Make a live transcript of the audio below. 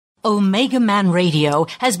Omegaman Radio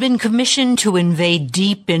has been commissioned to invade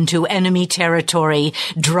deep into enemy territory,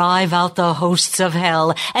 drive out the hosts of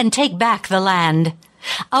hell, and take back the land.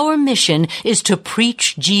 Our mission is to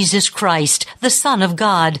preach Jesus Christ, the Son of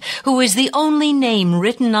God, who is the only name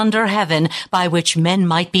written under heaven by which men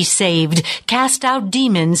might be saved, cast out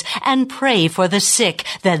demons, and pray for the sick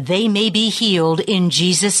that they may be healed in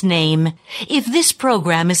Jesus' name. If this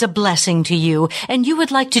program is a blessing to you and you would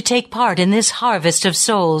like to take part in this harvest of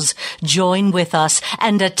souls, join with us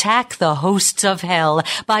and attack the hosts of hell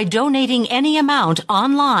by donating any amount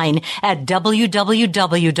online at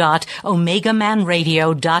www.omegamanradio.com.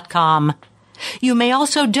 You may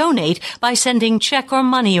also donate by sending check or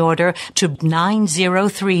money order to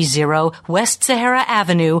 9030 West Sahara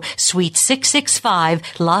Avenue, Suite 665,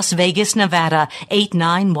 Las Vegas, Nevada,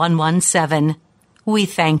 89117. We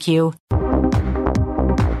thank you.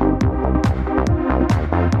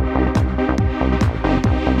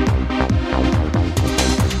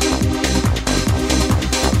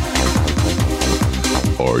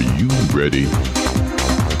 Are you ready?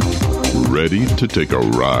 Ready to take a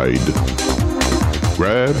ride?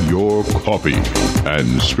 Grab your coffee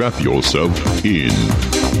and strap yourself in,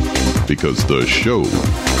 because the show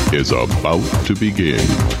is about to begin.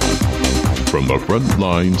 From the front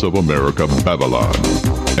lines of America, Babylon,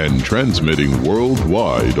 and transmitting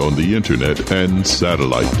worldwide on the internet and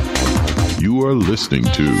satellite, you are listening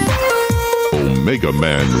to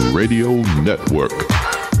Omegaman Radio Network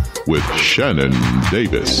with Shannon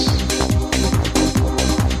Davis.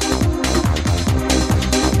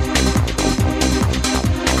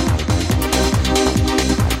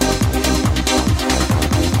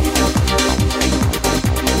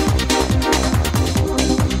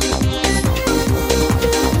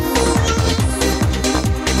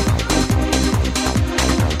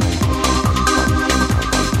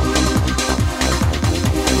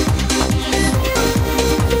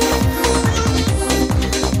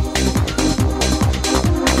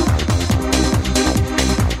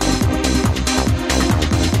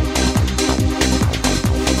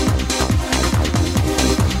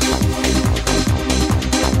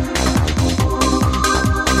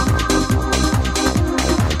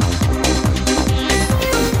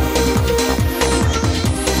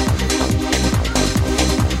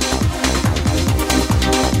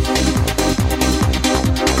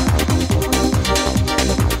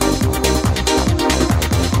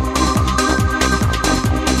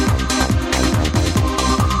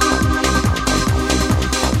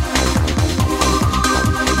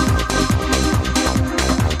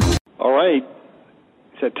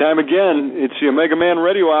 Time again. It's the Omegaman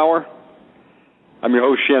Radio Hour. I'm your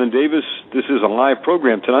host, Shannon Davis. This is a live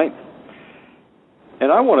program tonight.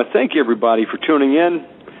 And I want to thank everybody for tuning in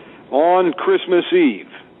on Christmas Eve.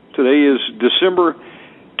 Today is December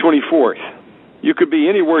 24th. You could be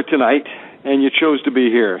anywhere tonight, and you chose to be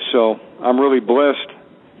here. So I'm really blessed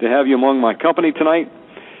to have you among my company tonight,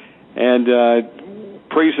 and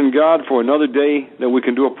praising God for another day that we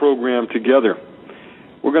can do a program together.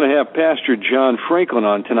 We're going to have Pastor John Franklin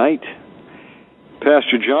on tonight.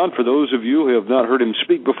 Pastor John, for those of you who have not heard him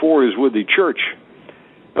speak before, is with the Church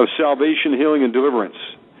of Salvation, Healing, and Deliverance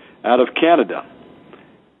out of Canada.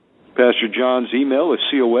 Pastor John's email is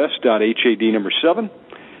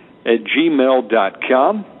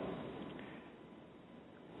cos.had7@gmail.com.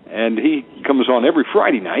 And he comes on every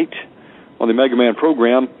Friday night on the Omegaman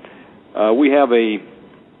program. We have a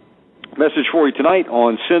message for you tonight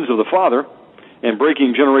on sins of the father and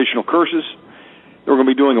breaking generational curses. We're going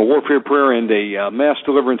to be doing a warfare prayer and a mass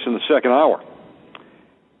deliverance in the second hour.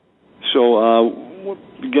 So,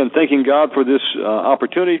 again, thanking God for this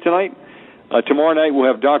opportunity tonight. Tomorrow night we'll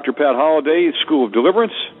have Dr. Pat Holliday, School of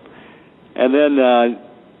Deliverance. And then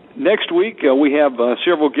next week we have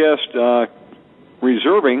several guests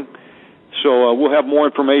reserving. So we'll have more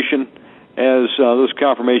information as those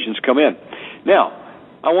confirmations come in. Now,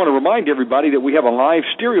 I want to remind everybody that we have a live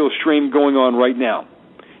stereo stream going on right now.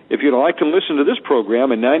 If you'd like to listen to this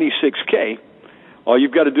program in 96K, all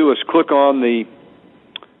you've got to do is click on the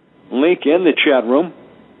link in the chat room,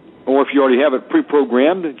 or if you already have it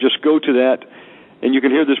pre-programmed, just go to that, and you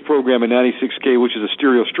can hear this program in 96K, which is a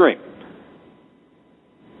stereo stream.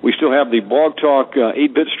 We still have the Blog Talk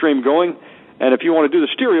 8-bit stream going, and if you want to do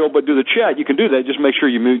the stereo but do the chat, you can do that. Just make sure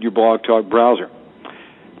you mute your Blog Talk browser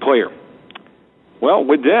player. Well,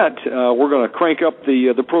 with that, we're going to crank up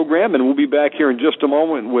the program, and we'll be back here in just a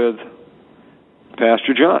moment with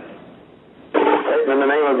Pastor John. In the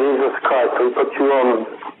name of Jesus Christ, we put you on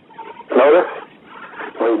notice.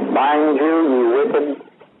 We bind you, you wicked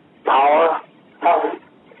power,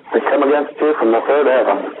 We come against you from the third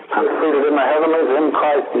heaven. I'm seated in the heavenlies in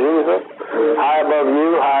Christ Jesus, high above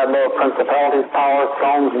you, high above principalities, powers,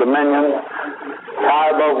 thrones, dominions,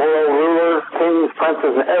 high above world rulers, kings,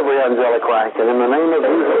 princes, and every angelic rank. And in the name of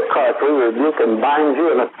Jesus Christ, we rebuke and bind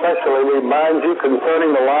you, and especially we bind you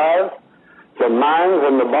concerning the lives, the minds,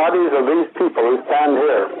 and the bodies of these people who stand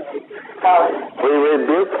here. We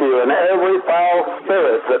rebuke you and every foul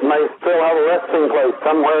spirit that may still have a resting place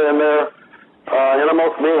somewhere in their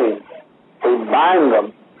innermost being. We bind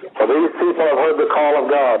them. For these people have heard the call of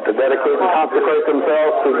God to dedicate and consecrate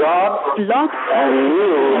themselves to God. And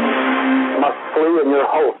you must flee, and your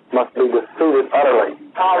host must be defeated utterly.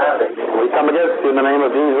 We come against you in the name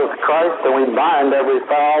of Jesus Christ, and we bind every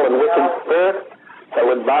foul and wicked spirit that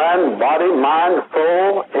would bind body, mind,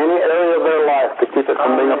 soul, any area of their life to keep it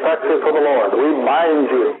from being effective for the Lord. We bind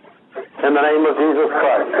you in the name of Jesus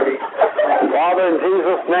Christ. Father, in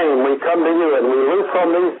Jesus' name, we come to you and we loose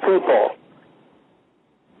from these people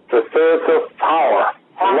the spirits of power,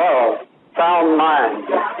 love, sound mind.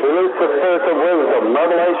 We loose the spirits of wisdom,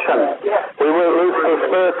 revelation. We loose the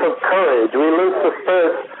spirits of courage. We loose the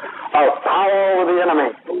spirits of power over the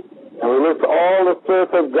enemy. And we loose all the spirits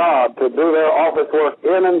of God to do their office work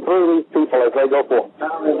in and through these people as they go forth.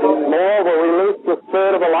 Moreover, we loose the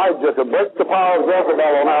spirit of Elijah to break the power of Jezebel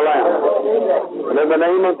on our land. And in the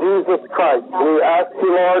name of Jesus Christ, we ask you,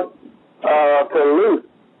 Lord, to loose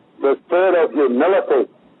the spirit of humility,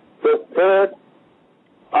 the spirit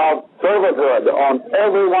of servanthood on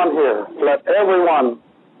everyone here. Let everyone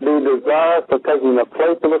be desirous of taking the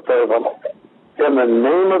place of a servant. In the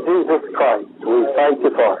name of Jesus Christ, we thank you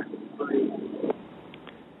for it.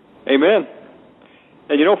 Amen.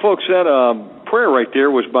 And you know, folks, that prayer right there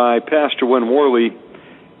was by Pastor Win Worley,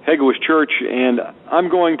 Hegewisch Church, and I'm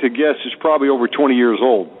going to guess it's probably over 20 years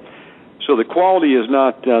old. So the quality is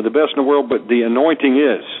not the best in the world, but the anointing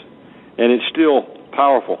is, and it's still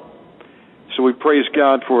powerful. So we praise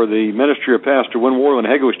God for the ministry of Pastor Win Worley and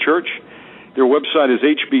Hegewisch Church. Their website is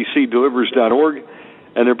hbcdelivers.org,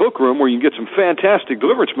 and their book room, where you can get some fantastic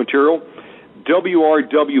deliverance material,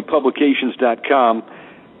 wrwpublications.com.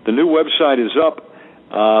 The new website is up.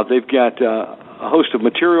 They've got a host of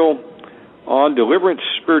material on deliverance,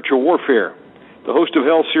 spiritual warfare. The Host of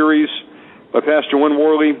Hell series by Pastor Win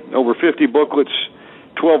Worley, over 50 booklets,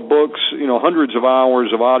 12 books, hundreds of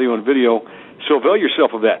hours of audio and video. So avail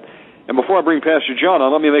yourself of that. And before I bring Pastor John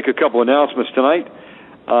on, let me make a couple announcements tonight.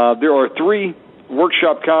 There are 3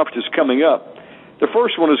 workshop conferences coming up. The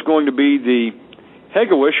first one is going to be the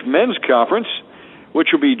Hegewisch Men's Conference,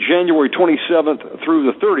 which will be January 27th through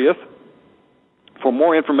the 30th. For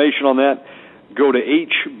more information on that, go to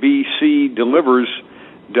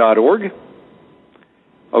hbcdelivers.org.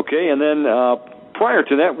 Okay, and then prior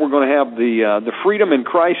to that, we're going to have the Freedom in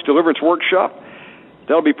Christ Deliverance Workshop.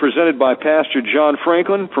 That'll be presented by Pastor John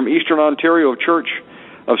Franklin from Eastern Ontario Church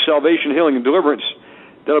of Salvation, Healing, and Deliverance.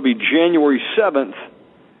 That'll be January 7th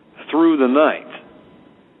through the 9th.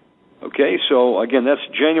 Okay, so again, that's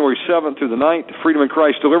January 7th through the 9th, Freedom in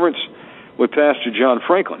Christ Deliverance with Pastor John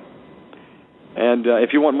Franklin. And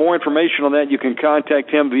if you want more information on that, you can contact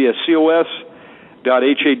him via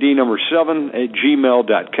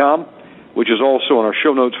cos.had7@gmail.com, which is also on our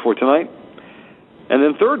show notes for tonight. And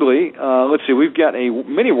then thirdly, let's see, we've got a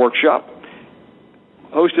mini workshop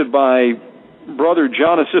hosted by Brother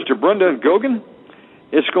John and Sister Brenda Gogan.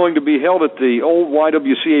 It's going to be held at the old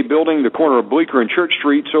YWCA building, the corner of Bleecker and Church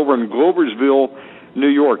Streets over in Gloversville, New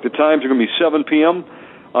York. The times are going to be 7 p.m.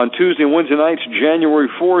 on Tuesday and Wednesday nights, January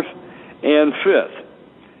 4th and 5th.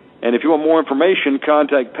 And if you want more information,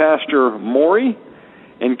 contact Pastor Maury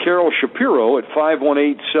and Carol Shapiro at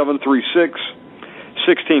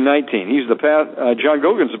 518-736-1619. He's John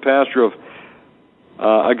Gogan's the pastor of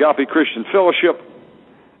Agape Christian Fellowship.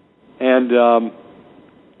 And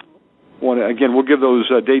we'll give those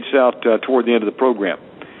dates out toward the end of the program.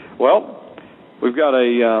 Well, we've got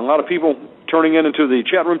a lot of people turning into the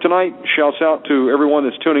chat room tonight. Shouts out to everyone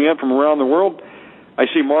that's tuning in from around the world. I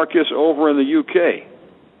see Marcus over in the UK.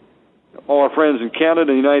 All our friends in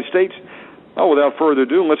Canada and the United States. Oh, without further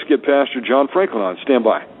ado, let's get Pastor John Franklin on. Stand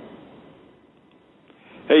by.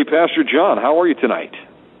 Hey, Pastor John, how are you tonight?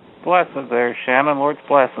 Blessings there, Shannon. Lord's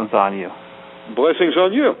blessings on you. Blessings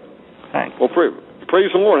on you. Thanks. Well,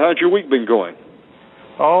 praise the Lord. How's your week been going?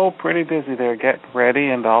 Oh, pretty busy there, getting ready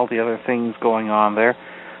and all the other things going on there.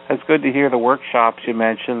 It's good to hear the workshops you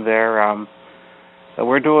mentioned there.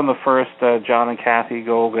 We're doing the first, John and Kathy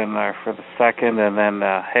Gogan for the second, and then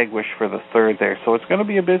Hegewisch for the third there. So it's going to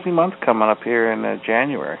be a busy month coming up here in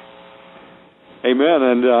January. Amen.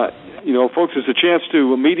 And, folks, it's a chance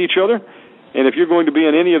to meet each other. And if you're going to be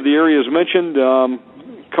in any of the areas mentioned,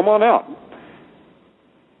 come on out.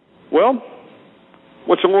 Well,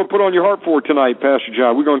 what's the Lord put on your heart for tonight, Pastor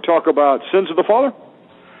John? We're going to talk about sins of the Father?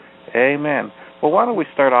 Amen. Well, why don't we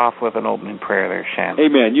start off with an opening prayer there, Shannon?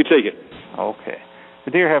 Amen. You take it. Okay.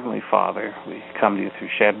 Dear Heavenly Father, we come to you through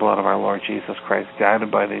shed blood of our Lord Jesus Christ, guided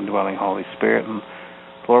by the indwelling Holy Spirit. And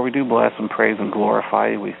Lord, we do bless and praise and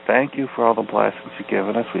glorify you. We thank you for all the blessings you've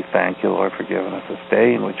given us. We thank you, Lord, for giving us this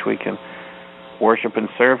day in which we can worship and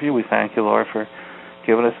serve you. We thank you, Lord, for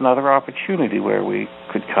giving us another opportunity where we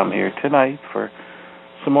could come here tonight for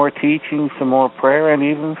some more teaching, some more prayer, and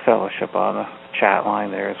even fellowship on the chat line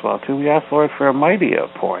there as well, too. We ask, Lord, for a mighty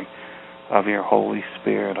outpouring of your Holy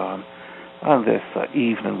Spirit on this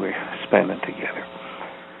evening we're spending together.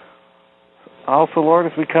 Also, Lord,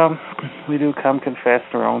 as we come, we do come confess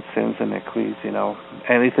our own sins and iniquities,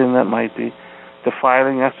 anything that might be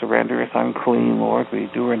defiling us or render us unclean, Lord, we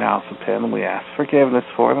do renounce and repent, and we ask forgiveness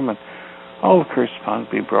for them, and all the curse upon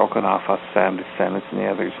be broken off us, and descendants, in the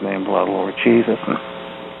other's name, blood, Lord Jesus. And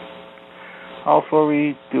also,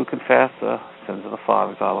 we do confess the sins of the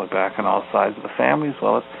fathers all the way back on all sides of the family, as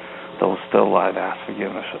well as those still alive. Ask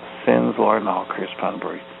forgiveness of the sins, Lord, and all curse upon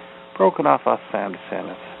be broken off us, and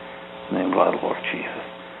descendants, in the name, blood, Lord Jesus.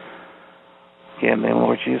 Again, in the name of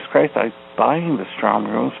Lord Jesus Christ, I bind the strong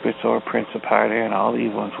room, spirits or principality, and all the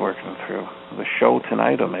evil ones working through the show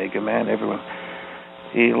tonight, Omegaman, everyone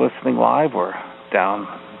either listening live or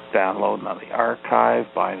downloading on the archive,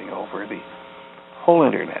 binding over the whole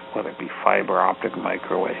internet, whether it be fiber optic,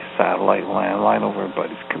 microwave, satellite, landline, over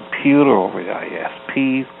everybody's computer, over the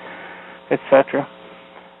ISPs, etc.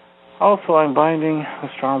 Also, I'm binding the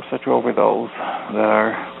storm such over those that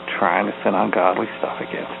are trying to send ungodly stuff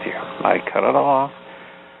against you. I cut it off.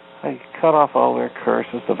 I cut off all their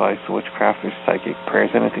curses, device, witchcraft, or psychic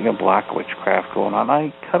prayers, anything of black witchcraft going on.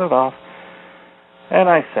 I cut it off, and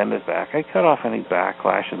I send it back. I cut off any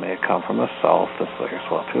backlash that may have come from the solstice there as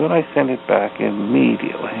well, too, and I send it back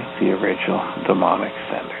immediately to the original demonic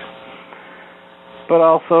senders. But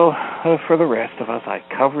also, for the rest of us, I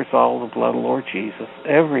covers all the blood of Lord Jesus,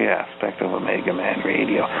 every aspect of Omegaman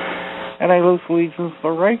Radio, and I loose legions of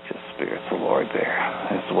the righteous spirits of the Lord there,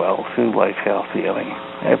 as well, through life, health, healing,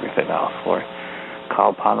 everything else, Lord.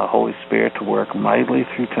 Call upon the Holy Spirit to work mightily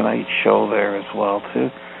through tonight's show there as well, too.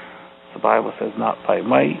 The Bible says, not by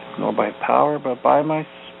might, nor by power, but by my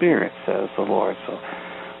Spirit, says the Lord. So,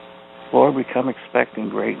 Lord, we come expecting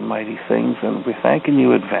great and mighty things, and we're thanking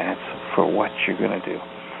you in advance for what you're going to do.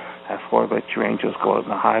 Ask, Lord, let your angels go out in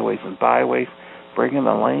the highways and byways, bringing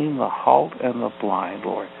the lame, the halt, and the blind,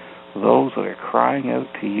 Lord. Those that are crying out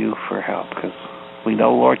to you for help, because we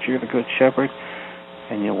know, Lord, you're the good shepherd,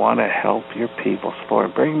 and you want to help your people. So,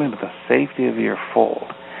 Lord, bring them into the safety of your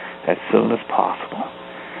fold as soon as possible.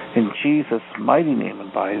 In Jesus' mighty name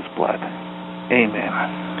and by his blood. Amen.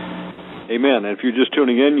 Amen. And if you're just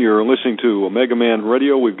tuning in, you're listening to Omegaman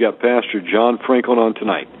Radio. We've got Pastor John Franklin on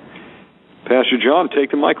tonight. Pastor John,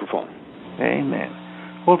 take the microphone. Amen.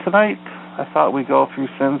 Well, tonight I thought we'd go through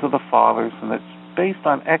sins of the fathers, and it's based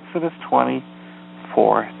on Exodus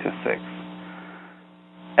 20:4-6.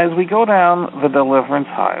 As we go down the deliverance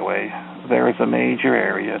highway, there is a major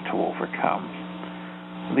area to overcome.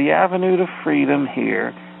 The avenue to freedom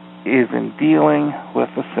here is in dealing with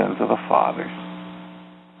the sins of the fathers.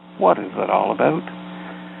 What is it all about?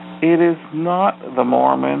 It is not the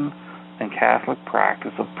Mormon and Catholic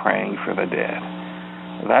practice of praying for the dead.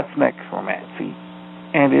 That's necromancy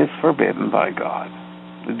and is forbidden by God.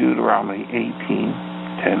 Deuteronomy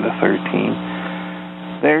 18:10-13.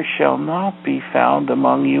 There shall not be found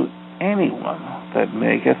among you anyone that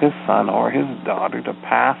maketh his son or his daughter to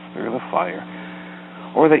pass through the fire,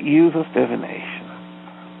 or that useth divination,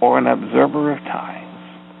 or an observer of times,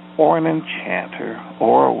 or an enchanter,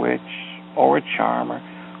 or a witch, or a charmer,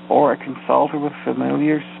 or a consulter with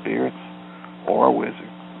familiar spirits, or a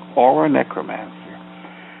wizard, or a necromancer.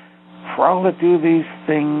 For all that do these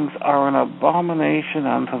things are an abomination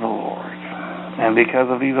unto the Lord. And because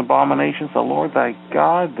of these abominations, the Lord thy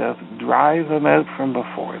God doth drive them out from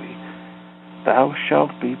before thee. Thou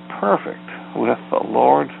shalt be perfect with the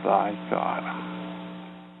Lord thy God.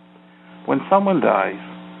 When someone dies,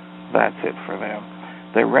 that's it for them.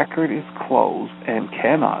 Their record is closed and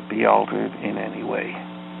cannot be altered in any way.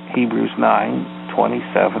 Hebrews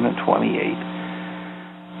 9:27 and 28.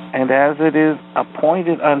 And as it is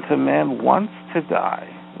appointed unto men once to die,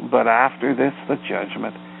 but after this the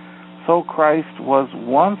judgment, so Christ was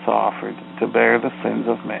once offered to bear the sins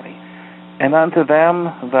of many. And unto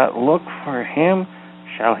them that look for him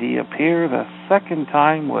shall he appear the second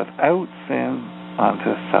time without sin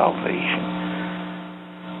unto salvation.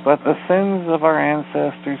 But the sins of our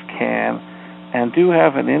ancestors can and do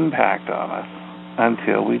have an impact on us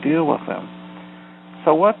until we deal with them.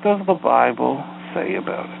 So what does the Bible say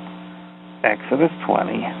about it? Exodus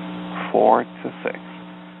 20:4-6.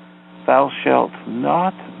 Thou shalt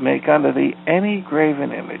not make unto thee any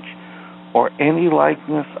graven image, or any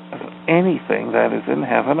likeness of anything that is in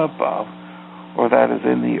heaven above, or that is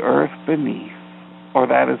in the earth beneath, or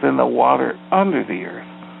that is in the water under the earth.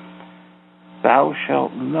 Thou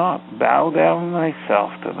shalt not bow down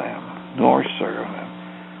thyself to them, nor serve them.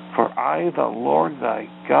 For I, the Lord thy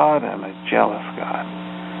God, am a jealous God,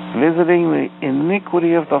 visiting the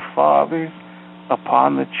iniquity of the fathers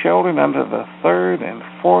upon the children unto the third and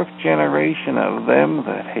fourth generation of them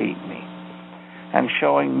that hate me, and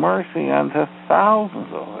showing mercy unto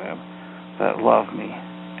thousands of them that love me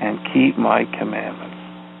and keep my commandments.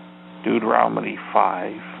 Deuteronomy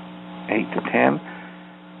 5:8-10.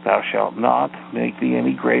 Thou shalt not make thee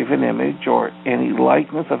any graven image, or any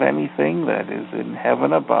likeness of anything that is in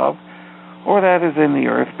heaven above, or that is in the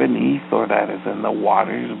earth beneath, or that is in the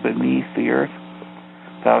waters beneath the earth.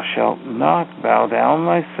 Thou shalt not bow down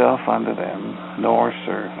thyself unto them, nor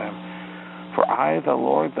serve them. For I, the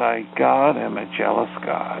Lord thy God, am a jealous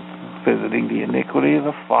God, visiting the iniquity of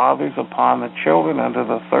the fathers upon the children unto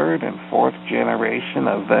the third and fourth generation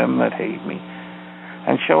of them that hate me,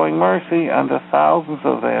 and showing mercy unto thousands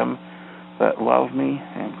of them that love me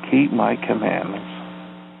and keep my commandments.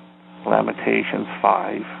 Lamentations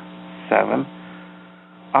 5:7.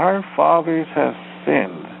 Our fathers have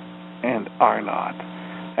sinned and are not,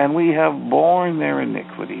 and we have borne their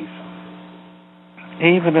iniquities.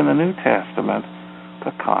 Even in the New Testament,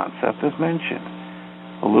 the concept is mentioned.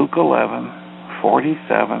 Luke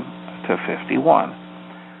 11:47-51.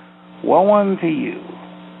 Woe unto you,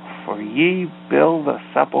 for ye build the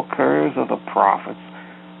sepulchres of the prophets,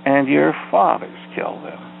 and your fathers kill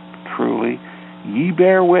them. Truly, ye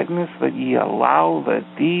bear witness that ye allow the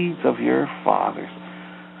deeds of your fathers,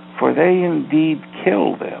 for they indeed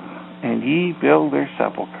kill them, and ye build their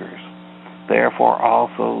sepulchres. Therefore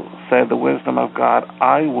also said the wisdom of God,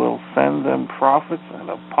 I will send them prophets and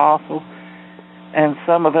apostles, and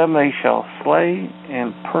some of them they shall slay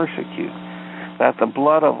and persecute, that the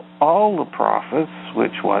blood of all the prophets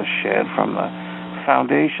which was shed from the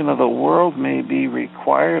foundation of the world may be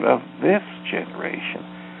required of this generation,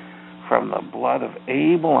 from the blood of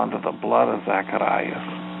Abel unto the blood of Zacharias,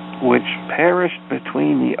 which perished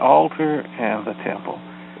between the altar and the temple.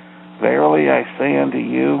 Verily I say unto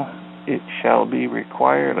you, it shall be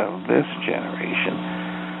required of this generation.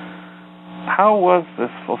 How was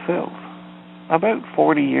this fulfilled? About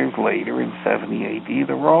 40 years later, in 70 AD,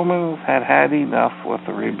 the Romans had had enough with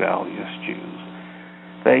the rebellious Jews.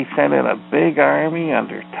 They sent in a big army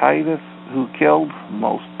under Titus, who killed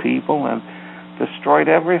most people and destroyed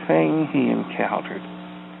everything he encountered.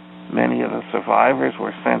 Many of the survivors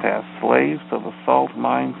were sent as slaves to the salt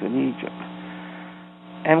mines in Egypt.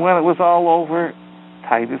 And when it was all over,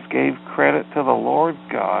 Titus gave credit to the Lord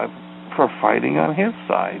God for fighting on his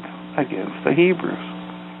side against the Hebrews.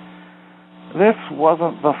 This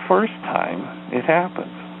wasn't the first time it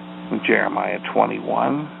happened. In Jeremiah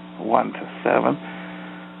 21:1-7,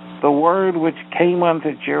 the word which came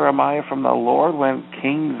unto Jeremiah from the Lord when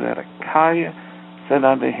King Zedekiah sent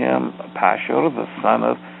unto him Pashur the son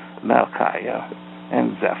of Melchiah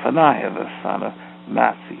and Zephaniah the son of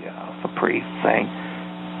Maaseiah the priest, saying,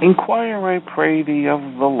 Inquire, I pray thee, of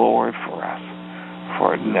the Lord for us.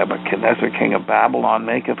 For Nebuchadnezzar king of Babylon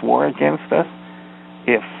maketh war against us.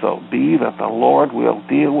 If so be that the Lord will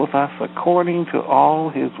deal with us according to all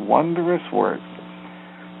his wondrous works,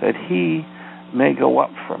 that he may go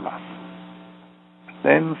up from us.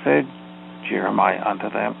 Then said Jeremiah unto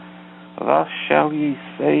them, Thus shall ye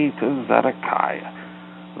say to Zedekiah,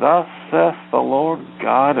 Thus saith the Lord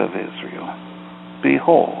God of Israel,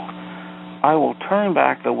 Behold, I will turn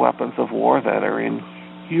back the weapons of war that are in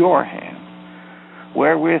your hands,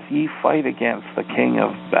 wherewith ye fight against the king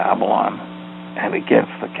of Babylon, and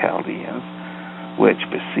against the Chaldeans, which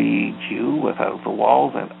besiege you without the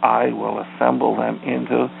walls, and I will assemble them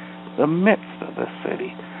into the midst of the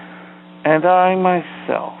city. And I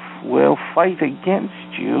myself will fight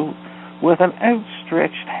against you with an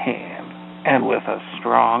outstretched hand, and with a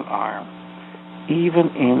strong arm, even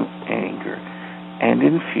in anger, and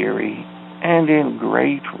in fury, and in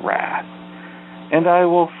great wrath. And I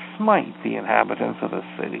will smite the inhabitants of the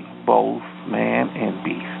city, both man and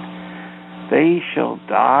beast. They shall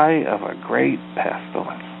die of a great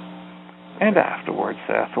pestilence. And afterward,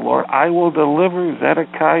 saith the Lord, I will deliver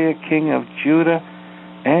Zedekiah king of Judah,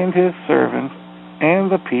 and his servants, and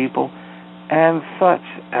the people, and such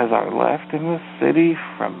as are left in the city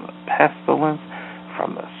from the pestilence,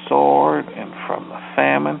 from the sword, and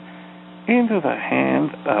famine into the hand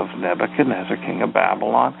of Nebuchadnezzar, king of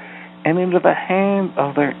Babylon, and into the hand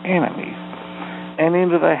of their enemies, and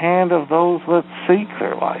into the hand of those that seek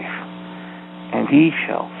their life. And he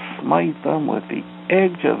shall smite them with the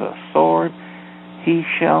edge of the sword. He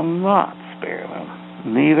shall not spare them,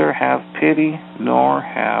 neither have pity nor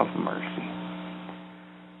have mercy.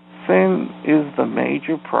 Sin is the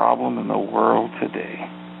major problem in the world today.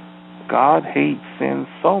 God hates sin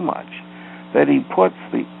so much that he puts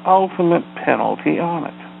the ultimate penalty on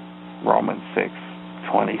it. Romans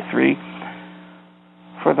 6:23.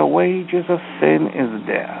 For the wages of sin is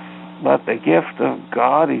death, but the gift of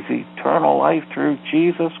God is eternal life through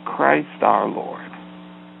Jesus Christ our Lord.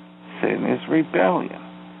 Sin is rebellion.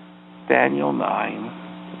 Daniel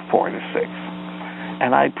 9:4-6.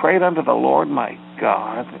 And I prayed unto the Lord my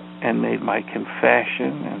God, and made my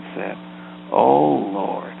confession, and said, O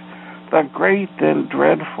Lord, the great and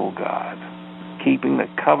dreadful God, keeping the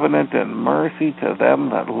covenant and mercy to them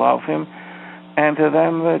that love him, and to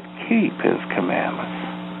them that keep his commandments.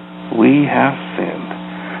 We have sinned,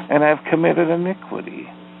 and have committed iniquity,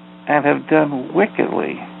 and have done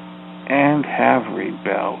wickedly, and have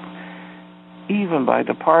rebelled, even by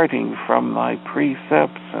departing from thy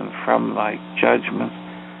precepts and from thy judgments.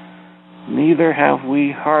 Neither have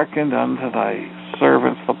we hearkened unto thy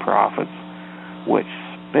servants the prophets, which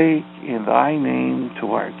spake in thy name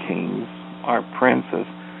to our kings, our princes,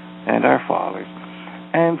 and our fathers,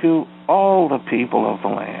 and to all the people of the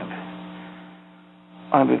land.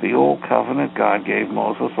 Under the old covenant, God gave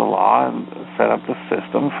Moses a law and set up the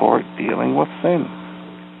system for dealing with sin.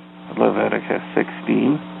 Leviticus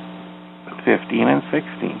 16:15 and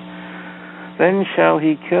 16. Then shall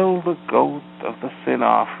he kill the goat of the sin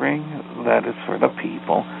offering that is for the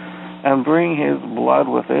people, and bring his blood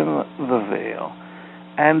within the veil,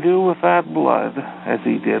 and do with that blood as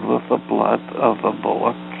he did with the blood of the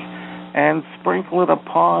bullock, and sprinkle it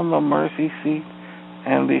upon the mercy seat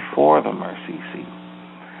and before the mercy seat.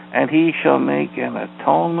 And he shall make an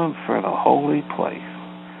atonement for the holy place,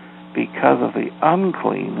 because of the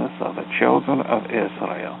uncleanness of the children of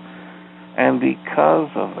Israel, and because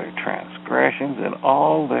of their transgressions and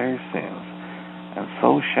all their sins. And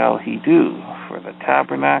so shall he do for the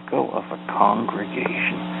tabernacle of the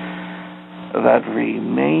congregation, that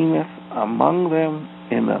remaineth among them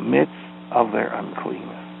in the midst of their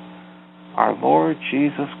uncleanness. Our Lord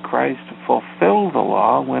Jesus Christ fulfilled the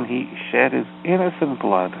law when he shed his innocent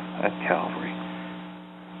blood at Calvary.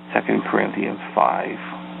 2 Corinthians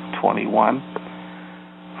 5:21.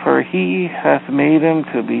 For he hath made him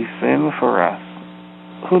to be sin for us,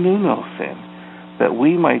 who knew no sin, that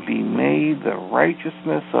we might be made the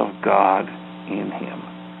righteousness of God in him.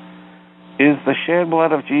 Is the shed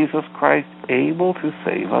blood of Jesus Christ able to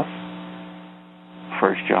save us?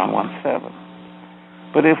 1 John 1:7.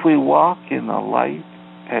 But if we walk in the light,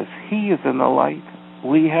 as he is in the light,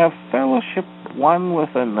 we have fellowship one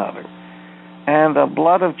with another, and the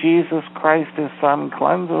blood of Jesus Christ his Son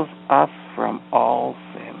cleanses us from all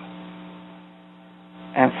sin.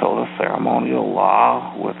 And so the ceremonial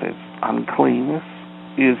law, with its uncleanness,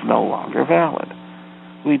 is no longer valid.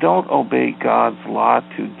 We don't obey God's law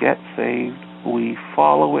to get saved. We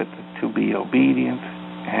follow it to be obedient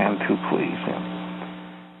and to please him.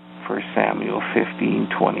 1 Samuel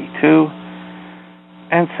 15:22.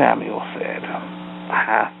 And Samuel said,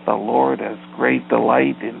 Hath the Lord as great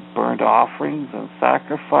delight in burnt offerings and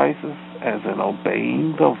sacrifices as in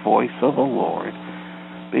obeying the voice of the Lord?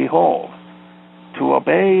 Behold, to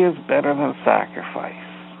obey is better than sacrifice,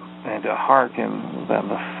 and to hearken than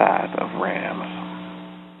the fat of rams.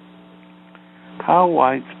 How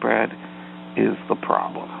widespread is the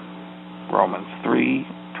problem? Romans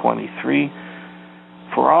 3:23.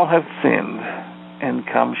 For all have sinned and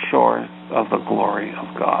come short of the glory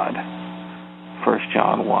of God. 1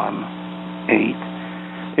 John 1:8.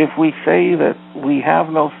 If we say that we have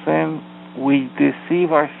no sin, we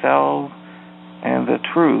deceive ourselves, and the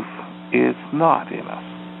truth is not in us.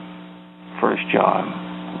 1 John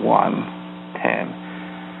 1:10.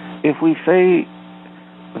 If we say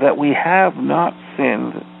that we have not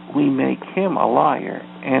sinned, we make him a liar,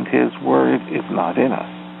 and his word is not in us.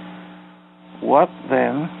 What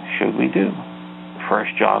then should we do? 1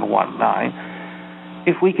 John 1:9.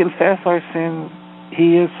 If we confess our sins,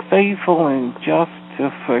 he is faithful and just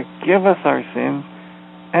to forgive us our sins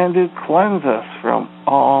and to cleanse us from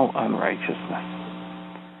all unrighteousness.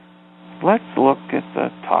 Let's look at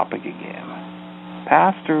the topic again.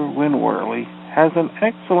 Pastor Win Worley has an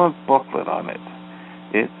excellent booklet on it.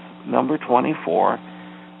 It's number 24,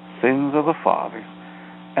 Sins of the Fathers,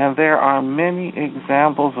 and there are many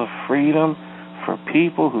examples of freedom for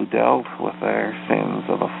people who dealt with their sins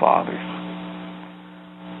of the fathers.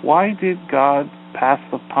 Why did God pass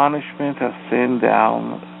the punishment of sin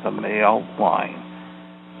down the male line?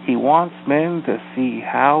 He wants men to see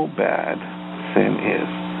how bad sin is.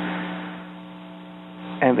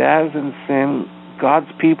 And as in sin,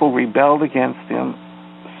 God's people rebelled against him,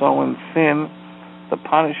 so in sin, the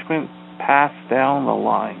punishment passed down the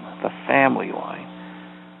line, the family line.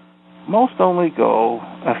 Most only go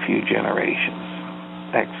a few generations.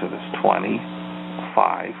 Exodus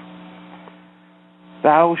 20:5.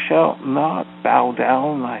 Thou shalt not bow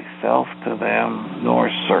down thyself to them, nor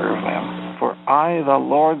serve them. For I, the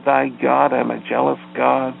Lord thy God, am a jealous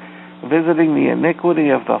God, visiting the iniquity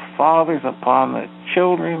of the fathers upon the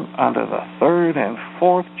children unto the third and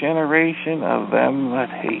fourth generation of them that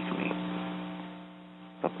hate me.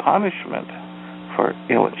 The punishment for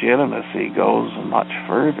illegitimacy goes much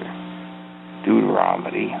further.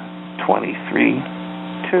 Deuteronomy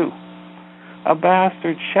 23:2. A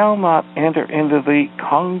bastard shall not enter into the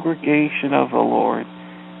congregation of the Lord,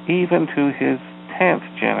 even to his 10th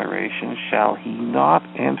generation shall he not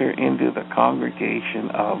enter into the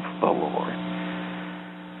congregation of the Lord.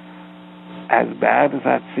 As bad as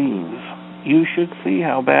that seems, you should see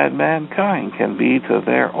how bad mankind can be to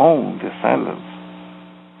their own descendants.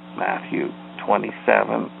 Matthew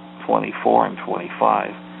 27:24 and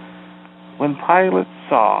 25. When Pilate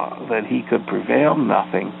saw that he could prevail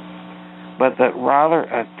nothing, but that rather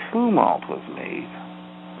a tumult was made,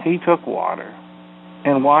 he took water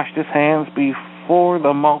and washed his hands before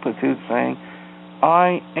the multitude, saying,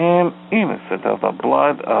 I am innocent of the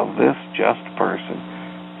blood of this just person.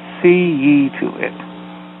 See ye to it.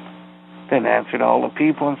 Then answered all the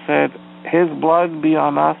people and said, His blood be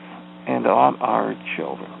on us and on our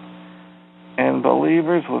children. And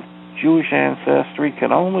believers with Jewish ancestry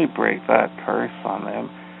can only break that curse on them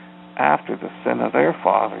after the sin of their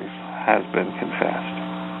fathers has been confessed.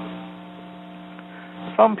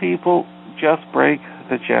 Some people just break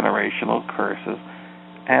the generational curses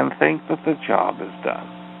and think that the job is done.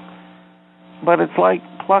 But it's like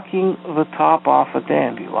plucking the top off a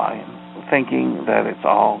dandelion, thinking that it's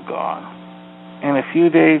all gone, and a few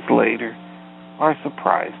days later are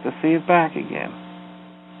surprised to see it back again.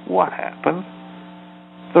 What happened?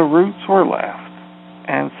 The roots were left,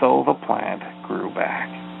 and so the plant grew back.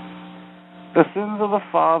 The sins of the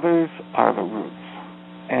fathers are the roots,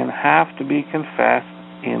 and have to be confessed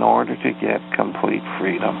in order to get complete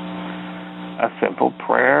freedom. A simple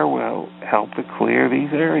prayer will help to clear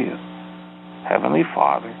these areas. Heavenly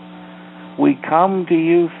Father, we come to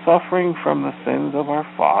you suffering from the sins of our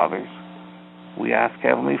fathers. We ask,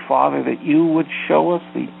 Heavenly Father, that you would show us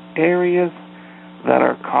the areas that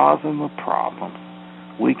are causing the problems.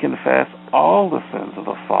 We confess all the sins of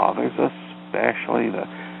the fathers, especially the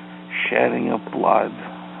shedding of blood,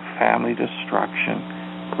 family destruction,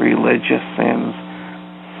 religious sins,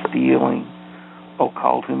 stealing,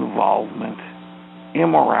 occult involvement,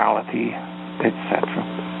 immorality,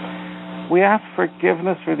 etc. We ask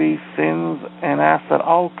forgiveness for these sins and ask that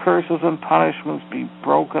all curses and punishments be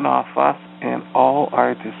broken off us and all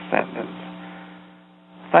our descendants.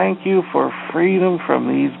 Thank you for freedom from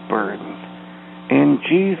these burdens. In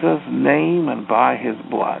Jesus' name and by his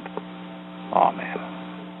blood. Amen.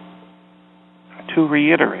 To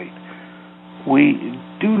reiterate, we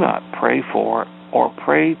do not pray for or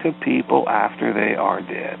pray to people after they are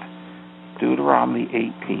dead. Deuteronomy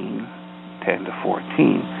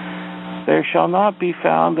 18:10-14. There shall not be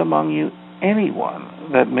found among you anyone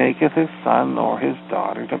that maketh his son or his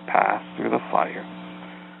daughter to pass through the fire,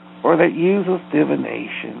 or that uses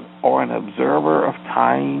divination, or an observer of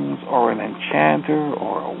times, or an enchanter,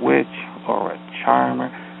 or a witch, or a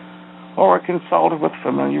charmer, or a consulter with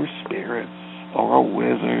familiar spirits, or a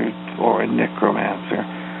wizard, or a necromancer.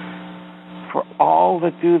 For all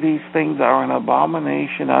that do these things are an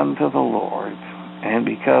abomination unto the Lord, and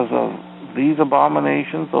because of these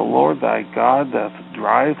abominations the Lord thy God doth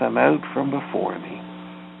drive them out from before thee.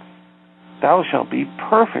 Thou shalt be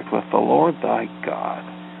perfect with the Lord thy God.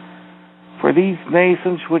 For these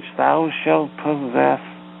nations which thou shalt possess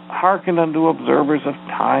hearken unto observers of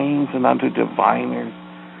times and unto diviners.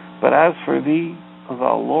 But as for thee,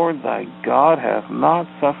 the Lord thy God hath not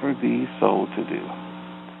suffered thee so to do.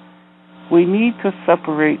 We need to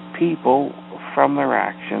separate people from their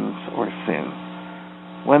actions or sins.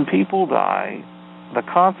 When people die, the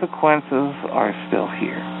consequences are still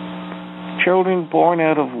here. Children born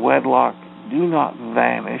out of wedlock do not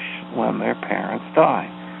vanish when their parents die,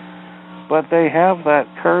 but they have that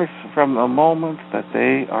curse from the moment that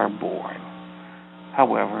they are born.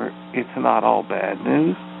 However, it's not all bad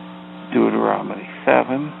news. Deuteronomy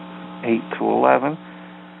 7, 8-11,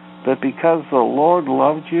 that because the Lord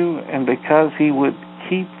loved you, and because he would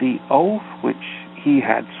keep the oath which he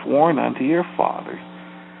had sworn unto your fathers,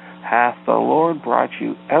 hath the Lord brought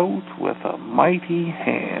you out with a mighty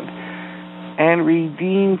hand, and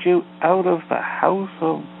redeemed you out of the house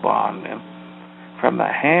of bondmen, from the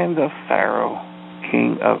hand of Pharaoh,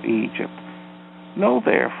 king of Egypt. Know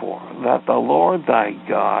therefore that the Lord thy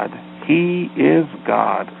God, he is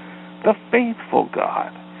God, the faithful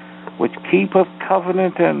God, which keepeth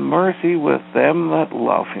covenant and mercy with them that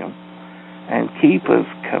love him, and keep his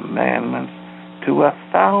commandments to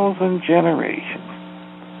 1,000 generations,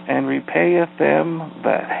 and repayeth them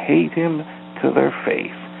that hate him to their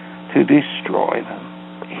face, to destroy them.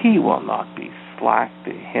 He will not be slack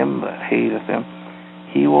to him that hateth him,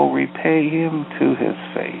 he will repay him to his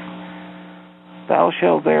face. Thou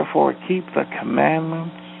shalt therefore keep the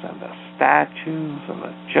commandments and the statutes and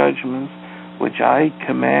the judgments which I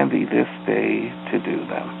command thee this day to do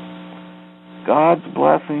them. God's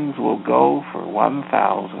blessings will go for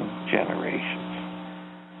 1,000 generations.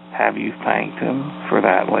 Have you thanked him for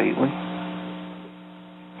that lately?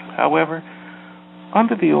 However,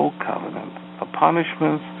 under the Old Covenant, the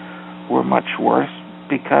punishments were much worse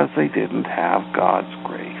because they didn't have God's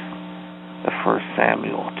grace. The 1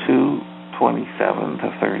 Samuel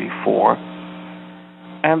 2:27-34.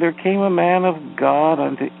 And there came a man of God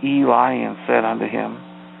unto Eli, and said unto him,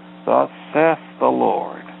 Thus saith the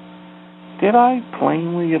Lord, Did I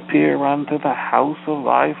plainly appear unto the house of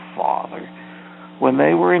thy father, when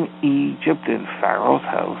they were in Egypt in Pharaoh's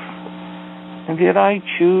house? And did I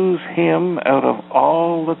choose him out of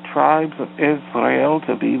all the tribes of Israel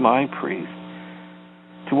to be my priest,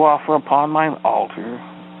 to offer upon mine altar,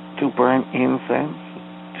 to burn incense,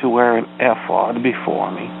 to wear an ephod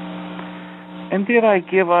before me? And did I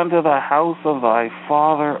give unto the house of thy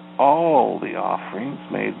father all the offerings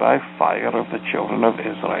made by fire of the children of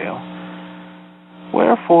Israel?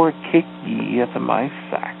 Wherefore kick ye at my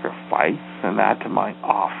sacrifice, and at my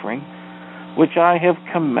offering, which I have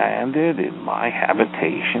commanded in my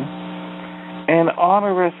habitation, and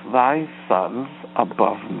honorest thy sons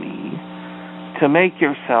above me, to make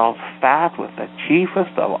yourselves fat with the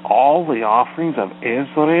chiefest of all the offerings of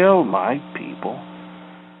Israel, my people?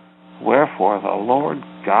 Wherefore the Lord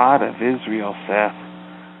God of Israel saith,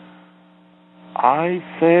 I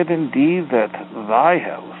said indeed that thy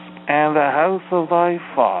house and the house of thy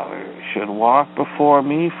father should walk before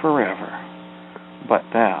me forever. But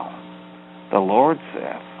now the Lord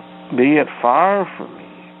saith, Be it far from me,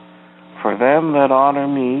 for them that honor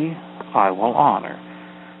me I will honor,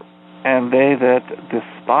 and they that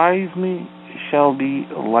despise me shall be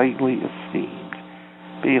lightly esteemed.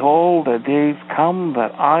 Behold, the days come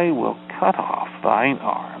that I will cut off thine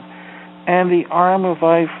arm, and the arm of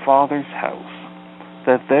thy father's house,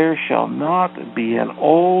 that there shall not be an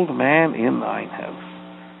old man in thine house.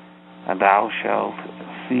 And thou shalt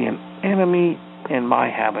see an enemy in my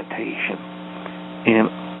habitation, in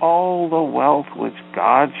all the wealth which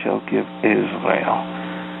God shall give Israel.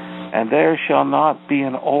 And there shall not be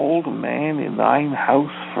an old man in thine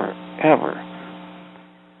house forever.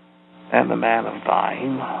 And the man of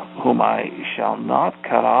thine, whom I shall not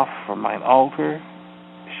cut off from mine altar,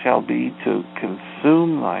 shall be to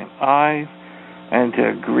consume thine eyes, and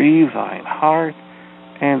to grieve thine heart,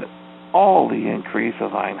 and all the increase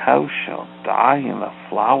of thine house shall die in the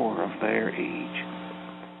flower of their age.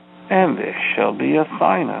 And this shall be a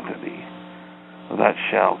sign unto thee, that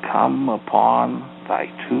shall come upon thy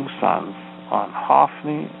 2 sons, on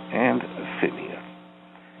Hophni and Phinehas.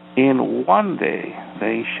 In one day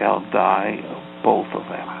they shall die, both of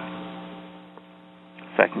them.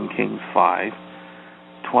 2 Kings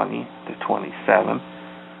 5:20-27.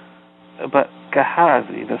 But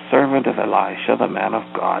Gehazi, the servant of Elisha, the man of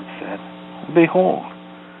God, said, Behold,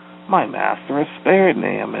 my master has spared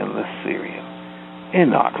Naaman the Syrian, in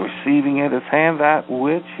not receiving at his hand that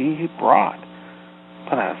which he brought.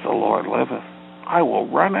 But as the Lord liveth, I will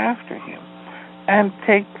run after him, and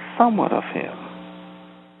take somewhat of him.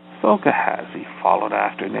 So Gehazi followed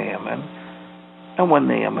after Naaman, and when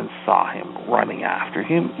Naaman saw him running after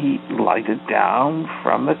him, he lighted down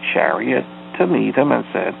from the chariot to meet him, and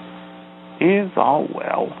said, Is all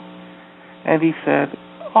well? And he said,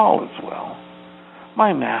 All is well.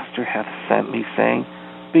 My master hath sent me, saying,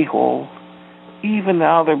 Behold, even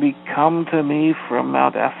now there be come to me from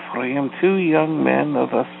Mount Ephraim 2 young men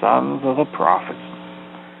of the sons of the prophets.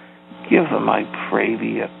 Give them, I pray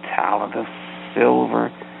thee, a talent of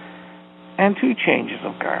silver, and 2 changes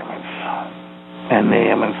of garments. And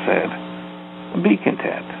Naaman said, Be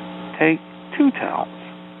content, take 2 talents.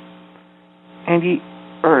 And he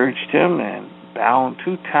urged him, and bound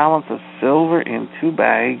 2 talents of silver in 2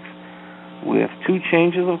 bags with 2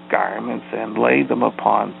 changes of garments, and laid them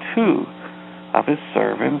upon 2 of his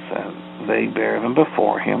servants, and they bare them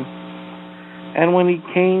before him. And when he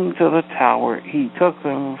came to the tower, he took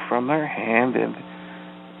them from their hand and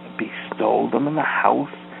bestowed them in the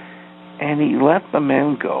house, and he let the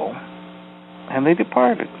men go, and they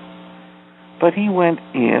departed. But he went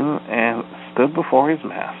in and stood before his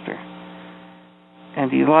master.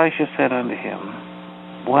 And Elisha said unto him,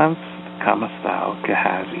 Whence comest thou,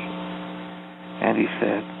 Gehazi? And he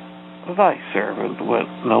said, Thy servant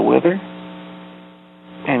went no whither.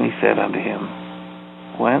 And he said unto him,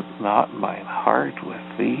 Went not mine heart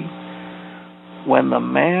with thee, when the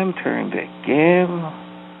man turned again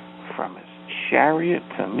from his chariot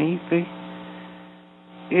to meet thee?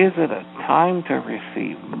 Is it a time to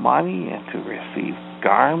receive money and to receive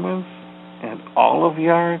garments and olive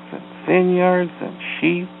yards and vineyards and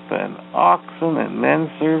sheep and oxen and men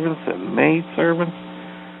servants and maid servants?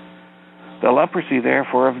 The leprosy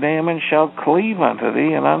therefore of Naaman shall cleave unto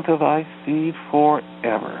thee and unto thy seed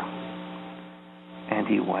forever. And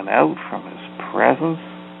he went out from his presence,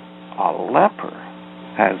 a leper,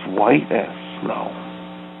 as white as snow.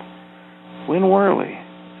 Win Worley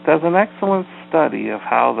does an excellent study of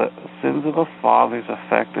how the sins of the fathers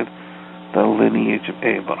affected the lineage of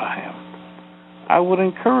Abraham. I would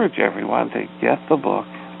encourage everyone to get the book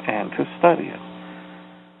and to study it.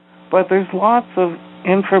 But there's lots of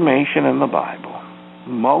information in the Bible.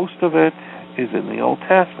 Most of it is in the Old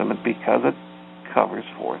Testament because it covers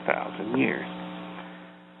 4,000 years.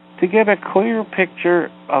 To get a clear picture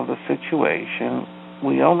of the situation,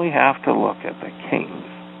 we only have to look at the kings.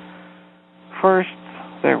 First,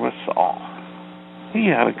 there was Saul. He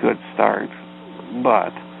had a good start,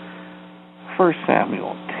 but 1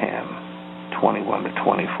 Samuel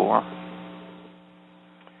 10:21-24.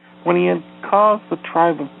 When he had caused the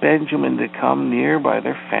tribe of Benjamin to come near by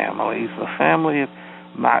their families, the family of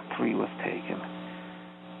Matri was taken,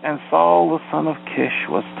 and Saul the son of Kish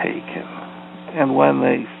was taken. And when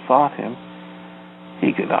they sought him,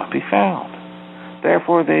 he could not be found.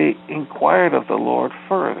 Therefore they inquired of the Lord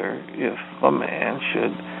further if the man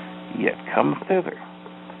should yet come thither.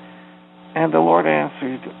 And the Lord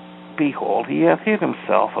answered, Behold, he hath hid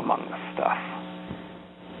himself among the stuff.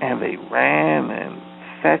 And they ran and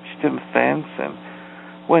fetched him thence, and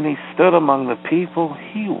when he stood among the people,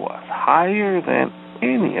 he was higher than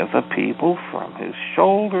any of the people from his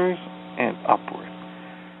shoulders and upward.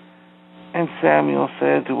 And Samuel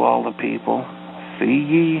said to all the people, See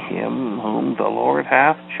ye him whom the Lord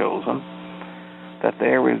hath chosen, that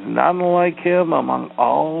there is none like him among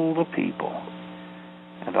all the people.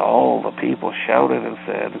 And all the people shouted and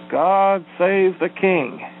said, God save the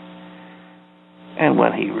king. And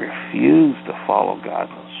when he refused to follow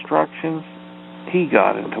God's instructions, he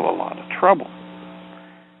got into a lot of trouble.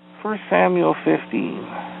 1 Samuel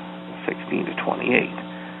 15:16-28.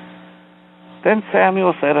 Then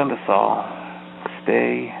Samuel said unto Saul,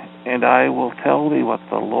 Stay, and I will tell thee what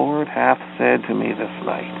the Lord hath said to me this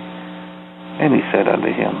night. And he said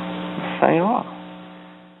unto him, Say on.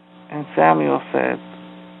 And Samuel said,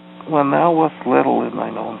 When thou wast little in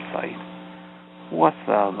thine own sight, wast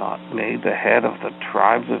thou not made the head of the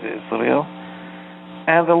tribes of Israel?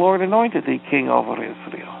 And the Lord anointed thee king over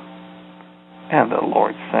Israel. And the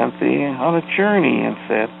Lord sent thee on a journey and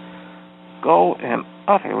said, Go and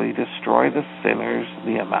utterly destroy the sinners,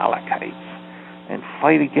 the Amalekites, and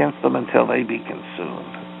fight against them until they be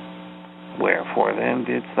consumed. Wherefore then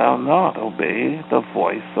didst thou not obey the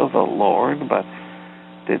voice of the Lord, but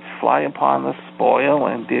didst fly upon the spoil,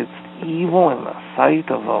 and didst evil in the sight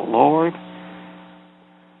of the Lord?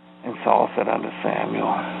 And Saul said unto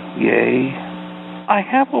Samuel, Yea, I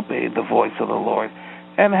have obeyed the voice of the Lord,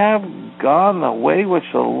 and have gone the way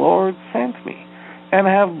which the Lord sent me, and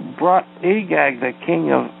have brought Agag the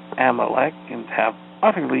king of Amalek, and have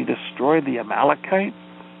utterly destroyed the Amalekites.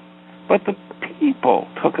 But the people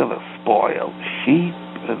took of the spoil, sheep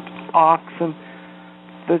and oxen,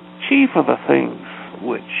 the chief of the things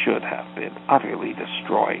which should have been utterly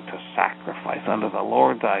destroyed, to sacrifice unto the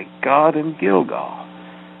Lord thy God in Gilgal.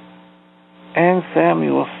 And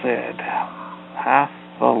Samuel said, Hath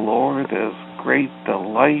the Lord as great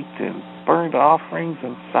delight in burnt offerings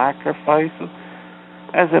and sacrifices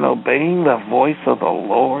as in obeying the voice of the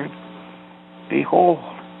Lord? Behold,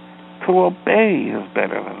 to obey is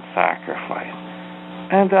better than sacrifice,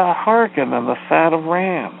 and to hearken than the fat of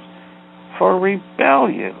rams. For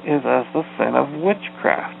rebellion is as the sin of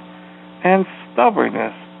witchcraft, and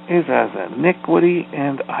stubbornness is as iniquity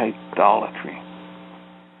and idolatry.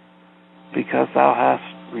 Because thou hast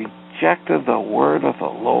rejected the word of the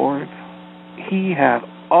Lord, he hath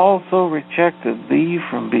also rejected thee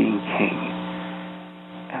from being king.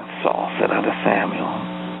 And Saul said unto Samuel,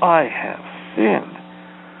 I have sinned,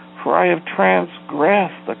 for I have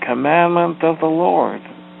transgressed the commandment of the Lord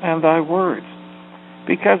and thy words,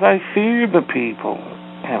 because I feared the people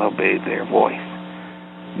and obeyed their voice.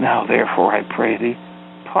 Now therefore I pray thee,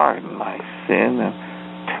 pardon my sin, and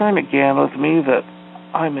turn again with me, that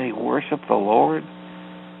I may worship the Lord.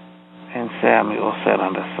 And Samuel said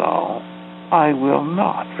unto Saul, I will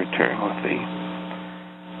not return with thee,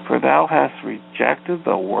 for thou hast rejected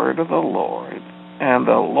the word of the Lord, and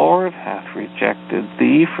the Lord hath rejected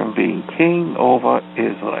thee from being king over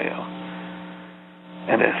Israel.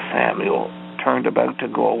 And as Samuel turned about to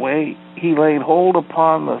go away, he laid hold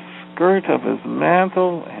upon the skirt of his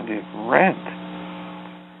mantle, and it rent.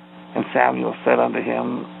 And Samuel said unto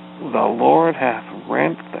him, the Lord hath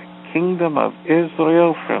rent the kingdom of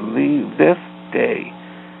Israel from thee this day,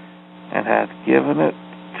 and hath given it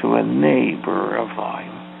to a neighbor of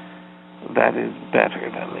thine that is better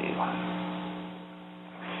than thee.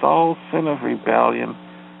 Saul's sin of rebellion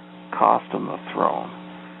cost him the throne,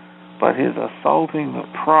 but his assaulting the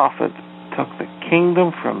prophet took the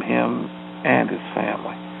kingdom from him and his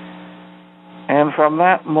family. And from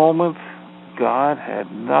that moment, God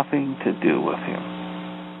had nothing to do with him.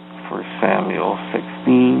 1 Samuel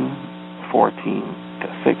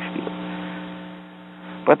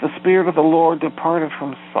 16:14-16. But the Spirit of the Lord departed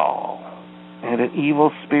from Saul, and an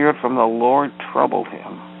evil spirit from the Lord troubled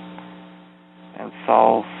him. And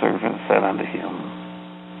Saul's servant said unto him,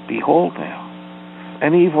 behold now,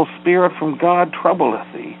 an evil spirit from God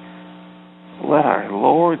troubleth thee. Let our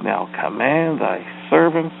Lord now command thy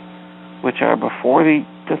servants, which are before thee,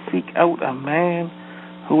 to seek out a man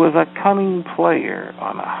who is a cunning player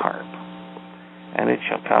on a harp. And it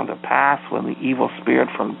shall come to pass, when the evil spirit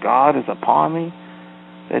from God is upon thee,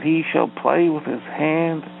 that he shall play with his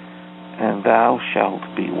hand, and thou shalt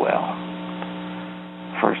be well.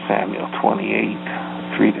 1 Samuel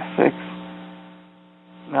 28:3-6.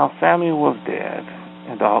 Now Samuel was dead,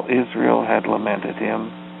 and all Israel had lamented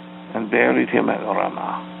him, and buried him at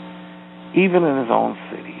Ramah, even in his own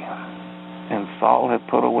city. And Saul had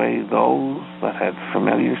put away those that had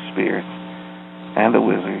familiar spirits and the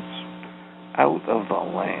wizards out of the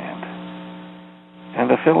land. And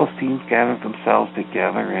the Philistines gathered themselves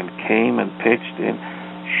together, and came and pitched in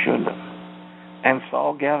Shunem. And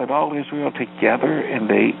Saul gathered all Israel together, and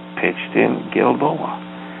they pitched in Gilboa.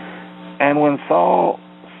 And when Saul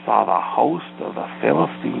saw the host of the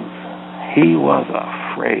Philistines, he was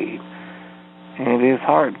afraid, and his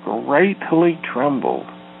heart greatly trembled.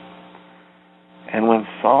 And when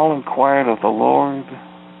Saul inquired of the Lord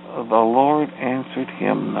answered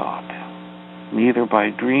him not, neither by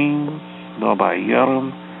dreams, nor by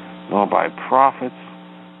Urim, nor by prophets.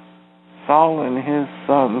 Saul and his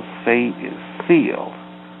son's fate is sealed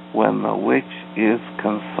when the which is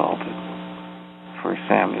consulted. 1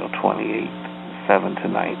 Samuel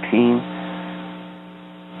 28:7-19.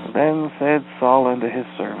 Then said Saul unto his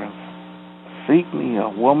servants, seek me a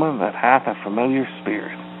woman that hath a familiar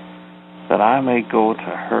spirit, that I may go to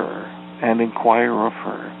her and inquire of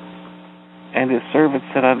her. And his servant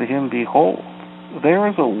said unto him, behold, there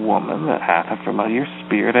is a woman that hath a familiar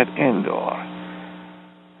spirit at Endor.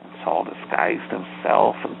 And Saul disguised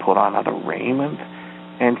himself and put on other raiment,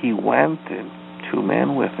 and he went, and 2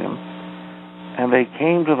 men with him. And they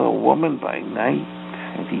came to the woman by night,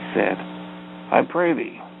 and he said, I pray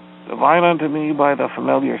thee, divine unto me by the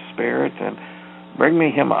familiar spirit, and bring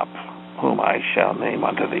me him up, whom I shall name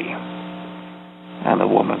unto thee. And the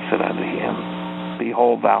woman said unto him,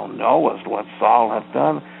 behold, thou knowest what Saul hath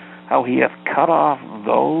done, how he hath cut off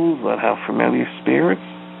those that have familiar spirits,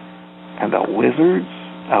 and the wizards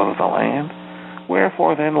out of the land.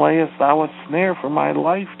 Wherefore then layest thou a snare for my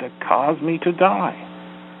life, to cause me to die?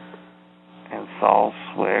 And Saul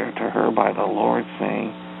sware to her by the Lord,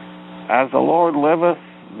 saying, as the Lord liveth,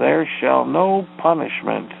 there shall no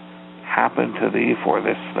punishment happen to thee for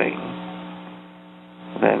this thing.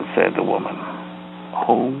 Then said the woman,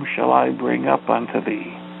 whom shall I bring up unto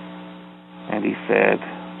thee? And he said,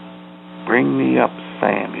 bring me up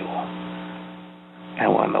Samuel.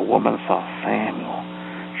 And when the woman saw Samuel,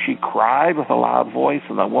 she cried with a loud voice,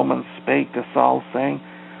 and the woman spake to Saul, saying,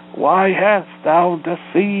 why hast thou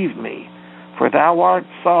deceived me? For thou art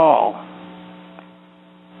Saul.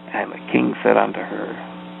 And the king said unto her,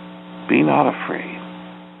 be not afraid,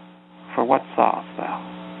 for what sawest thou?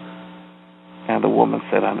 And the woman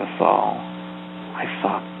said unto Saul, I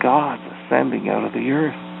saw gods ascending out of the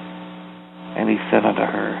earth. And he said unto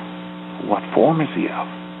her, what form is he of?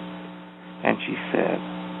 And she said,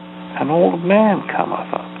 an old man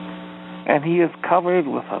cometh up. and he is covered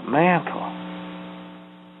with a mantle.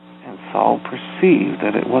 And Saul perceived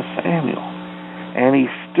that it was Samuel, and he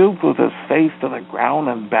stooped with his face to the ground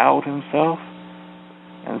and bowed himself.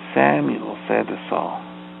 And Samuel said to Saul,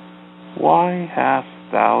 Why hast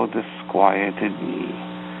thou disquieted me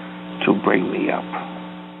to bring me up?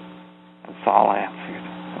 And Saul answered,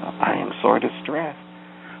 I am sore distressed,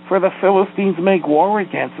 for the Philistines make war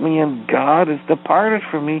against me, and God is departed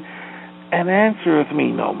from me, and answereth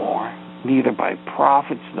me no more, neither by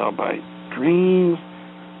prophets nor by dreams.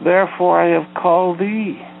 Therefore I have called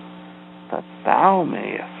thee, that thou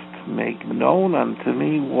mayest make known unto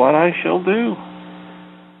me what I shall do.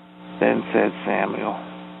 Then said Samuel,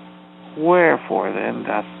 Wherefore then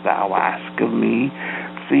dost thou ask of me,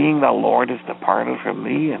 seeing the Lord is departed from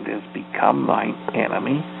me, and is become thine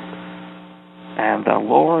enemy? And the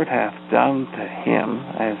Lord hath done to him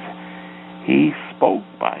as he spoke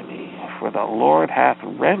by me. For the Lord hath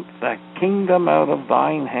rent the kingdom out of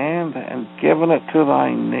thine hand, and given it to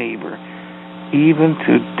thy neighbor, even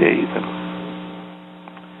to David.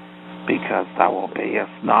 Because thou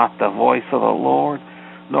obeyest not the voice of the Lord,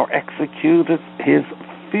 nor executest his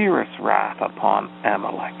fierce wrath upon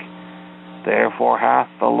Amalek. Therefore hath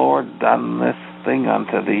the Lord done this thing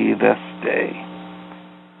unto thee this day.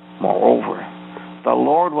 Moreover, the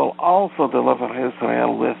Lord will also deliver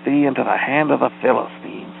Israel with thee into the hand of the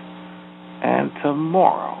Philistines. And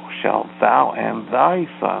tomorrow shalt thou and thy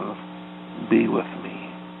sons be with me.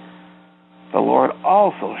 The Lord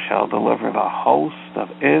also shall deliver the host of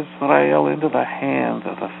Israel into the hand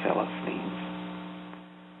of the Philistines.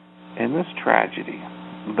 In this tragedy,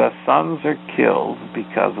 the sons are killed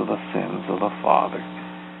because of the sins of the father,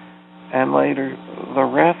 and later the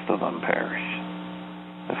rest of them perish.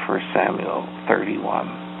 1 Samuel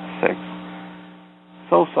 31:6.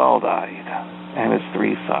 So Saul died, and his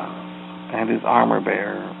 3 sons, and his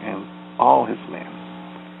armor-bearer, and all his men,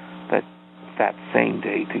 that same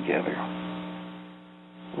day together.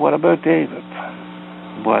 What about David?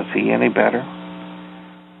 Was he any better?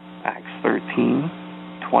 Acts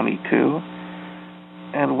 13:22.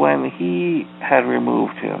 And when he had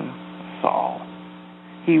removed him, Saul,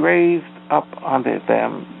 he raised up unto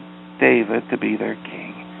them David to be their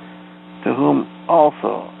king, to whom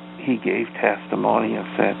also he gave testimony and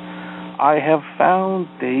said, I have found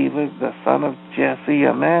David the son of Jesse,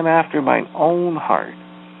 a man after mine own heart,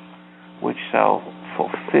 which shall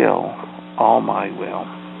fulfill all my will.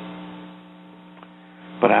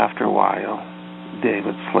 But after a while,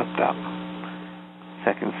 David slipped up.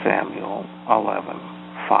 2 Samuel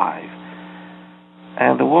 11:5.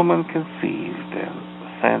 And the woman conceived and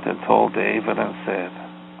sent and told David and said,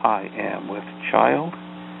 I am with child.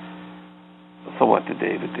 So what did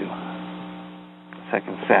David do?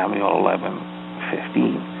 2 Samuel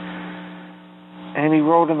 11:15. And he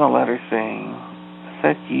wrote in the letter saying,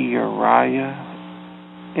 Set ye Uriah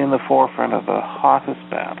in the forefront of the hottest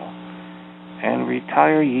battle, and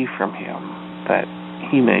retire ye from him, that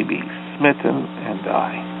he may be smitten and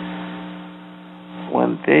die.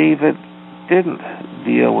 When David didn't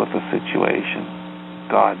deal with the situation,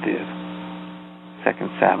 God did. 2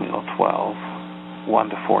 Samuel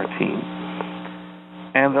 12:1-14.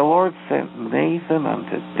 And the Lord sent Nathan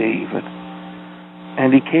unto David,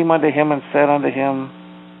 and he came unto him and said unto him,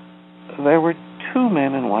 There were 2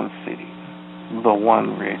 men in one city, the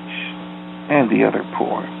one rich and the other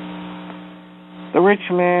poor. The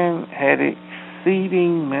rich man had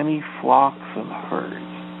exceeding many flocks and herds,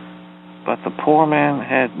 but the poor man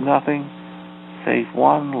had nothing save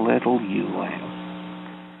one little ewe lamb,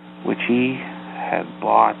 which he had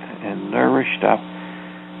bought and nourished up,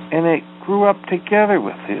 and it grew up together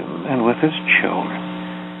with him and with his children.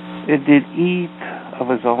 It did eat of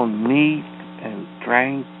his own meat and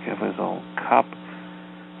drank of his own cup,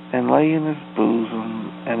 and lay in his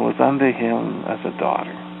bosom, and was unto him as a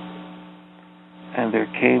daughter. And there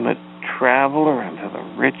came a traveler unto the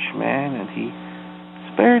rich man, and he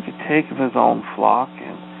spared to take of his own flock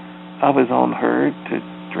and of his own herd to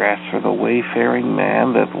dress for the wayfaring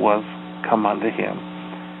man that was come unto him,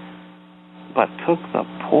 but took the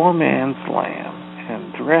poor man's lamb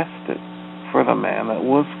and dressed it for the man that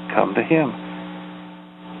was come to him.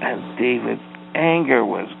 And David's anger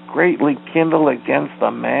was greatly kindled against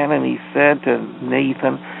the man, and he said to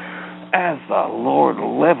Nathan, As the Lord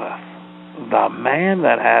liveth, the man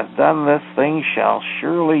that hath done this thing shall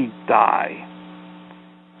surely die,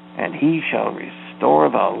 and he shall restore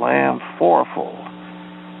the lamb fourfold,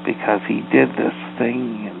 because he did this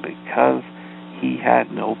thing, and because he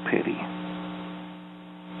had no pity.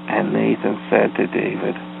 And Nathan said to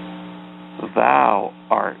David, Thou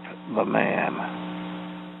art the man.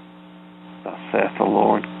 Thus saith the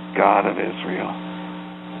Lord God of Israel.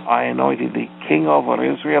 I anointed thee king over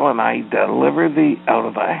Israel, and I delivered thee out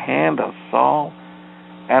of the hand of Saul,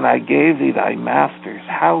 and I gave thee thy master's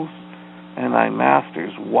house and thy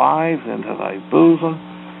master's wives into thy bosom,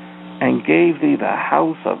 and gave thee the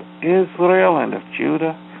house of Israel and of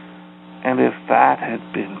Judah. And if that had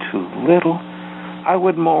been too little, I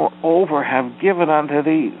would moreover have given unto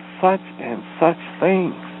thee such and such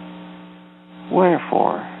things.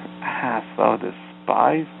 Wherefore hast thou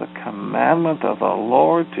despised the commandment of the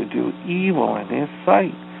Lord to do evil in his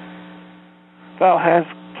sight? Thou hast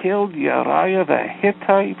killed Uriah the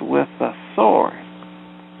Hittite with the sword,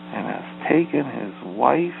 and hast taken his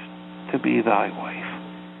wife to be thy wife,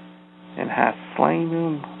 and hast slain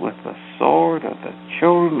him with the sword of the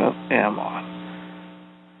children of Ammon.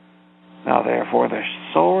 Now therefore the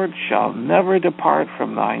sword shall never depart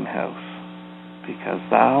from thine house, because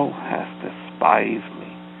thou hast despised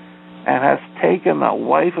me, and hast taken the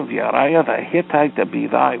wife of Uriah the Hittite to be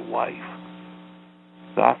thy wife.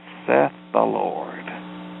 Thus saith the Lord,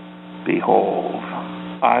 Behold,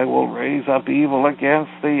 I will raise up evil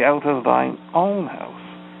against thee out of thine own house,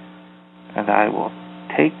 and I will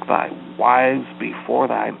take thy wives before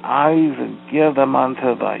thine eyes, and give them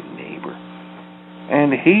unto thy neighbor,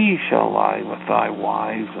 and he shall lie with thy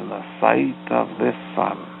wives in the sight of this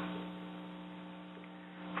sun.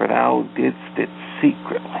 For thou didst it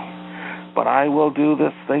secretly, but I will do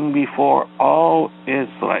this thing before all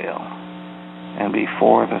Israel, and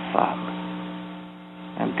before the sun.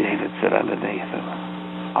 And David said unto Nathan,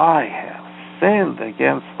 I have sinned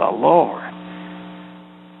against the Lord.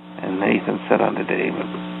 And Nathan said unto David,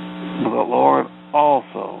 The Lord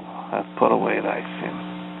also hath put away thy sin.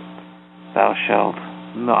 Thou shalt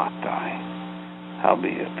not die.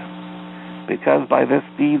 Howbeit, because by this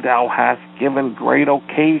deed thou hast given great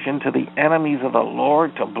occasion to the enemies of the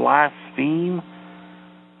Lord to blaspheme,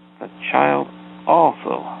 the child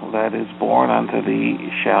also that is born unto thee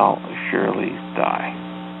shall surely die.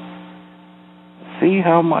 See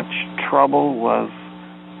how much trouble was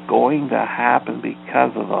going to happen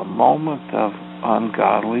because of a moment of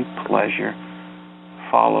ungodly pleasure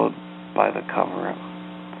followed by the cover-up.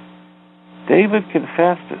 David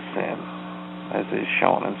confessed his sin, as is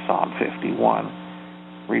shown in Psalm 51,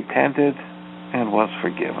 repented, and was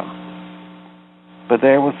forgiven. But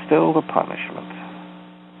there was still the punishment.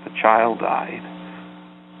 The child died.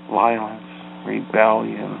 Violence,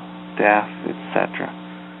 rebellion, death, etc.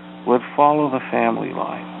 would follow the family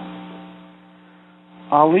line.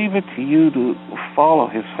 I'll leave it to you to follow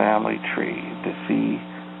his family tree to see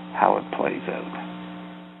how it plays out.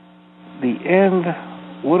 The end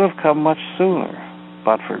would have come much sooner,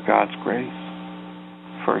 but for God's grace.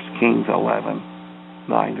 1 Kings 11,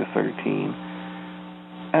 9-13.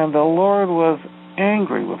 And the Lord was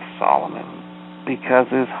angry with Solomon, because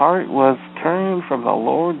his heart was turned from the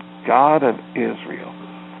Lord God of Israel,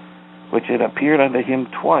 which had appeared unto him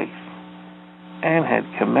twice, and had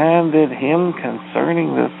commanded him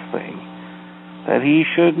concerning this thing, that he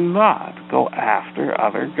should not go after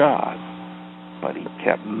other gods, but he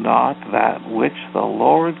kept not that which the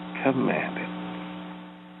Lord commanded.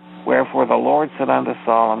 Wherefore the Lord said unto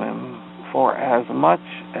Solomon, For as much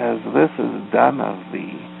as this is done of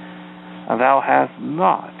thee, and thou hast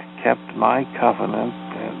not kept my covenant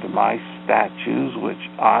and my statutes which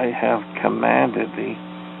I have commanded thee,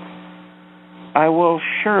 I will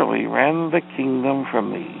surely rend the kingdom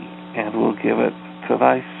from thee, and will give it to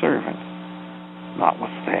thy servant.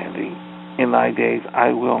 Notwithstanding, in thy days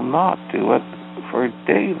I will not do it for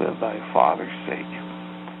David thy father's sake,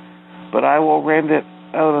 but I will rend it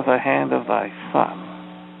out of the hand of thy son.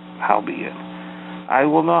 Howbeit, I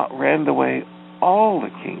will not rend away all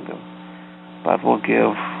the kingdom, but will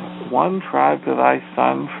give one tribe to thy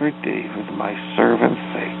son for David my servant's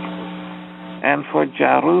sake, and for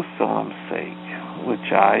Jerusalem's sake,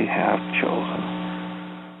 which I have chosen.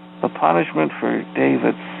 The punishment for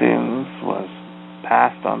David's sins was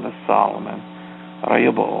passed on to Solomon,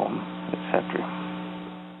 Rehoboam, etc.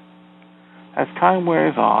 As time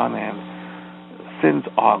wears on and sins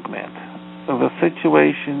augment, the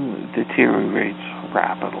situation deteriorates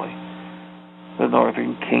rapidly. The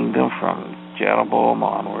northern kingdom from Jeroboam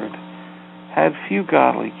onward had few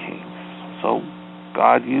godly kings, so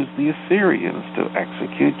God used the Assyrians to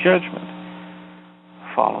execute judgment,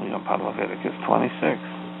 following upon Leviticus 26.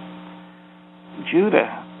 Judah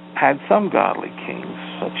had some godly kings,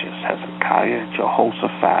 such as Hezekiah,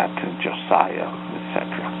 Jehoshaphat, and Josiah,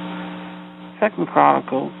 etc. 2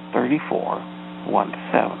 Chronicles 34,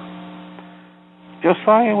 1-7.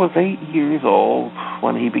 Josiah was 8 years old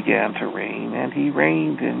when he began to reign, and he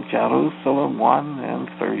reigned in Jerusalem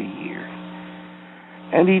 31 years.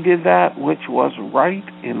 And he did that which was right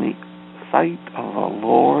in the sight of the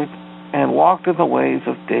Lord, and walked in the ways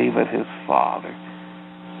of David his father,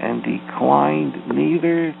 and declined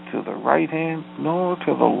neither to the right hand nor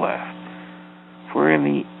to the left. For in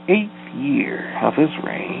the 8th year of his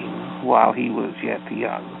reign, while he was yet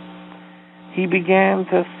young, he began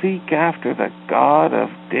to seek after the God of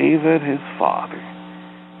David his father.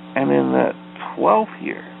 And in the 12th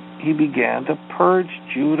year, he began to purge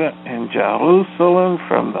Judah and Jerusalem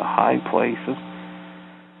from the high places,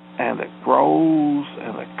 and the groves,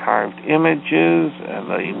 and the carved images, and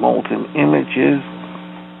the molten images,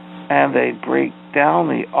 and they break down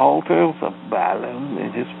the altars of Baalim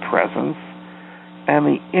in his presence, and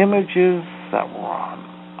the images that were on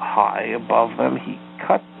high above them he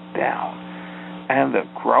cut down, and the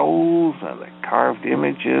groves, and the carved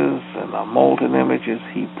images, and the molten images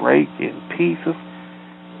he brake in pieces,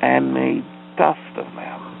 and made dust of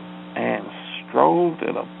them, and strode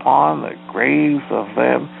it upon the graves of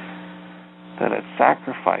them that had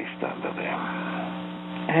sacrificed unto them.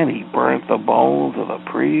 And he burnt the bones of the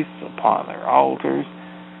priests upon their altars,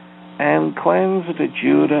 and cleansed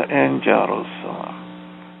Judah and Jerusalem.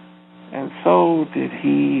 And so did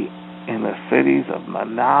he in the cities of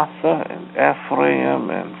Manasseh and Ephraim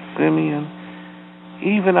and Simeon,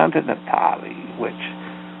 even unto Naphtali, which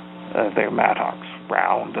their mattocks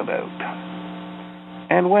round about.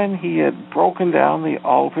 And when he had broken down the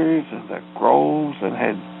altars and the groves, and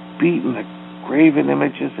had beaten the graven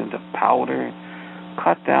images into powder,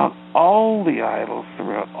 cut down all the idols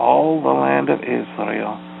throughout all the land of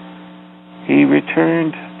Israel, he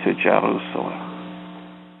returned to Jerusalem.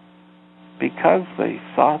 Because they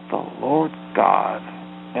sought the Lord God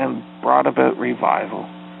and brought about revival,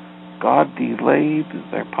 God delayed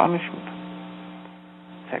their punishment.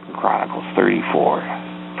 2 Chronicles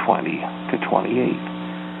 34:20-28.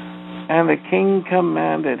 And the king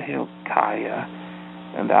commanded Hilkiah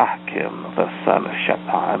and Achim the son of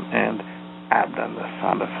Shaphan, and Abdon the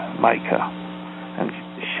son of Micah, and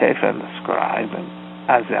Shaphan the scribe, and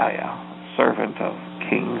Azariah, servant of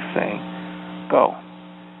kings, saying, Go,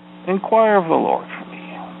 inquire of the Lord for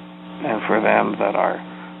me, and for them that are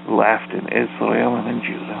left in Israel and in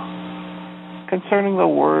Judah, concerning the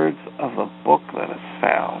words of the book that is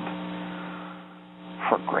found.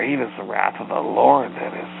 For great is the wrath of the Lord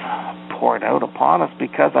that is poured out upon us,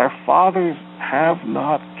 because our fathers have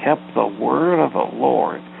not kept the word of the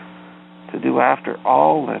Lord to do after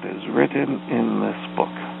all that is written in this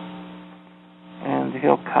book. And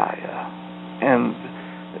Hilkiah and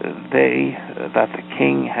they that the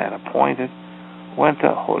king had appointed went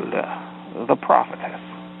to Huldah, the prophetess,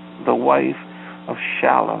 the wife of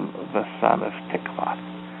Shallum the son of Tikvath,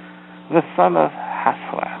 the son of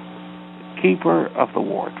Hasrath, keeper of the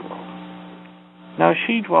wardrobe. Now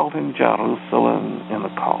she dwelt in Jerusalem in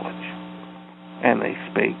the college, and they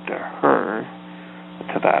spake to her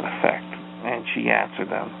to that effect. And she answered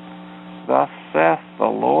them, Thus saith the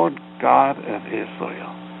Lord God of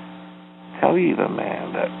Israel, Tell ye the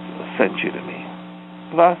man that sent you to me,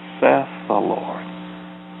 Thus saith the Lord,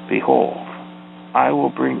 Behold, I will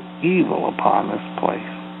bring evil upon this place,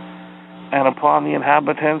 and upon the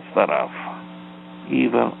inhabitants thereof,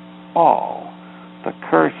 even all the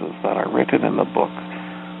curses that are written in the book,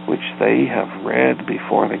 which they have read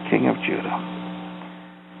before the king of Judah,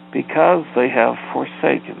 because they have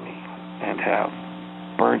forsaken me, and have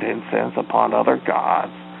burned incense upon other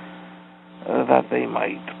gods, that they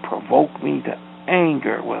might provoke me to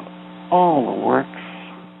anger with all the works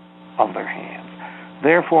of their hands.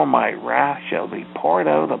 Therefore my wrath shall be poured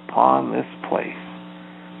out upon this place,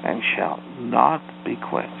 and shall not be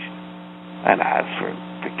quenched. And as for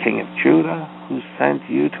the king of Judah, who sent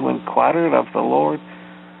you to inquire of the Lord,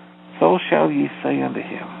 so shall ye say unto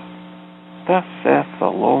him, Thus saith the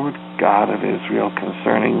Lord God of Israel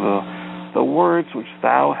concerning the words which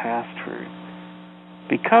thou hast heard.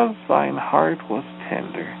 Because thine heart was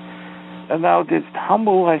tender, and thou didst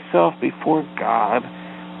humble thyself before God,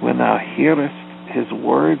 when thou hearest his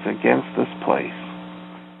words against this place,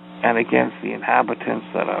 and against the inhabitants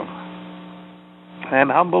thereof, and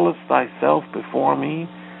humblest thyself before me,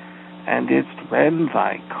 and didst rend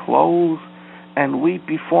thy clothes, and weep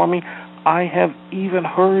before me, I have even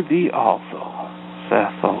heard thee also,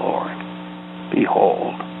 saith the Lord.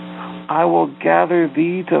 Behold, I will gather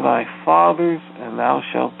thee to thy fathers, and thou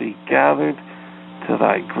shalt be gathered to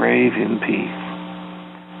thy grave in peace.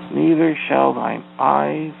 Neither shall thine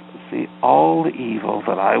eyes see all the evil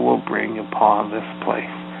that I will bring upon this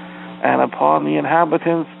place, and upon the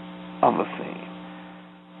inhabitants of the same.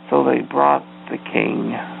 So they brought the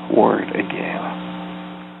king word again.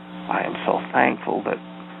 I am so thankful that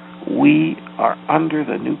we are under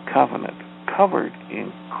the new covenant, covered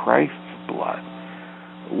in Christ's blood,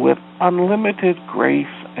 with unlimited grace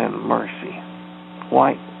and mercy.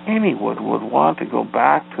 Why anyone would want to go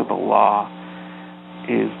back to the law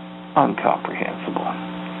is incomprehensible.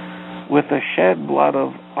 With the shed blood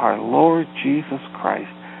of our Lord Jesus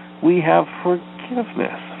Christ, we have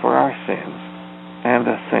forgiveness for our sins and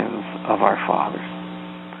the sins of our fathers.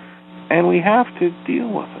 And we have to deal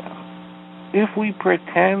with them. If we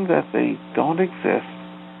pretend that they don't exist,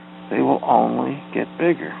 they will only get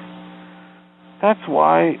bigger. That's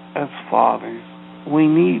why, as fathers, we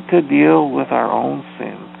need to deal with our own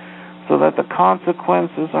sin so that the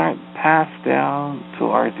consequences aren't passed down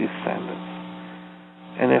to our descendants.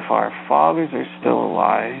 And if our fathers are still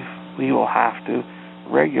alive, we will have to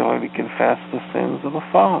regularly confess the sins of the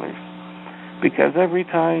fathers, because every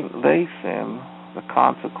time they sin, the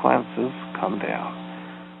consequences come down.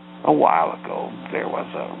 A while ago, there was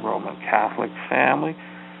a Roman Catholic family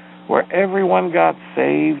where everyone got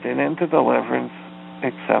saved and into deliverance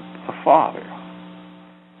except the father.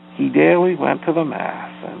 He daily went to the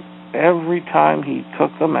Mass, and every time he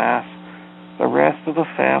took the Mass, the rest of the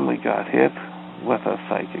family got hit with a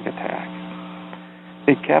psychic attack.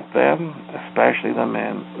 It kept them, especially the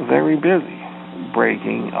men, very busy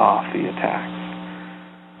breaking off the attacks.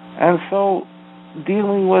 And so,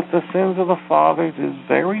 dealing with the sins of the fathers is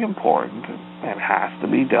very important and has to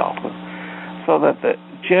be dealt with so that the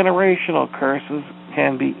generational curses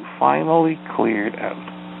can be finally cleared out.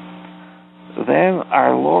 Then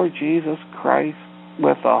our Lord Jesus Christ,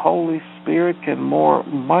 with the Holy Spirit, can more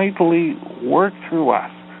mightily work through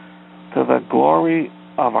us to the glory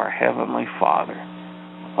of our Heavenly Father.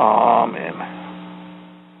 Amen.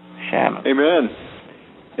 Shannon. Amen.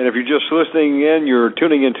 And if you're just listening in, you're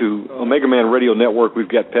tuning into Omegaman Radio Network. We've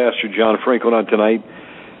got Pastor John Franklin on tonight.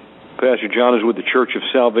 Pastor John is with the Church of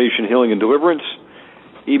Salvation, Healing, and Deliverance.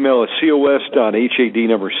 Email is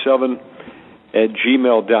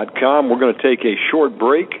cos.had7@gmail.com. We're going to take a short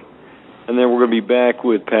break, and then we're going to be back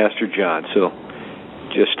with Pastor John. So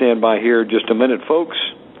just stand by here just a minute, folks.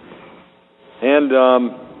 And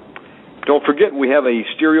don't forget, we have a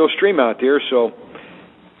stereo stream out there, so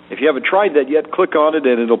if you haven't tried that yet, click on it,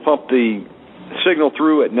 and it'll pump the signal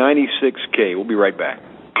through at 96K. We'll be right back.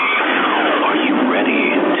 Are you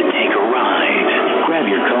ready to take a ride? Grab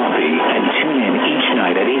your coffee and tune in each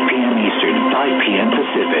night at 8 p.m. Eastern, 5 p.m.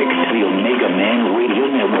 Pacific to the Omegaman Radio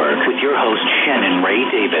Network with your host, Shannon Ray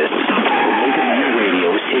Davis. Omegaman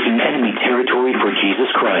Radio is taking enemy territory for Jesus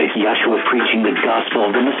Christ, Yahshua preaching the gospel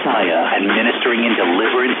of the Messiah and ministering in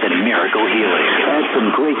deliverance and miracle healing. Add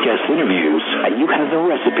some great guest interviews, and you have the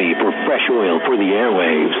recipe for fresh oil for the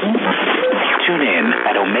airwaves. Tune in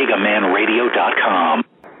at OmegamanRadio.com.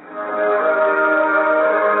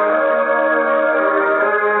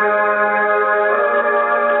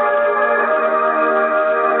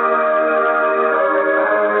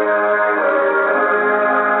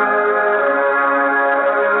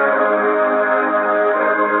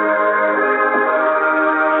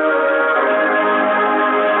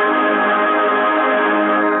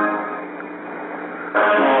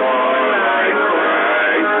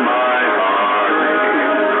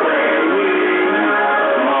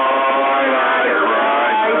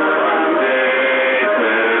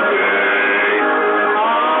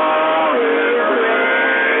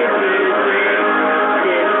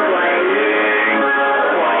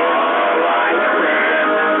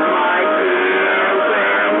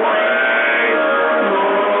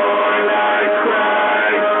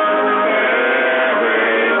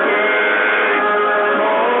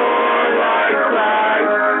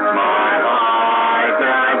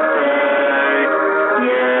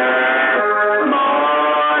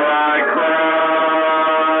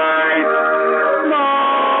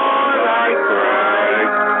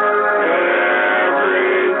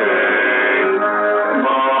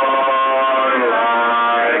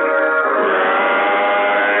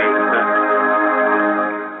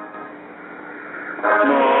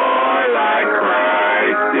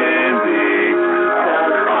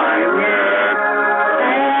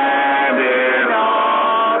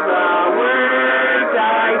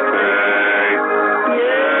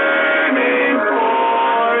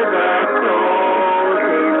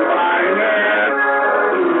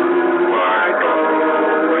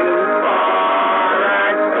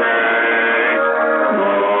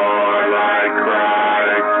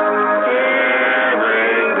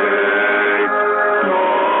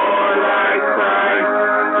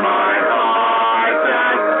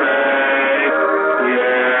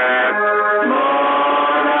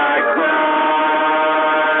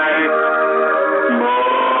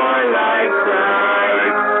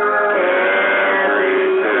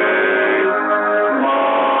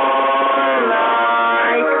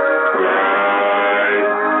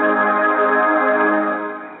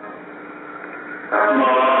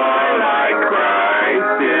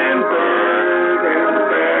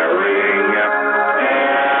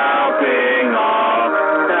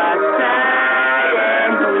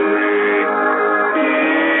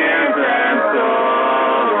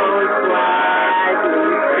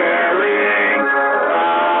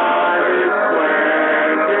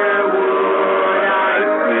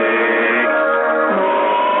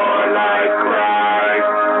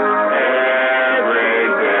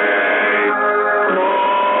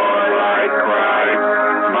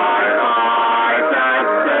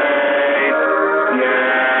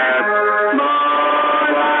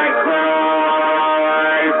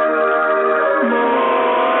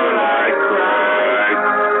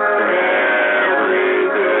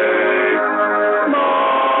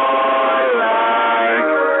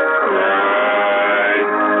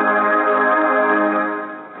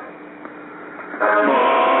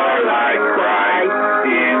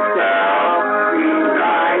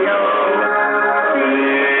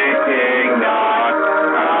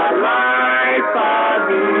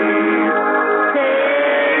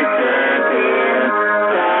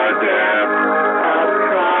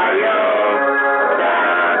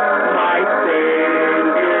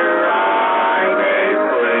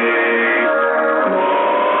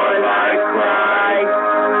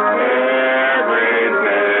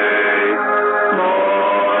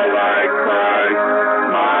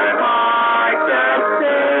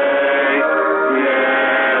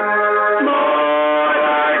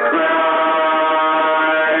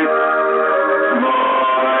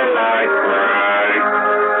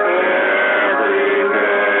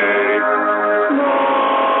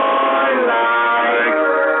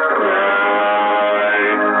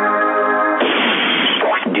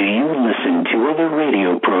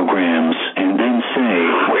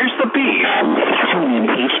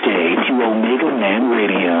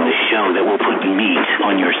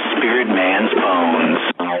 lizard man's bones.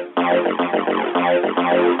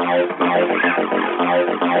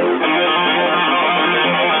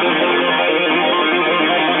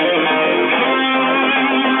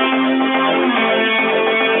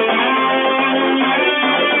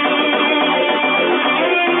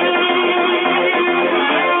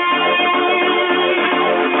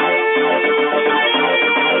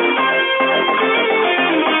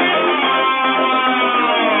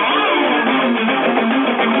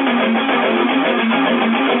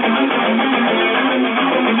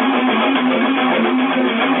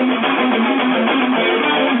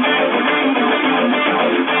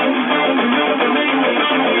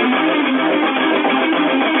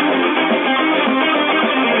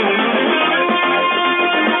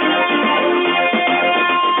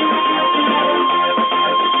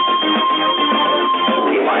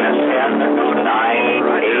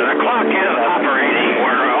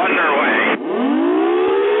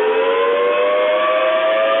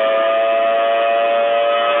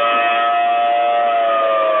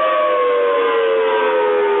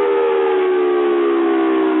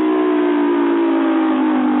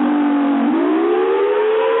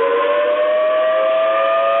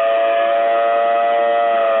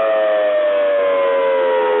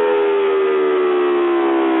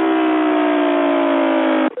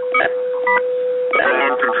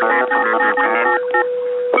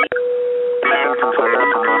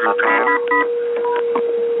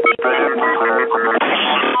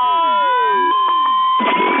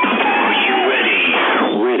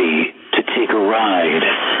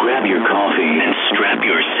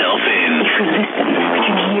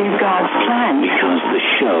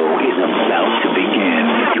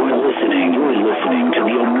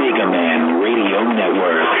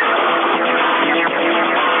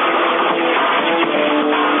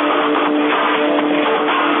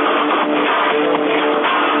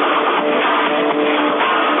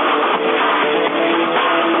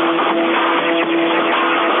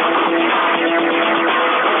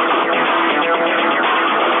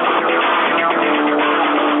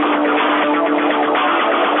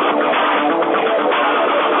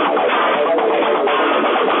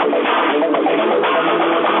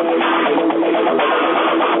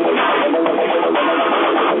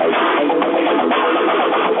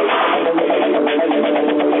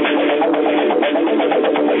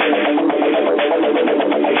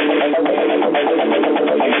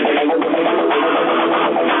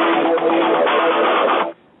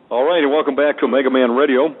 Welcome back to Omegaman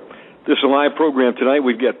Radio. This is a live program tonight.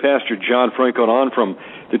 We've got Pastor John Franklin on from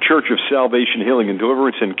the Church of Salvation, Healing, and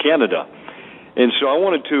Deliverance in Canada. And so I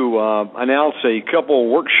wanted to announce a couple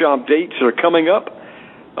workshop dates that are coming up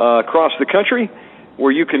across the country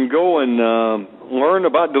where you can go and learn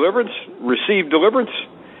about deliverance, receive deliverance.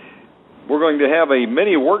 We're going to have a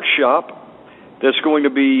mini workshop that's going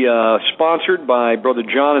to be sponsored by Brother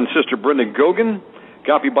John and Sister Brenda Gogan,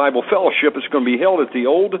 Agape Bible Fellowship. It's going to be held at the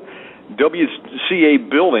old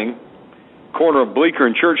WCA building, corner of Bleecker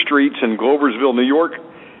and Church Streets in Gloversville, New York.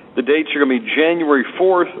 The dates are going to be January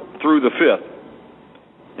 4th through the 5th.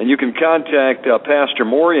 And you can contact Pastor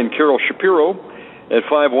Maury and Carol Shapiro at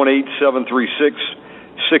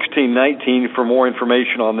 518-736-1619 for more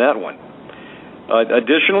information on that one.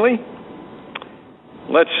 Additionally,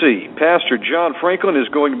 let's see, Pastor John Franklin is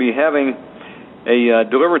going to be having a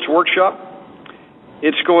deliverance workshop.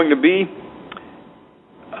 It's going to be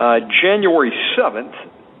January 7th,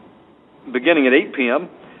 beginning at 8 p.m.,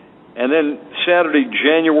 and then Saturday,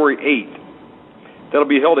 January 8th. That'll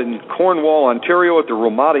be held in Cornwall, Ontario at the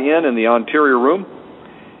Ramada Inn in the Ontario Room.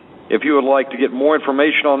 If you would like to get more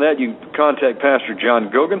information on that, you can contact Pastor John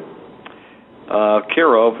Gogan,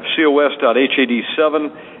 care of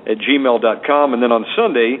cos.had7@gmail.com. And then on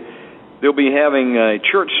Sunday, they'll be having a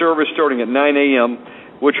church service starting at 9 a.m.,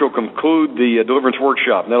 which will conclude the deliverance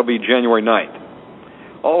workshop, and that'll be January 9th.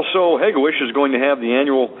 Also, Hegewisch is going to have the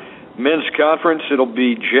annual men's conference. It'll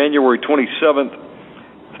be January 27th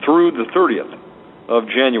through the 30th of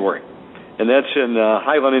January, and that's in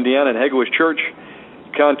Highland, Indiana, at Hegewisch Church.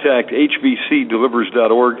 Contact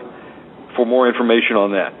hbcdelivers.org for more information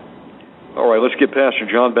on that. All right, let's get Pastor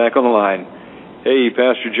John back on the line. Hey,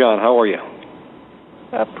 Pastor John, how are you?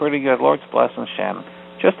 Pretty good. Lord's blessing, Shannon.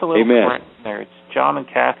 Just a little bit there. It's John and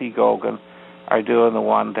Kathy Gogan are doing the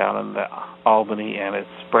one down in Albany, and it's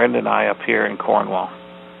Brenda and I up here in Cornwall.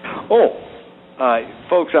 Oh,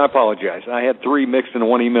 folks, I apologize. I had three mixed into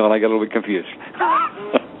one email, and I got a little bit confused.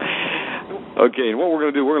 Okay, and what we're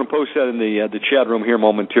going to do, we're going to post that in the chat room here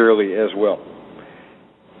momentarily as well.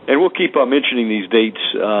 And we'll keep mentioning these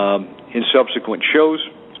dates in subsequent shows.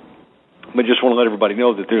 But just want to let everybody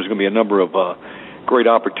know that there's going to be a number of great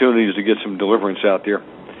opportunities to get some deliverance out there.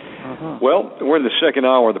 Well, we're in the second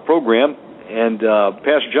hour of the program, and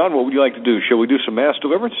Pastor John, what would you like to do? Shall we do some mass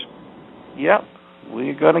deliverance? Yep,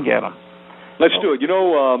 we're going to get them. Let's do it. You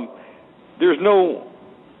know, there's no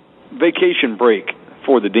vacation break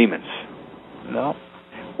for the demons. No.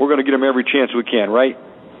 We're going to get them every chance we can, right?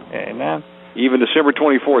 Amen. Even December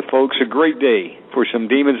 24th, folks, a great day for some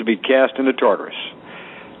demons to be cast into Tartarus.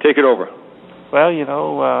 Take it over. Well, you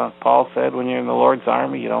know, Paul said when you're in the Lord's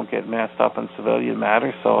army, you don't get messed up in civilian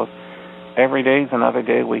matters, so every day is another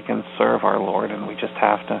day we can serve our Lord, and we just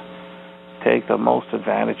have to take the most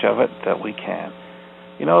advantage of it that we can.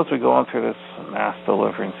 You know, as we're going through this mass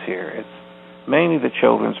deliverance here, it's mainly the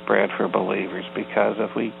children's bread for believers, because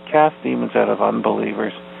if we cast demons out of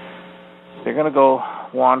unbelievers, they're going to go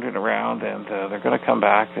wandering around, and they're going to come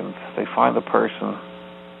back, and they find the person,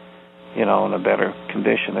 you know, in a better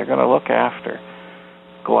condition. They're going to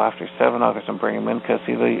go after 7 others and bring them in, because,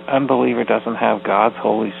 see, the unbeliever doesn't have God's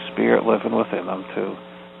Holy Spirit living within them to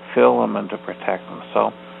fill them and to protect them.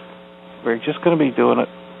 So we're just going to be doing it,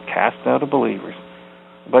 casting out of believers.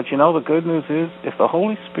 But, you know, the good news is, if the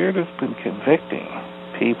Holy Spirit has been convicting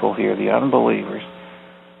people here, the unbelievers,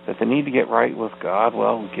 that they need to get right with God,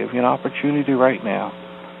 well, we'll give you an opportunity right now.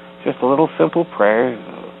 Just a little simple prayer.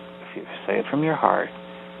 If you say it from your heart,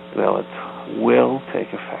 well, it will take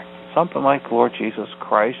effect. Something like, Lord Jesus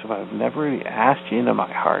Christ, if I've never really asked you into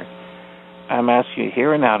my heart, I'm asking you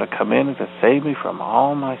here and now to come in and to save me from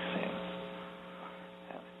all my sins.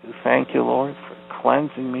 And I thank you, Lord, for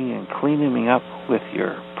cleansing me and cleaning me up with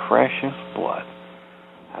your precious blood.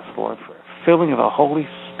 Ask, Lord, for filling of the Holy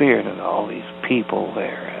Spirit into all these people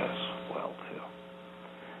there as well,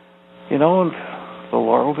 too. You know, and the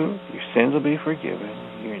Lord will do it. Your sins will be forgiven.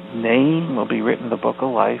 Your name will be written in the book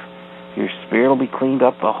of life. Your spirit will be cleaned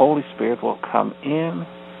up. The Holy Spirit will come in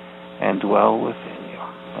and dwell within you.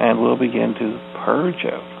 And we'll begin to purge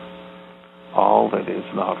out all that is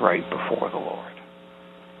not right before the Lord.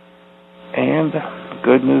 And the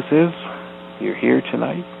good news is, you're here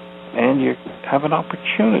tonight, and you have an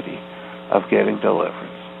opportunity of getting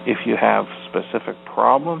deliverance. If you have specific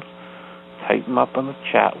problems, type them up on the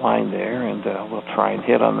chat line there, and we'll try and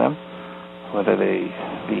hit on them. Whether they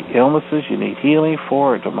be illnesses you need healing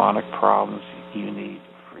for, or demonic problems you need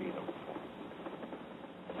freedom for.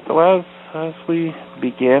 So as we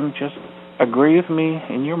begin, just agree with me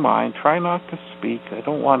in your mind. Try not to speak. I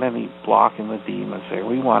don't want any blocking the demons there.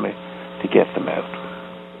 We want to get them out.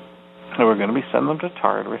 And we're going to be sending them to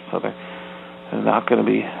Tartarus, so they're not going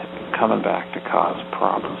to be coming back to cause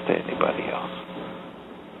problems to anybody else.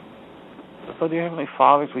 So, dear Heavenly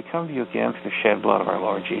Father, as we come to you again through the shed blood of our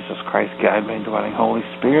Lord Jesus Christ, guide me, indwelling Holy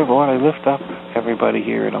Spirit, Lord, I lift up everybody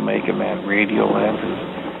here at Omegaman Radio Land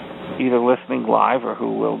who's either listening live or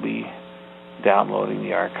who will be downloading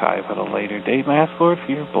the archive at a later date. And I ask, Lord,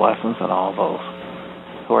 for your blessings on all those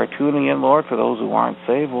who are tuning in, Lord. For those who aren't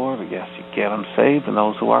saved, Lord, I guess you get them saved. And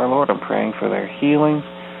those who are, Lord, I'm praying for their healings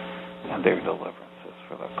and their deliverances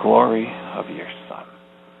for the glory of your Son.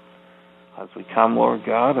 As we come, Lord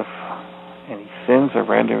God, if any sins are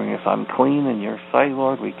rendering us unclean in your sight,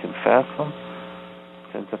 Lord, we confess them.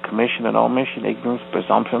 Sins of commission and omission, ignorance,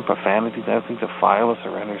 presumption, profanity, anything to defile us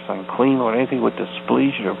or render us unclean, Lord, anything would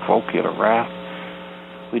displease you or provoke you to wrath.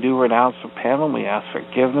 We do renounce, repent them, we ask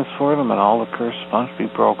forgiveness for them, and all the curse must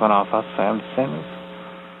be broken off us and sinners.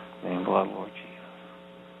 Name blood, Lord Jesus.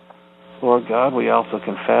 Lord God, we also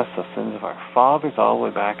confess the sins of our fathers all the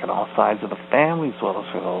way back on all sides of the family, as well as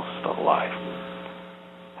for those still alive.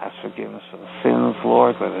 Ask forgiveness for the sins,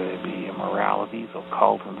 Lord, whether they be immoralities,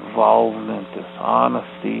 occult involvement,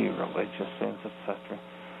 dishonesty, religious sins, etc.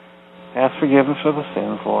 Ask forgiveness for the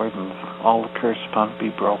sins, Lord, and all the curse must be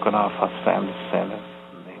broken off us and descendants.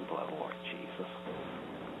 In the name of the Lord Jesus.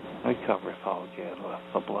 We cover us all again with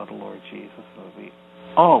the blood of Lord Jesus, and we'll be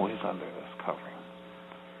always under this covering.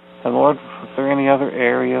 And Lord, if there are any other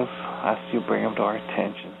areas, I ask you bring them to our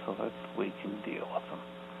attention so that we can deal with them.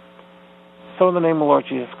 So in the name of the Lord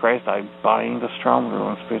Jesus Christ, I bind the strong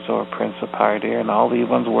ruling spirits over principality and all the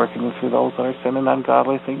evil ones working through those that are sinning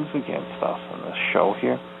ungodly things against us in this show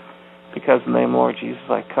here. Because in the name of the Lord Jesus,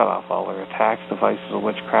 I cut off all their attacks, devices of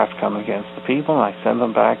witchcraft coming against the people, and I send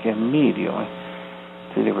them back immediately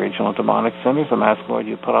to the original demonic centers. I'm asking, Lord,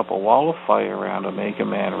 you put up a wall of fire around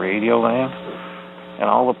Omegaman Radio Land and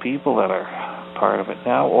all the people that are part of it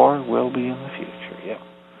now or will be in the future.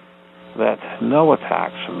 That no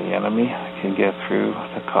attacks from the enemy can get through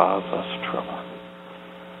to cause us trouble.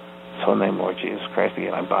 So in the name of Lord Jesus Christ,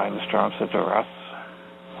 again, I bind the storms that are us,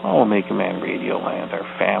 all Omegaman Radio Land, our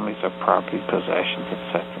families, our property, possessions,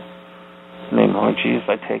 etc. In the name of Lord Jesus,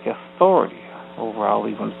 I take authority over all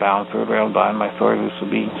evils bound through the realm, bind my authority, loose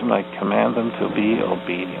obedience, and I command them to be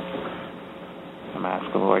obedient. I'm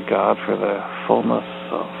asking, Lord God, for the fullness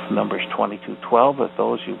of Numbers 22:12, that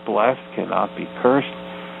those you bless cannot be cursed.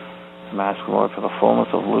 I'm asking, Lord, for the fullness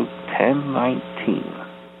of Luke 10:19.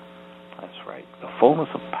 That's right. The fullness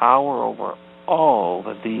of power over all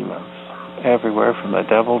the demons, everywhere from the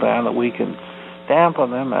devil down, that we can stamp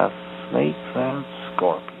on them as snakes and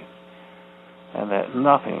scorpions, and that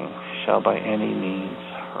nothing shall by any means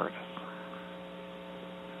hurt us.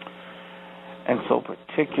 And so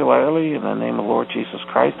particularly in the name of the Lord Jesus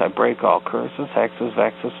Christ, I break all curses, hexes,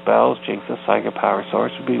 vexes, spells, jinxes, psychic power,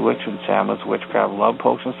 sorcery, bewitchment, enchantments, witchcraft, love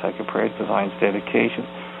potions, psychic prayers, designs, dedications,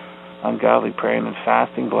 ungodly praying and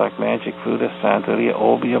fasting, black magic, voodoo, santeria,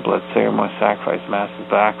 obia, blood ceremony, sacrifice, masses,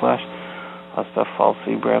 backlash, all stuff, false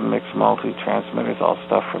seed, brand, mixed multi transmitters, all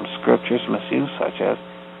stuff from scriptures misuse, such as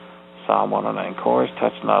Psalm 109 chorus,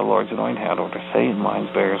 touch not the Lord's anointed, hand over to Satan, lions,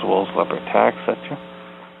 bears, wolves, leopard attacks, etc.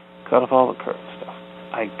 Cut off all the current stuff.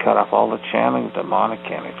 I cut off all the channeling of demonic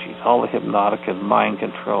energies, all the hypnotic and mind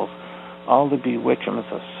controls, all the bewitchments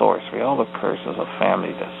of sorcery, all the curses of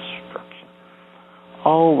family destruction,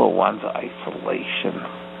 all the ones of isolation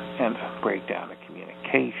and breakdown of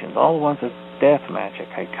communications, all the ones of death magic,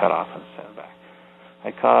 I cut off and send back.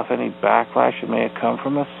 I cut off any backlash that may have come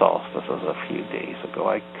from the solstices a few days ago.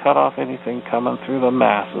 I cut off anything coming through the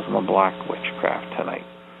masses and the black witchcraft tonight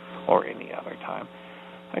or any other time.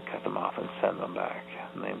 I cut them off and send them back.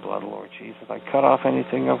 In the name of the blood of the Lord Jesus, I cut off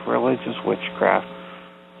anything of religious witchcraft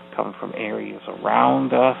coming from areas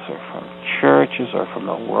around us or from churches or from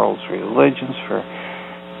the world's religions for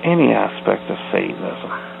any aspect of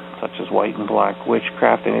Satanism, such as white and black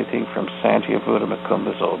witchcraft, anything from Santia, Buddha,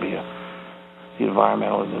 Macumba, Zobia, the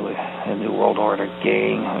environmental and New World Order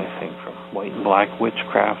gang, anything from white and black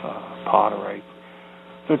witchcraft, Potterite,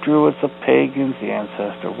 the Druids, the pagans, the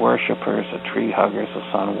ancestor worshippers, the tree huggers, the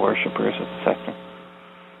sun worshippers, etc.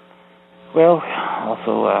 Well,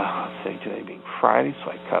 also, let's say today being Friday,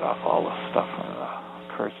 so I cut off all the stuff from the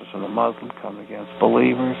curses from the Muslim coming against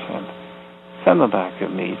believers and send them back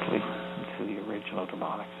immediately to the original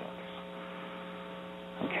demonic centers.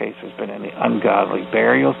 In case there's been any ungodly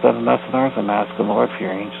burials done in us and ours, I'm asking the Lord for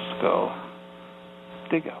your angels to go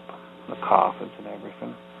dig up the coffins and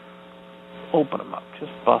everything. Open them up.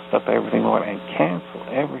 Just bust up everything, Lord, and cancel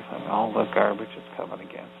everything, all the garbage that's coming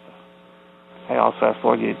against us. I also ask,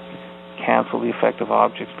 Lord, you cancel the effect of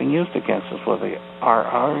objects being used against us, whether they are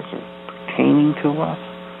ours or pertaining to us.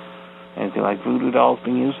 Anything like voodoo dolls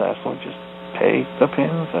being used, I ask, Lord, just take the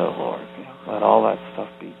pins out, Lord. Let all that stuff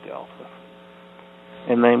be dealt with.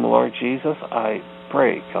 In the name of the Lord Jesus, I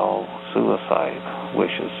break all suicide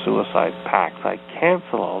wishes, suicide pacts. I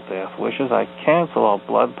cancel all death wishes. I cancel all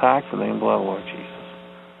blood pacts in the name of the blood of the Lord Jesus.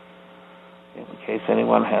 In case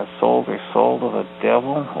anyone has sold their soul to the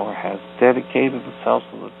devil or has dedicated themselves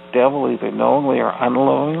to the devil, either knowingly or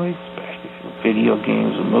unknowingly, especially through video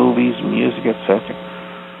games, movies, music, etc.,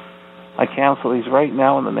 I cancel these right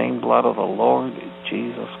now in the name and blood of the Lord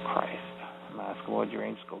Jesus Christ. I'm asking, Lord, your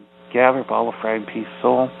angels go gather up all the fragile piece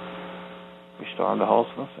soul, restore them to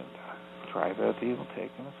wholesomeness, and drive out the evil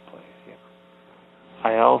taking its place. Yeah.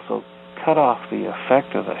 I also cut off the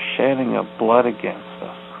effect of the shedding of blood against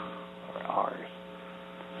us, or ours,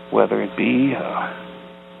 whether it be,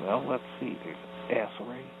 let's see, there's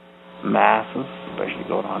essery, masses, especially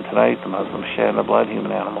going on tonight, the Muslims shedding the blood,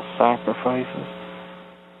 human animal sacrifices,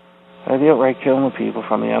 the outright killing the people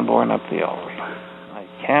from the unborn up to the elderly. I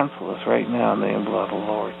cancel this right now in the name and blood of the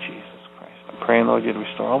Lord Jesus Christ. I'm praying, Lord, you'd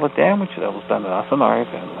restore all the damage that was done to us and ours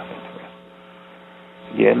and with interest.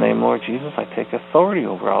 Again, in the name of the Lord Jesus, I take authority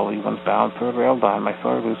over all evils bound through the rail, bind my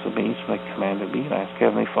sword, loose of me, like commanded me. And I ask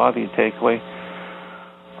Heavenly Father, you take away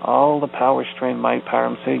all the power, strength, might, power,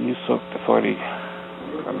 and Satan, you soak authority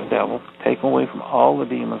from the devil. Take away from all the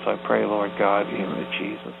demons, I pray, Lord God, in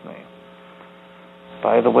Jesus' name.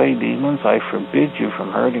 By the way, demons, I forbid you from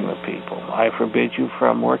hurting the people. I forbid you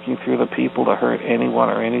from working through the people to hurt anyone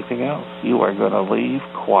or anything else. You are going to leave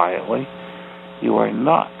quietly. You are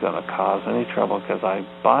not going to cause any trouble because I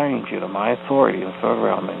bind you to my authority in the third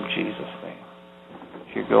realm in Jesus' name.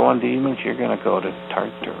 If you're going, demons, you're going to go to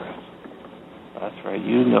Tartarus. That's right.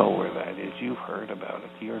 You know where that is. You've heard about it.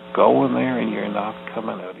 You're going there and you're not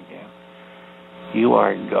coming out again. You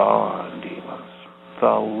are gone, demons.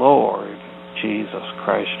 The Lord Jesus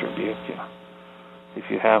Christ rebuke you. If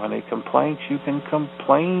you have any complaints, you can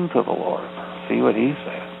complain to the Lord. See what he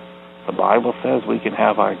says. The Bible says we can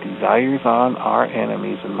have our desires on our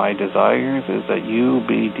enemies, and my desires is that you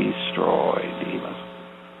be destroyed, demons.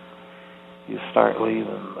 You start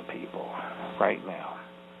leaving the people right now.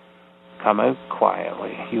 come out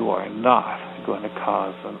quietly. You are not going to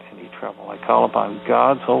cause them any trouble. I call upon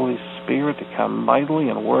God's Holy Spirit to come mightily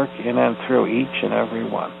and work in and through each and every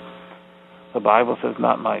one. The Bible says,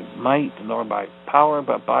 not by might nor by power,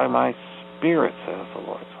 but by my Spirit, says the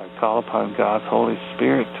Lord. So I call upon God's Holy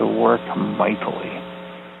Spirit to work mightily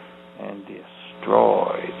and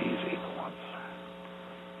destroy these evil ones.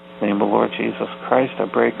 In the name of the Lord Jesus Christ, I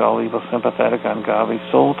break all evil, sympathetic, ungodly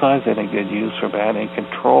soul ties, any good use for bad, any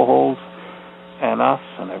control holds, and us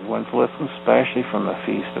and everyone's listening, especially from the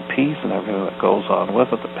Feast of Peace and everything that goes on with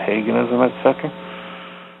it, the paganism, etc.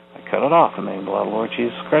 I cut it off in the name of the Lord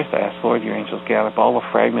Jesus Christ. I ask, Lord, your angels gather up all the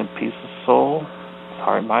fragment pieces of soul,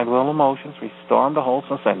 heart, mind, will, emotions, restore them to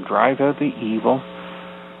wholesomeness, and drive out the evil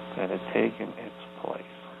that had taken its place.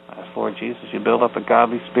 I ask, Lord Jesus, you build up a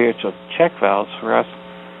godly spiritual check valves for us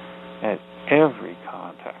at every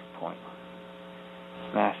contact point.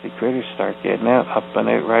 Nasty critters start getting out, up and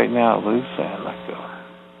out right now, loose and let go.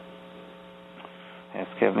 Ask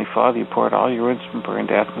Heavenly Father, you poured all your instruments for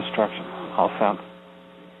death and destruction, all found.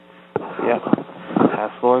 Yep.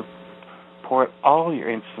 Ask Lord, pour all your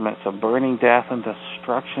instruments of burning death and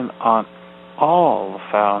destruction on all the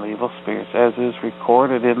foul evil spirits, as is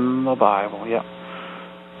recorded in the Bible. Yep.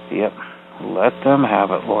 Let them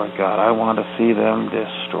have it, Lord God. I want to see them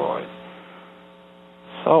destroyed.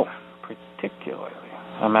 So, particularly,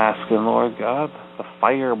 I'm asking, Lord God, the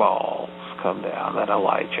fireballs come down that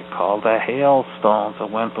Elijah called, the hailstones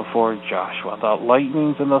that went before Joshua, the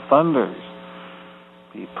lightnings and the thunders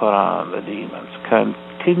be put on the demons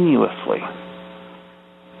continuously.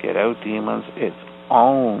 Get out, demons. It's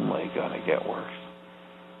only going to get worse.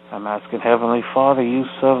 I'm asking, Heavenly Father, you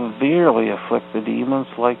severely afflict the demons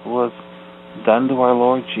like was done to our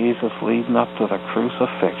Lord Jesus leading up to the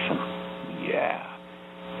crucifixion. Yeah.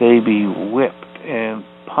 They be whipped and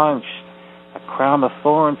punched, a crown of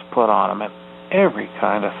thorns put on them, and every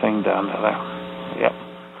kind of thing done to them. Yep.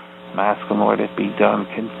 I'm asking, Lord, it be done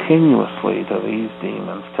continuously to these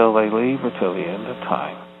demons till they leave or till the end of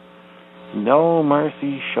time. No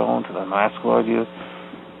mercy shown to them. I ask, Lord, you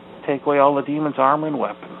take away all the demons' armor and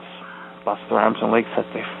weapons. Bust their arms and legs, set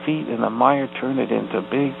their feet in the mire, turn it into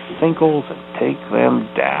big sinkholes, and take them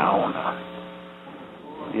down.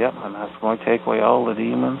 Yep, and that's going to take away all the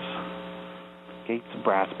demons. Gates of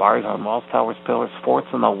brass, bars on walls, towers, pillars, forts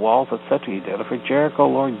on the walls, etc. You did it for Jericho,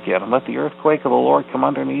 Lord, get them. Let the earthquake of the Lord come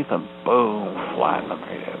underneath them. Boom, flatten them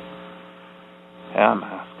right out. I'm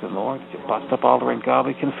asking, Lord, you bust up all their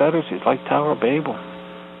ungodly confederacies like Tower of Babel.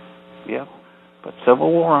 Yep, put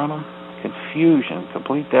civil war on them. Confusion,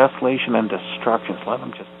 complete desolation, and destruction. Let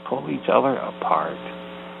them just pull each other apart.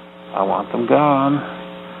 I want them gone.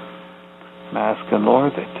 I'm asking,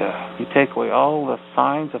 Lord, that you take away all the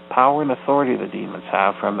signs of power and authority the demons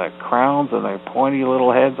have, from their crowns and their pointy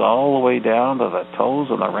little heads all the way down to the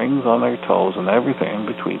toes and the rings on their toes and everything in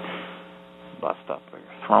between. Bust up their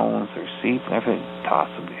thrones, their seats, and everything.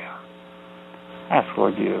 Toss them down. Ask,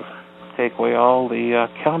 Lord, you take away all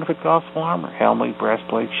the counterfeit gospel armor, helmet,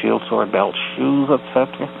 breastplate, shield, sword, belt, shoes,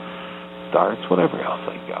 etc., darts, whatever else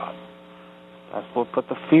they got. That's Lord, put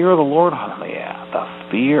the fear of the Lord on them. Yeah, the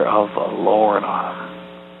fear of the Lord on them.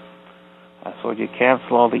 That's Lord, you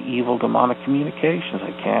cancel all the evil demonic communications.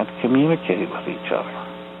 They can't communicate with each other.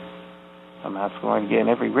 I'm asking, Lord, again,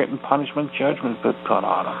 every written punishment, judgment be put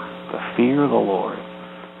on them. The fear of the Lord.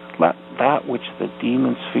 Let that which the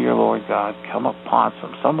demons fear, Lord God, come upon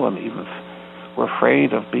them. Some of them even were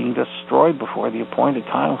afraid of being destroyed before the appointed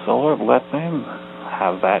time. So, Lord, let them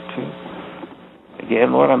have that too.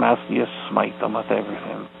 Again, Lord, I'm asking you to smite them with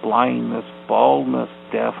everything. Blindness, baldness,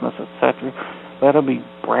 deafness, etc. Let them be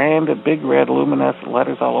branded, big red luminescent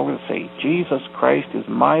letters all over that say, Jesus Christ is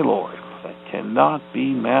my Lord. That cannot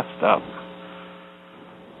be messed up.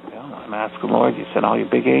 Well, I'm asking, Lord, you send all your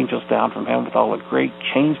big angels down from heaven with all the great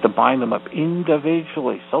chains to bind them up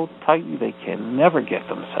individually so tightly they can never get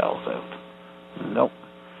themselves out. Nope.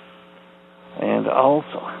 And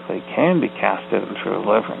also, they can be casted into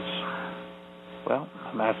deliverance. Well,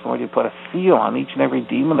 I'm asking, Lord, you put a seal on each and every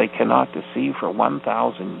demon they cannot deceive for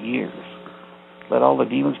 1,000 years. Let all the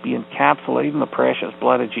demons be encapsulated in the precious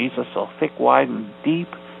blood of Jesus, so thick, wide, and deep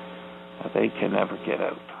that they can never get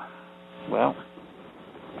out. Well,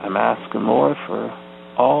 I'm asking, Lord, for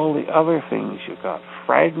all the other things you got.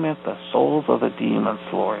 Fragment the souls of the demons,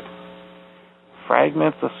 Lord.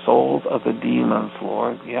 Fragment the souls of the demons,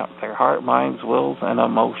 Lord. Yep, their heart, minds, wills, and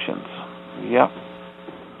emotions. Yep.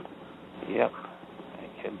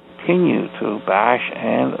 Continue to bash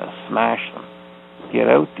and smash them. Get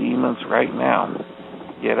out, demons, right now.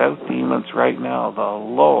 Get out, demons, right now. The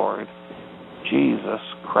Lord Jesus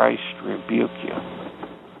Christ rebuke you.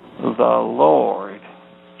 The Lord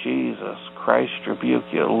Jesus Christ rebuke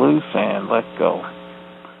you. Loose and let go.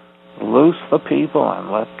 Loose the people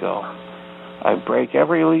and let go. I break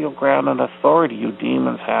every legal ground and authority you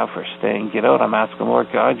demons have for staying. Get out. I'm asking Lord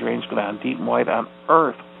God, your angels go down deep and wide on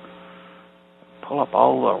earth. Pull up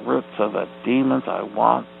all the roots of the demons. I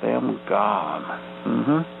want them gone.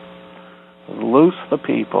 Loose the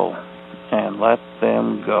people and let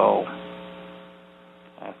them go.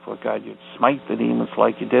 Ask Lord God, you'd smite the demons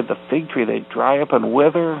like you did the fig tree. They'd dry up and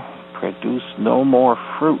wither, produce no more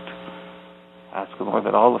fruit. Ask the Lord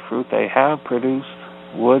that all the fruit they have produced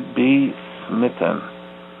would be smitten.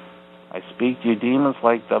 I speak to you, demons,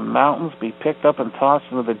 like the mountains, be picked up and tossed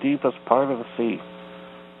into the deepest part of the sea.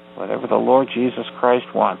 Whatever the Lord Jesus Christ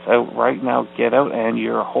wants out right now, get out, and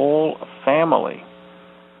your whole family.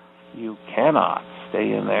 You cannot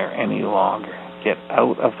stay in there any longer. Get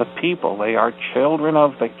out of the people. They are children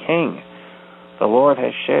of the King. The Lord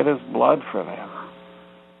has shed his blood for them.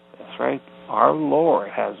 That's right. Our Lord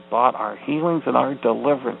has bought our healings and our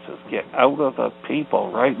deliverances. Get out of the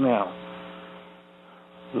people right now.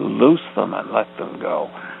 Loose them and let them go.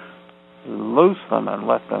 Loose them and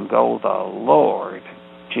let them go. The Lord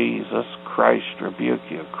Jesus Christ rebuke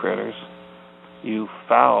you, critters. You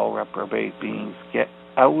foul reprobate beings. Get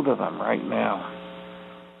out of them right now.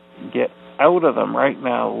 Get out of them right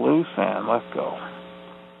now. Loose and let go.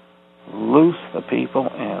 Loose the people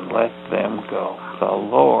and let them go. The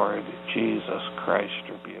Lord Jesus Christ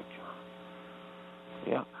rebuke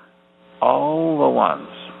you. Yep. All the ones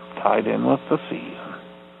tied in with the season.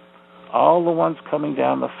 All the ones coming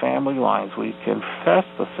down the family lines. We confess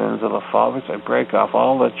the sins of the fathers. I break off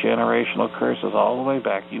all the generational curses all the way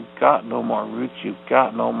back. You've got no more roots. You've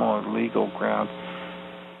got no more legal ground.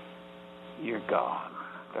 You're gone.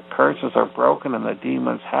 The curses are broken and the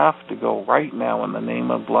demons have to go right now in the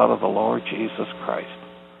name and blood of the Lord Jesus Christ.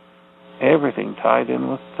 Everything tied in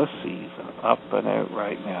with the season, up and out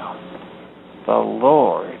right now. The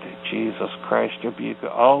Lord Jesus Christ rebuke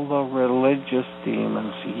all the religious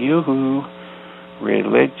demons. You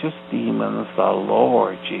religious demons, the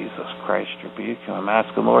Lord Jesus Christ rebuke you. I'm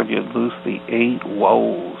asking, Lord, you loose the 8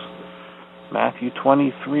 woes. Matthew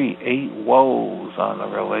 23, 8 woes on the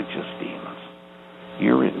religious demons.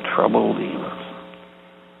 You're in trouble, demons.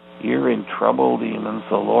 You're in trouble, demons.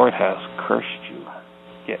 The Lord has cursed you.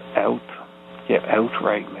 Get out. Get out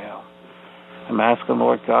right now. I'm asking,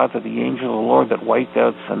 Lord God, that the angel of the Lord that wiped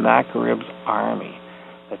out Sennacherib's army,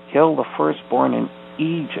 that killed the firstborn in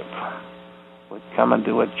Egypt, would come and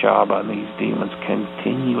do a job on these demons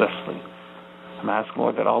continuously. I'm asking,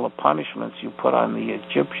 Lord, that all the punishments you put on the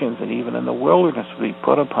Egyptians and even in the wilderness would be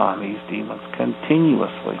put upon these demons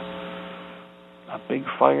continuously. A big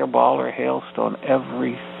fireball or hailstone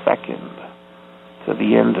every second to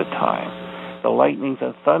the end of time. The lightnings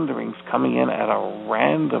and thunderings coming in at a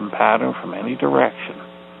random pattern from any direction.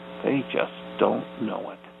 They just don't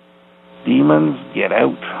know it. Demons, get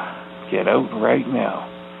out. Get out right now.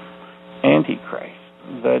 Antichrist.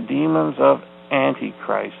 The demons of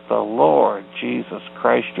Antichrist. The Lord Jesus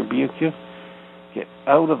Christ rebuke you. Get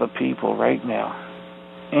out of the people right now.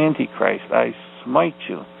 Antichrist, I smite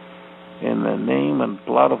you in the name and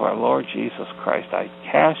blood of our Lord Jesus Christ. I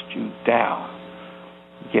cast you down.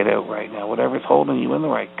 Get out right now. Whatever's holding you in the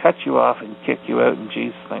right, cut you off and kick you out in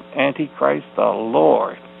Jesus' name. Antichrist, the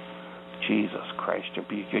Lord Jesus Christ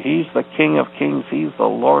rebuke you. He's the King of kings. He's the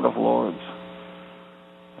Lord of lords.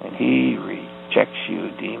 And he rejects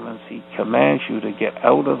you, demons. He commands you to get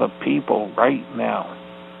out of the people right now.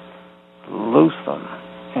 Loose them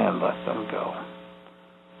and let them go.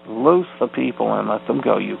 Loose the people and let them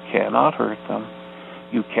go. You cannot hurt them.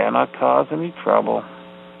 You cannot cause any trouble.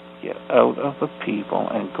 Get out of the people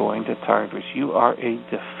and go into Tartarus. You are a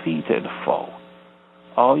defeated foe.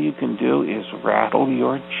 All you can do is rattle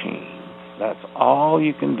your chains. That's all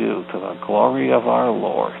you can do to the glory of our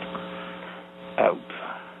Lord. Out.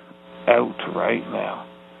 Out right now.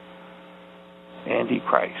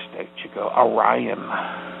 Antichrist, out you go. Orion.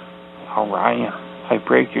 I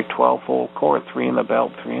break your 12-fold cord, 3 in the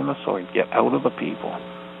belt, 3 in the sword. Get out of the people.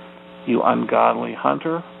 You ungodly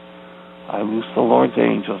hunter. I loose the Lord's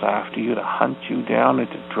angels after you to hunt you down and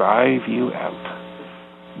to drive you out.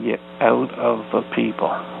 Get out of the people.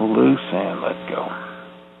 Loose and let go.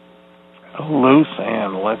 Loose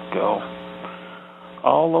and let go.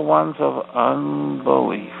 All the ones of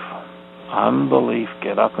unbelief. Unbelief,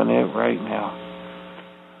 get up in it right now.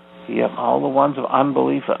 Yep, all the ones of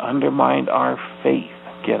unbelief that undermined our faith.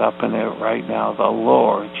 Get up in it right now. The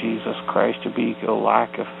Lord Jesus Christ to be a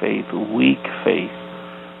lack of faith, weak faith.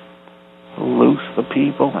 Loose the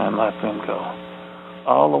people and let them go.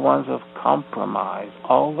 all the ones of compromise,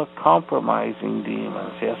 all the compromising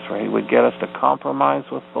demons. Yes, right. He would get us to compromise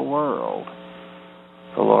with the world.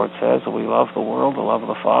 The Lord says that we love the world, the love of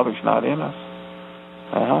the Father's not in us.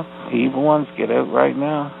 Evil ones, get out right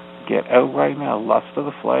now. Get out right now. Lust of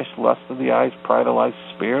the flesh, lust of the eyes, pride of life,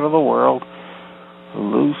 spirit of the world.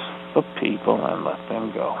 Loose the people and let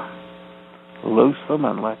them go. Loose them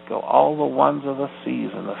and let go. All the ones of the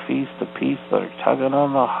season, the feast of peace that are tugging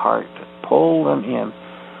on the heart, pull them in.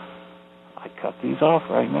 I cut these off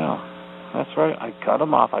right now. That's right. I cut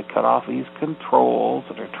them off. I cut off these controls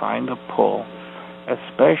that are trying to pull,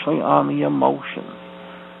 especially on the emotions.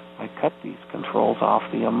 I cut these controls off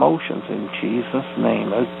the emotions in Jesus'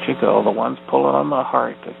 name. Out you go. The ones pulling on the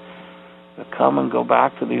heart to come and go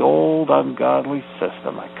back to the old ungodly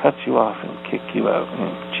system. I cut you off and kick you out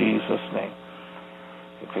in Jesus' name.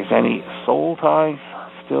 If there's any soul ties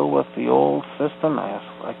still with the old system,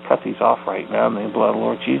 I cut these off right now in the blood of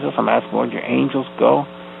Lord Jesus. I'm asking, Lord, your angels go,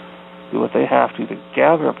 do what they have to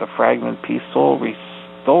gather up the fragmented piece soul,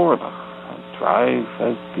 restore them, and drive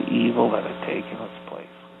out the evil that had taken its place.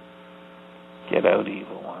 Get out,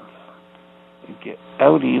 evil ones. Get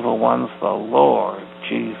out, evil ones. The Lord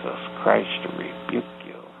Jesus Christ to rebuke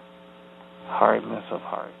you. Hardness of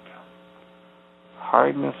heart.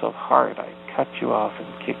 Hardness of heart. I cut you off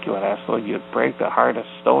and kick you and ask, Lord, you'd break the heart of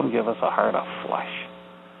stone, give us a heart of flesh.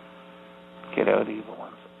 Get out, evil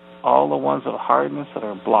ones. All the ones of hardness that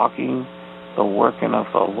are blocking the working of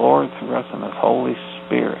the Lord through us and His Holy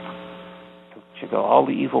Spirit. You go, all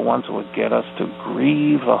the evil ones that would get us to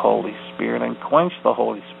grieve the Holy Spirit and quench the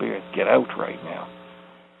Holy Spirit, get out right now.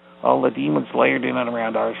 All the demons layered in and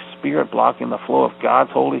around our spirit, blocking the flow of God's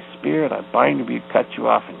Holy Spirit, I bind you, cut you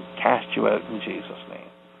off, and cast you out in Jesus' name.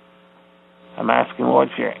 I'm asking, Lord,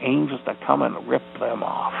 for your angels to come and rip them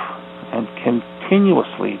off, and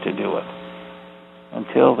continuously to do it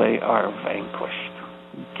until they are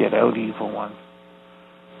vanquished. Get out, evil ones.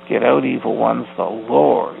 Get out, evil ones. The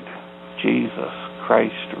Lord Jesus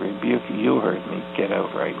Christ rebuke you. You heard me. Get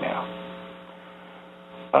out right now.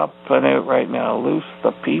 Up and out right now. Loose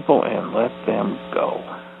the people and let them go.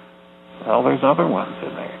 Well, there's other ones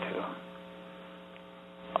in there too.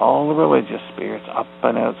 All the religious spirits up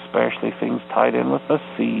and out, especially things tied in with the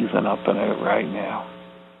season, up and out right now.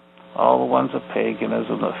 All the ones of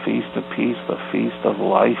paganism, the feast of peace, the feast of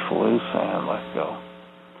life, loose and let go.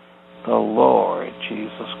 The Lord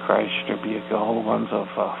Jesus Christ rebuke all the ones of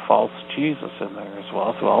false Jesus in there as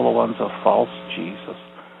well, through all the ones of false Jesus,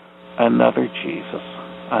 another Jesus,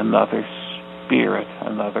 another spirit,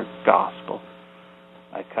 another gospel.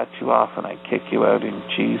 I cut you off and I kick you out in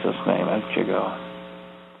Jesus' name. Out you go.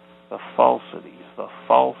 The falsities, the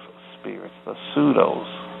false spirits, the pseudos,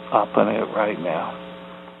 up and out right now.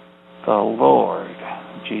 The Lord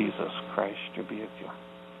Jesus Christ rebuke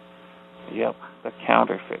you. Yep, the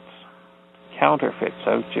counterfeits. Counterfeits,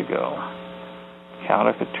 out you go.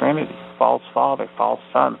 Counterfeit Trinity, false Father, false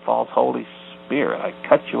Son, false Holy Spirit. I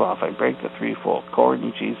cut you off. I break the threefold cord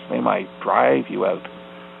in Jesus' name. I drive you out.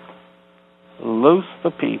 Loose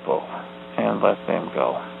the people and let them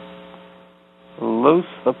go. Loose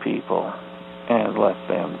the people and let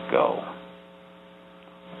them go.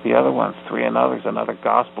 The other ones, three another's, another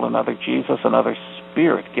gospel, another Jesus, another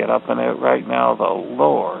spirit. Get up and out right now. The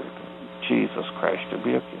Lord Jesus Christ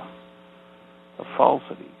rebuke you. The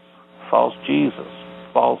falsities, false Jesus,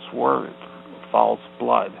 false word, false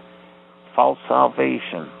blood, false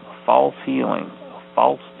salvation, false healing,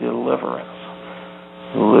 false deliverance,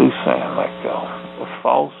 loose and let go,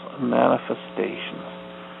 false manifestations,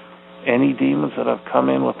 any demons that have come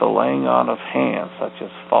in with the laying on of hands, such as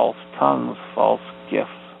false tongues, false gifts,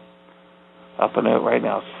 up and out right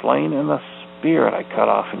now, slain in the spirit, I cut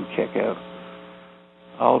off and kick out.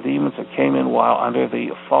 All demons that came in while under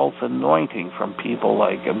the false anointing from people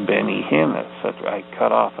like Benny Hinn, etc., I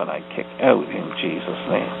cut off and I kick out in Jesus'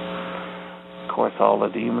 name. Of course, all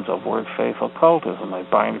the demons of word, faith, occultism, I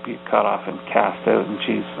bind to be cut off and cast out in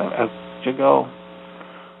Jesus' name. Out you go.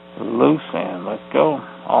 Loose and let go.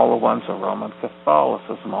 All the ones of Roman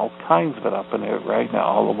Catholicism, all kinds of it up in it right now.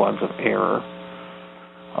 All the ones of error.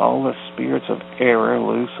 All the spirits of error,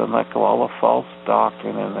 loose and let go. All the false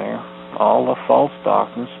doctrine in there. All the false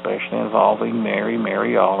doctrine, especially involving Mary,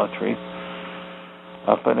 Mariolatry.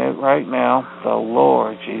 Up in it right now, the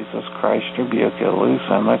Lord Jesus Christ rebuke you. Loose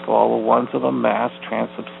and let go. All the ones of the mass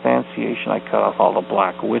transubstantiation, I cut off all the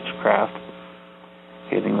black witchcraft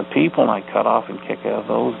hitting the people, and I cut off and kick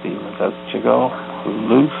out those demons. Out you go.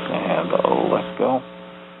 Loose and let go.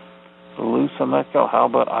 Loose and let go.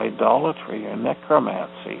 How about idolatry or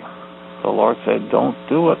necromancy? The Lord said, don't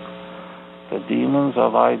do it. The demons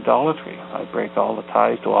of idolatry. I break all the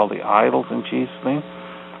ties to all the idols in Jesus' name.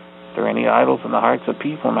 If there are any idols in the hearts of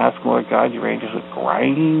people, I'm asking, Lord God, your angels would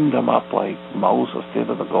grind them up like Moses did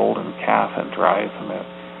to the golden calf and drive them out.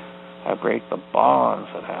 I break the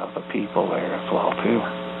bonds that have the people there as well, too.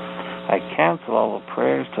 I cancel all the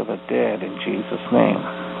prayers to the dead in Jesus' name.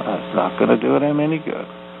 It's not going to do them any good.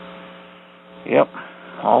 Yep.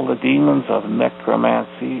 All the demons of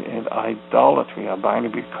necromancy and idolatry, I bind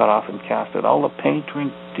to be cut off and cast out. All the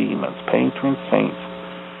patron demons, patron saints.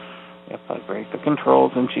 If I break the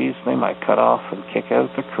controls in Jesus' name, I cut off and kick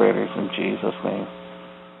out the critters in Jesus' name.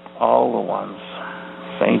 All the ones.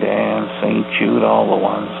 St. Anne, St. Jude, all the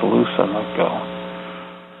ones. Loose and let go.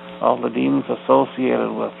 All the demons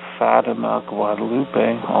associated with Fatima,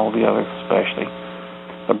 Guadalupe, all the others especially.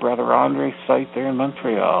 The Brother Andre site there in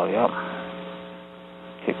Montreal, yep.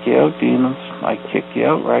 Kick you out, demons. I kick you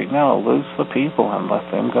out right now. Loose the people and let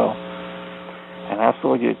them go. And ask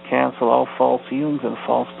the Lord you cancel all false healings and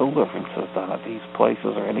false deliverances done at these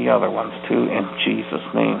places or any other ones too, in Jesus'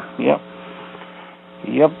 name.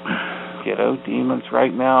 Yep. Get out, demons,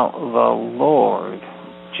 right now. The Lord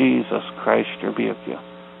Jesus Christ rebuke you.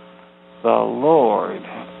 The Lord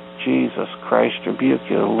Jesus Christ rebuke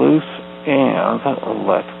you. Loose and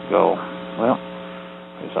let go. Well,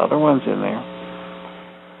 there's other ones in there.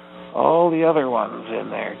 All the other ones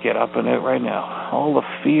in there, get up in it right now. All the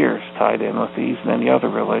fears tied in with these and any other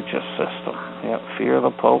religious system. Yep, fear of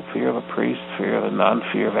the Pope, fear of the priest, fear of the nun,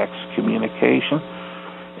 fear of excommunication.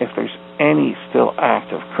 If there's any still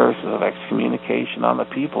active curses of excommunication on the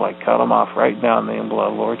people, I cut them off right now in the name of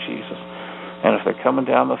the Lord Jesus. And if they're coming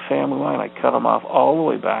down the family line, I cut them off all the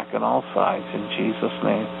way back on all sides in Jesus'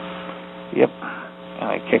 name. Yep, and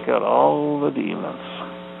I kick out all the demons.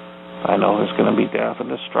 I know there's going to be death and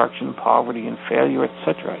destruction, poverty and failure,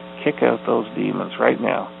 etc. I kick out those demons right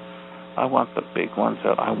now. I want the big ones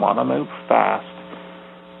out. I want them out fast.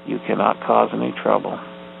 You cannot cause any trouble.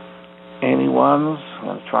 Anyone's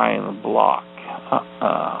going to try and block.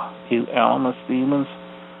 You Almas demons,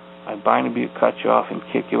 I bind you, cut you off, and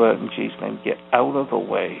kick you out in Jesus' name. Get out of the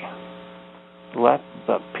way. Let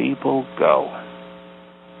the people go.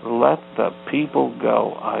 Let the people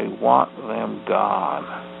go. I want them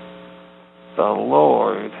gone. The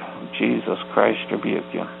Lord Jesus Christ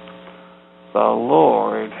rebuke you. The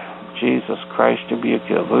Lord Jesus Christ rebuke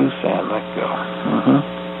you. Loose and let go.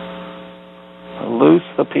 Loose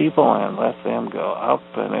the people and let them go. Up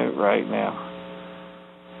in it right now.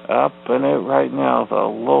 Up in it right now. The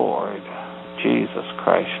Lord Jesus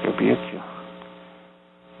Christ rebuke you.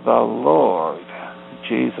 The Lord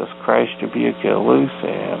Jesus Christ rebuke you. Loose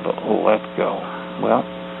and let go. Well,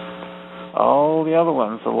 all the other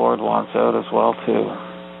ones the Lord wants out as well too.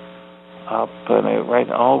 Up in it right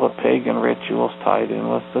now. All the pagan rituals tied in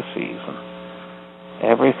with the season.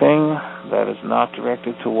 Everything that is not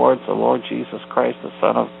directed towards the Lord Jesus Christ, the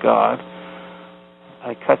Son of God,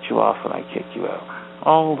 I cut you off and I kick you out.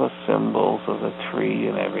 All the symbols of the tree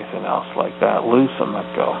and everything else like that, loose and let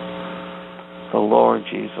go. The Lord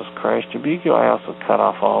Jesus Christ rebuke you. I also cut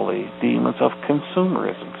off all the demons of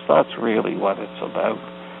consumerism, because that's really what it's about.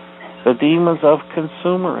 The demons of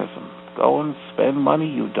consumerism. Go and spend money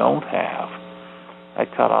you don't have. I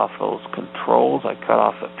cut off those controls. I cut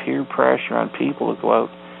off the peer pressure on people to go out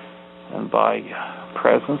and buy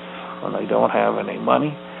presents when they don't have any money.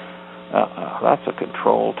 That's a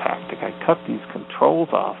control tactic. I cut these controls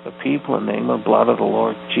off the people in the name and blood of the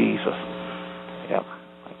Lord Jesus. Yep.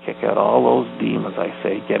 I kick out all those demons. I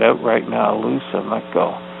say, get out right now, loose and let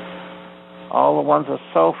go. All the ones of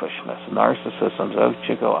selfishness, narcissism, out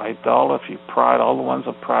you go. Idolatry, pride, all the ones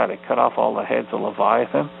of pride. I cut off all the heads of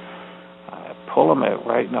Leviathan. I pull them out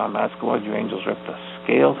right now. I'm asking Lord, your angels rip the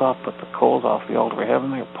scales off, put the coals off the altar of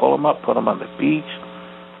heaven there, pull them up, put them on the beach,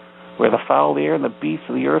 where the foul of the air and the beasts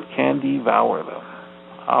of the earth can devour them.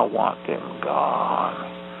 I want them gone.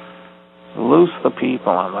 Loose the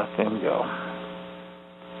people and let them go.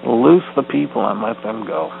 Loose the people and let them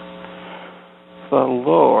go. The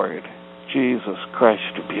Lord Jesus Christ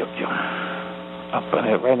rebuke you. Up in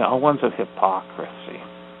it right now. All ones of hypocrisy.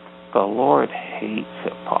 The Lord hates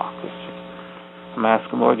hypocrisy. I'm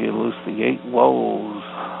asking Lord you loose the 8 woes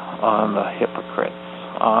on the hypocrites,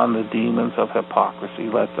 on the demons of hypocrisy.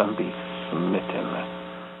 Let them be smitten.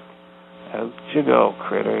 Out you go,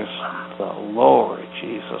 critters. The Lord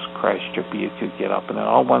Jesus Christ rebuke you. Get up in it.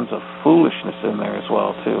 All ones of foolishness in there as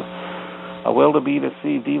well too. A will to be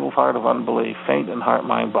deceived, evil heart of unbelief, faint in heart,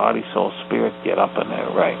 mind, body, soul, spirit, get up in there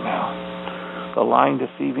right now. The lying,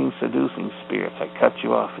 deceiving, seducing spirits, I cut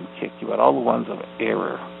you off and kick you out. All the ones of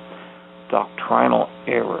error, doctrinal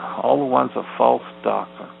error, all the ones of false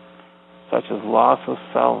doctrine, such as loss of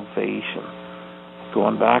salvation,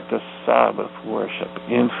 going back to Sabbath worship,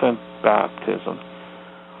 infant baptism,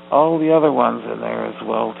 all the other ones in there as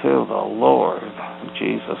well, too. The Lord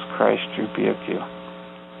Jesus Christ rebuke you.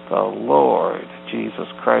 The Lord Jesus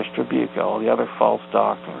Christ rebuke you. All the other false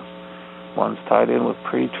doctrines. One's tied in with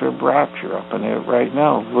pre-trib rapture up in it right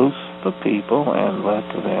now. Loose the people and let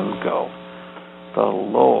them go. The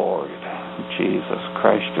Lord Jesus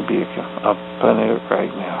Christ rebuke you. Up in it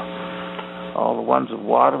right now. All the ones of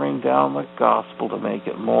watering down the gospel to make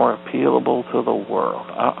it more appealable to the world.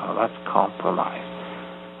 That's compromise.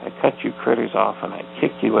 I cut you critters off and I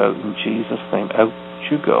kick you out in Jesus' name. Out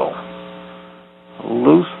you go.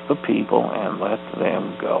 Loose the people and let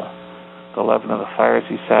them go. The leaven of the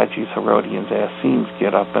Pharisees, Sadducees, Herodians, Essenes,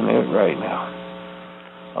 get up in it right now.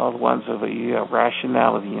 All the ones of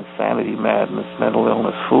rationality, insanity, madness, mental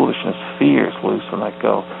illness, foolishness, fears, loose and let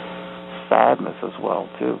go. Sadness as well,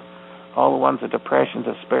 too. All the ones of depression,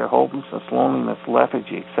 despair, hopelessness, loneliness,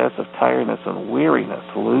 lethargy, excessive tiredness, and weariness,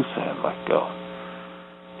 loose and let go.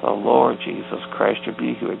 The Lord Jesus Christ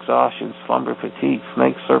rebuke you. Exhaustion, slumber, fatigue,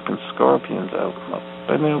 snakes, serpents, scorpions, out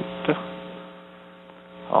and out.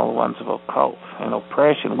 All the ones of occult and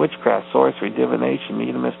oppression, witchcraft, sorcery, divination,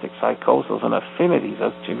 mediumistic, psychosis, and affinities,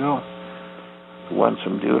 out you go. The ones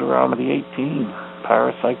from Deuteronomy 18,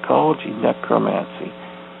 parapsychology, necromancy,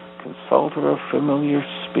 consulter of familiar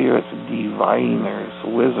spirits, diviners,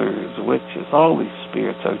 wizards, witches, all these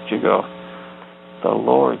spirits, out you go. The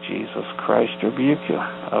Lord Jesus Christ rebuke you.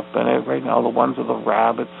 Up in it right now, the ones of the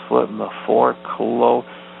rabbit's foot and the four-leaf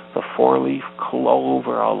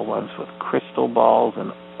clover, all the ones with crystal balls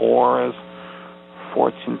and auras,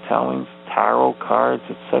 fortune tellings, tarot cards,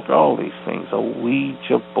 etc. All these things,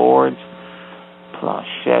 Ouija boards,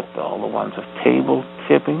 planchette, all the ones of table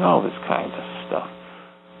tipping, all this kind of stuff.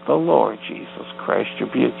 The Lord Jesus Christ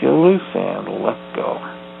rebuke you. Loose and let go.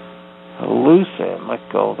 Loose and let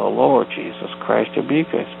go. The Lord Jesus Christ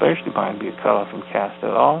rebuke you. Especially bind, be cut off, and cast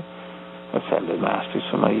it all. Ascended masters,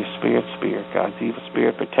 familiar spirits, spirit guides, evil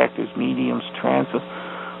spirit protectors, mediums, trances,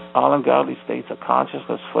 all ungodly states of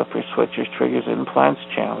consciousness, flippers, switchers, triggers, implants,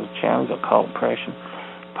 channels, occult impression,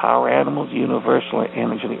 power animals, universal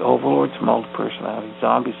energy, overlords, multi-personality,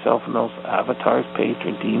 zombies, self-knows, avatars,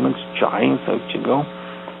 patron, demons, giants, out you go.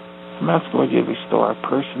 I'm asking Lord you to restore our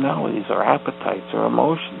personalities, our appetites, our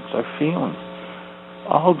emotions, our feelings.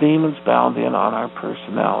 All demons bound in on our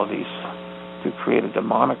personalities to create a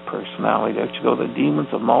demonic personality. Out you go. The demons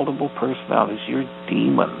of multiple personalities, you're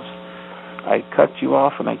demons. I cut you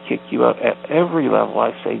off and I kick you out at every level. I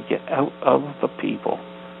say, get out of the people.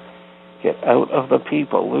 Get out of the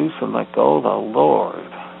people. Loose and let go. The Lord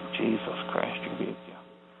Jesus Christ rebuke you.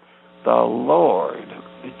 The Lord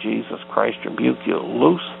Jesus Christ rebuke you.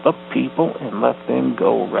 Loose the people and let them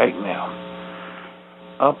go right now.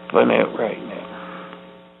 Up and out right now.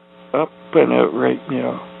 Up and out right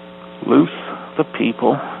now. Loose the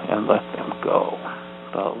people and let them go.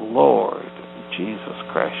 The Lord Jesus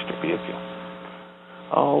Christ rebuke you.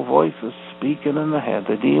 All voices speaking in the head,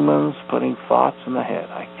 the demons putting thoughts in the head.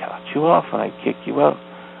 I cut you off and I kick you out.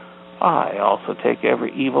 I also take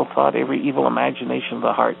every evil thought, every evil imagination of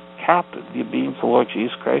the heart captive, the obedience of the Lord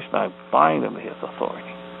Jesus Christ, and I bind him to his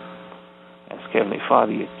authority. Ask Heavenly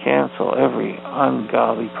Father, you cancel every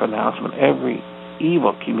ungodly pronouncement, every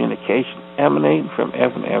evil communication emanating from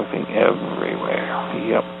everything, everywhere.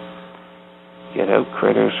 Yep. Get out,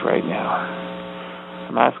 critters, right now.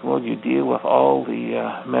 I'm asking, Lord, you deal with all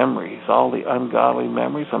the memories, all the ungodly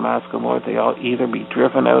memories. I'm asking, Lord, they all either be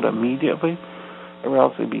driven out immediately or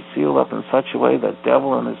else they be sealed up in such a way that the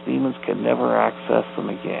devil and his demons can never access them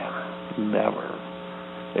again. Never.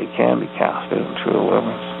 They can be cast out in true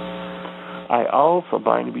deliverance. I also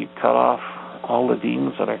bind to be cut off all the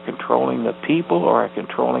demons that are controlling the people or are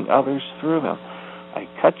controlling others through them. I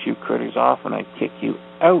cut you critters off and I kick you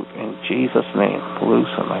out in Jesus' name.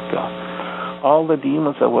 Loose and let go. All the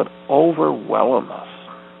demons that would overwhelm us,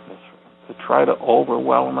 to try to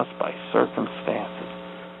overwhelm us by circumstances.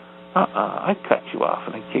 I cut you off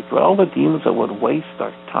and I kick you out. All the demons that would waste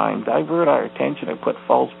our time, divert our attention, and put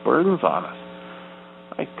false burdens on us.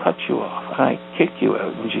 I cut you off and I kick you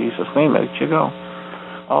out in Jesus' name. Out you go.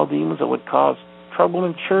 All demons that would cause trouble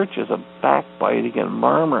in churches, of backbiting and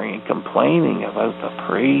murmuring and complaining about the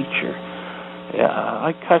preacher. Yeah,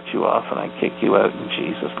 I cut you off and I kick you out in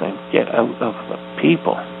Jesus' name. Get out of the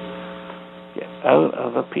people. Get out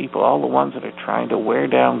of the people. All the ones that are trying to wear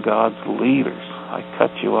down God's leaders. I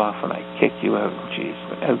cut you off and I kick you out in Jesus'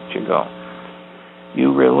 name. Out you go.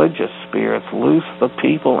 You religious spirits, loose the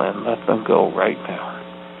people and let them go right now.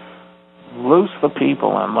 Loose the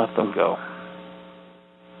people and let them go.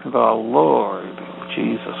 The Lord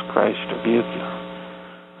Jesus Christ rebuke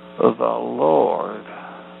you. The Lord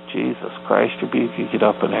Jesus Christ rebuke you. Get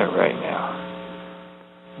up in it right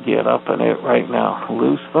now. Get up in it right now.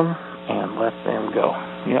 Loose them and let them go.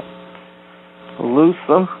 Yep. Loose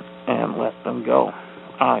them and let them go.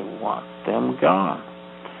 I want them gone.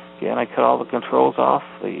 Again, I cut all the controls off.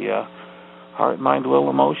 The heart, mind, will,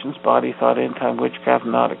 emotions, body, thought, end time, witchcraft,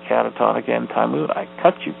 not a catatonic, end time mood. I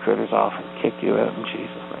cut you critters off and kick you out in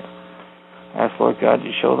Jesus' name. Ask Lord God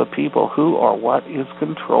you show the people who or what is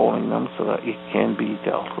controlling them so that it can be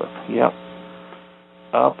dealt with. Yep.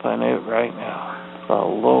 Up and out right now. The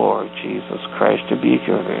Lord Jesus Christ rebuke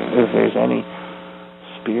you. If there's any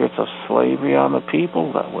spirits of slavery on the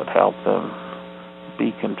people that would help them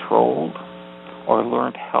be controlled or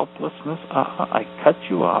learned helplessness, I cut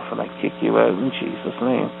you off and I kick you out in Jesus'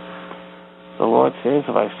 name. The Lord says,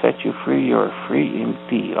 if I set you free, you're free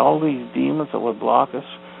indeed. All these demons that would block us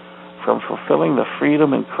from fulfilling the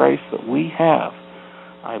freedom in Christ that we have,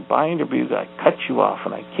 I bind or rebuke, I cut you off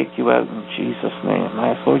and I kick you out in Jesus' name. And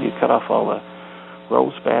I ask, Lord, you cut off all the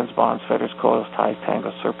ropes, bands, bonds, fetters, coils, ties,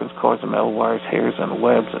 tangles, serpents, cords, and metal wires, hairs, and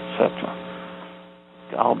webs, etc.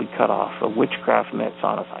 I'll be cut off. The witchcraft nets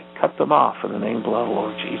on us, I cut them off in the name of the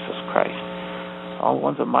Lord Jesus Christ. All the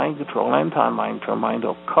ones that mind control, end-time mind control, mind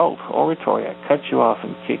occult, oratory, I cut you off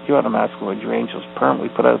and kick you out. I'm asking Lord, your angels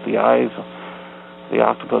permanently put out the eyes of the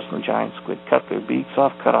octopus and the giant squid, cut their beaks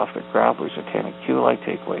off, cut off their grapplers, their tentaculi,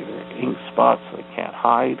 take away their ink spots so they can't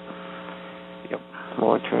hide. Yep.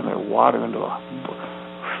 Lord, turn their water into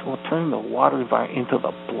turn the water into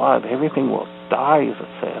the blood. Everything will die, as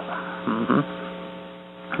it says.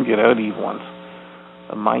 Get out, evil ones.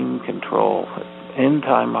 The mind control,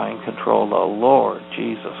 end-time mind control, the Lord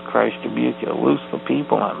Jesus Christ rebuke you. Loose the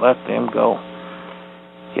people and let them go.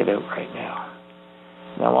 Get out right now.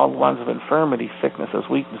 Now all the ones of infirmity, sicknesses,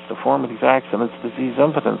 weakness, deformities, accidents, disease,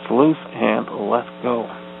 impotence, loose and let go.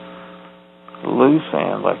 Loose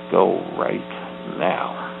and let go right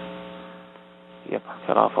now. Yep,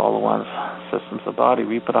 cut off all the ones, systems of the body,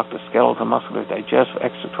 reproductive, skeletal, muscular, digestive,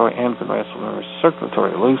 excretory, endocrine,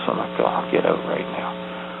 circulatory, loose and let go. Get out right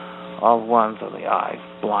now. All the ones of the eyes,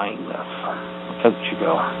 blindness. Out you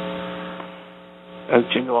go. Out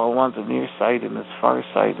you go. All the ones of nearsightedness,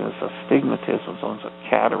 farsightedness, astigmatism, ones of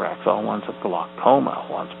cataracts, all ones of glaucoma,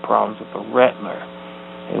 all ones of problems with the retina,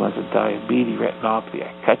 ones of diabetes, retinopathy.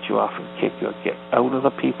 I cut you off and kick you out. Get out of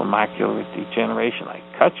the people. Macular degeneration. I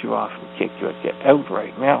cut you off and kick you out. Get out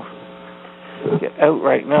right now. Get out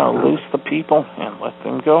right now. Loose the people and let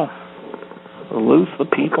them go. Loose the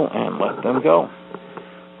people and let them go.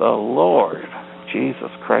 The Lord Jesus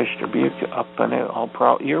Christ rebuke you. Up and out.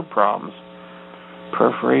 All ear problems.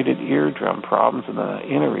 Perforated eardrum problems in the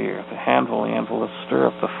inner ear. The handle, the stir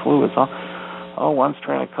up the fluids. All one's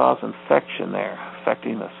trying to cause infection there,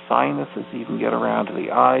 affecting the sinuses, even get around to the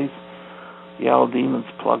eyes. The owl demons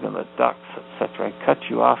plug in the ducts, etc. I cut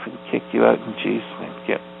you off and kick you out in Jesus' name.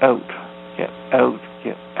 Get out. Get out.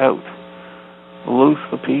 Get out. Loose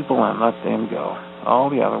the people and let them go. All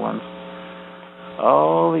the other ones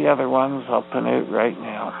up and out right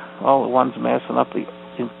now. All the ones messing up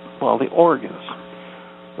the organs.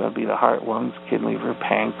 That'll be the heart, lungs, kidney, liver,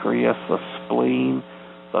 pancreas, the spleen,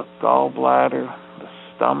 the gallbladder, the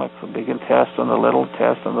stomach, the big intestine, the little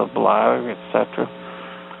intestine, the bladder, etc.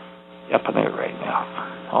 Up and out right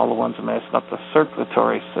now. All the ones messing up the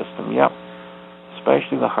circulatory system, yep.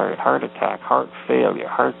 Especially the heart attack, heart failure,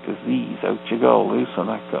 heart disease. Out you go, loose and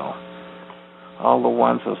let go. All the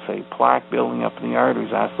ones that say plaque building up in the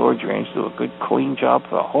arteries, ask Lord your angels to do a good clean job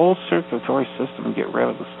for the whole circulatory system and get rid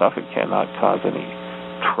of the stuff it cannot cause any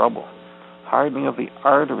trouble. Hardening of the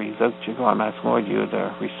arteries, out you go. I'm asking Lord you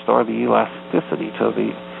to restore the elasticity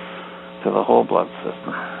to the whole blood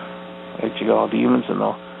system. Out you go. All demons in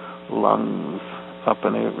the lungs, up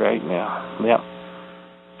and out right now. Yep.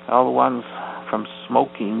 All the ones from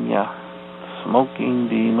smoking, smoking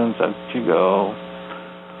demons, out you go.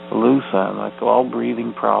 Loose and let go. All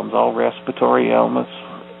breathing problems, all respiratory ailments,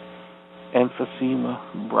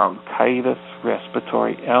 emphysema, bronchitis,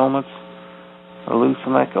 respiratory ailments. Loose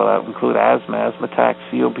and let go. That would include asthma, asthma attacks,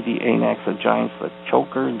 COPD, ANAX, the giants, the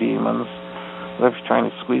choker demons, whatever's trying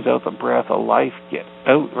to squeeze out the breath of life. Get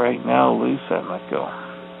out right now. Loose and let go.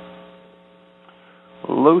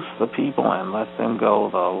 Loose the people and let them go.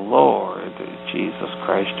 The Lord Jesus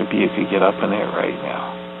Christ rebuke you. Get up in there right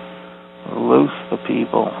now. Loose the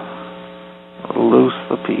people. Loose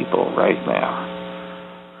the people right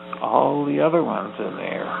now. All the other ones in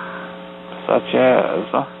there, such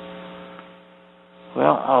as,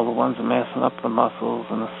 all the ones messing up the muscles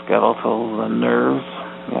and the skeletal, the nerves,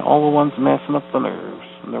 All the ones messing up the nerves,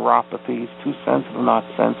 neuropathies, too sensitive, not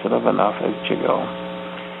sensitive enough, out you go.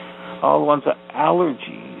 All the ones with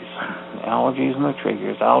allergies and the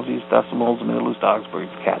triggers, allergies, dust, molds, mildews, dogs,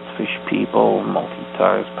 birds, cats, fish, people,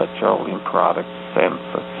 multi-tires, petroleum products, scents,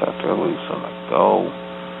 etc. Loose and let go.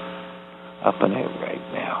 Up and out right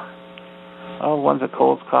now. All the ones with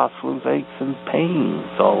colds, coughs, flus, aches, and pains,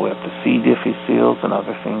 all the way up to C. difficile and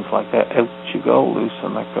other things like that. Out you go, loose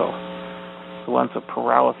and let go. The ones with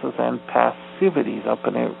paralysis and passivities, up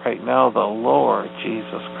and out right now. The Lord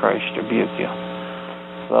Jesus Christ rebuke you.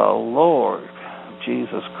 The Lord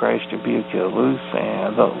Jesus Christ rebuke you. Loose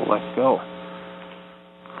and let go.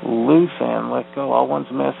 Loose and let go. All ones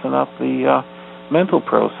messing up the mental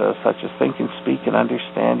process, such as thinking, speaking,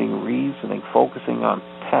 understanding, reasoning, focusing on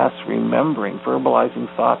tasks, remembering, verbalizing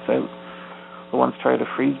thoughts out. The ones try to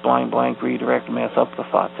freeze, blind, blank, redirect, mess up the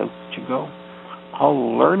thoughts. Out you go.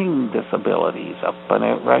 All learning disabilities, up and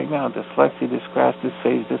out right now. Dyslexia, dysgraphia,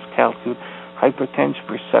 dysphagia, dyscalculia, hypertension,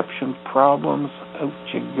 perception problems.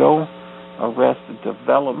 Out you go. Arrested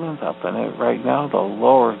development, up and out right now. The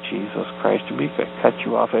Lord Jesus Christ to be cut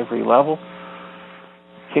you off every level.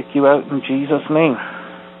 Kick you out in Jesus' name.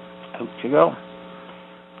 Out you go.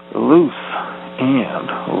 Loose and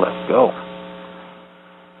let go.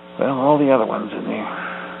 Well, all the other ones in there.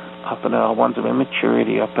 Up and out, all ones of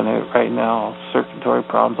immaturity, up and out right now. Circulatory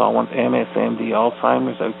problems, all ones MSMD,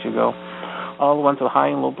 Alzheimer's, out you go. All the ones with high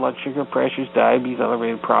and low blood sugar pressures, diabetes,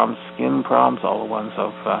 elevated problems, skin problems, all the ones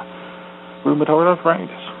of rheumatoid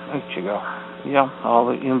arthritis, out you go. Yeah, all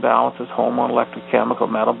the imbalances, hormone, electrochemical,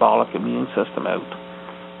 metabolic, immune system, out.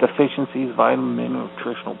 Deficiencies, vitamin, mineral,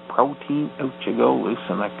 nutritional, protein, out you go, loose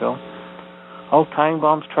and let go. All time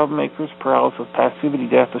bombs, troublemakers, paralysis, passivity,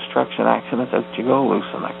 death, destruction, accidents, out you go, loose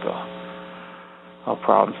and let go. All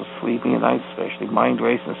problems of sleeping at night, especially mind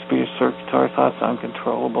racing, spirit, circulatory thoughts,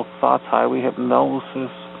 uncontrollable thoughts, highway hypnosis,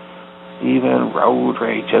 even road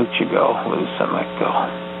rage, out you go, loose and let go.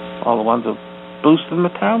 All the ones of boosted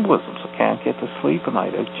metabolism, so can't get to sleep at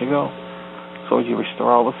night, out you go. So you restore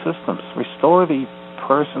all the systems. Restore the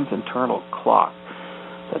person's internal clock,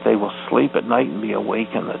 that they will sleep at night and be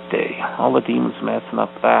awake in the day. All the demons messing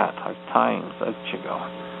up that are times, out you go.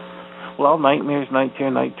 Well, nightmares, night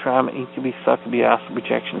terror, night trauma, incubus, succubus, astral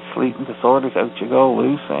projection, sleeping disorders, out you go,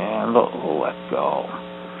 loose and let go.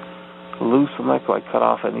 Loose and let go. I cut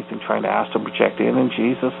off anything trying to astral project in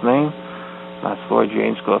Jesus' name. That's Lord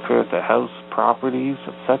James, go through the house, properties,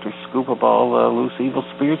 etc. Scoop up all loose evil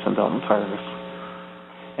spirits and don't target us.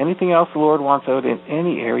 Anything else the Lord wants out in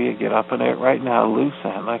any area, get up in it right now. Loose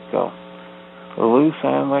and let go. Loose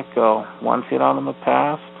and let go. One's hit on in the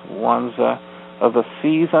past. One's of the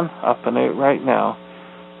season. Up in it right now.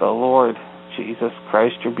 The Lord Jesus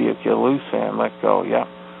Christ rebuke you. Loose and let go. Yeah.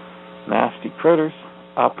 Nasty critters.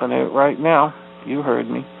 Up in it right now. You heard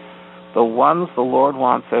me. The ones the Lord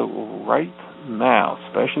wants out right now,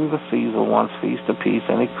 especially the season ones, feast of peace,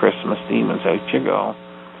 any Christmas demons, out you go.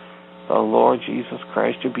 The Lord Jesus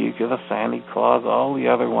Christ rebuke you, the Santa Claus, all the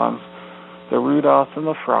other ones, the Rudolphs and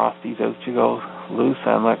the Frosties, out you go, loose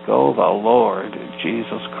and let go. The Lord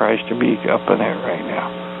Jesus Christ rebuke you, up and out right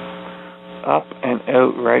now. Up and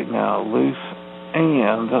out right now, loose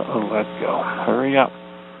and let go. Hurry up.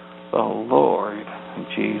 The Lord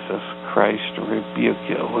Jesus Christ rebuke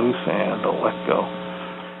you, loose and let go.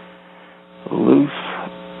 Loose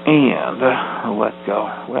and let go.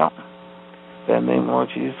 Well, in the name of Lord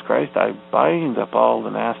Jesus Christ, I bind up all the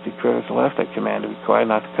nasty critters left. I command to be quiet,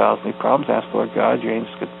 not to cause any problems. Ask Lord God, your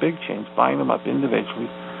angels get big chains, bind them up individually,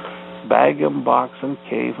 bag them, box them,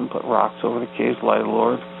 cave them, put rocks over the caves, light of the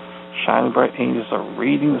Lord. Shining bright angels are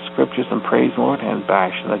reading the scriptures and praising the Lord and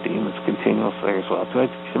bashing the demons continuously there as well. So I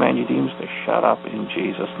command you demons to shut up in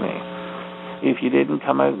Jesus' name. If you didn't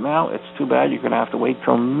come out now, it's too bad. You're going to have to wait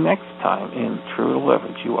till next time in True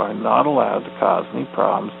Deliverance. You are not allowed to cause any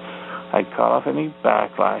problems. I cut off any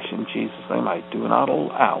backlash in Jesus' name. I do not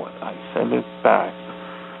allow it. I send it back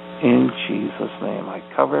in Jesus' name. I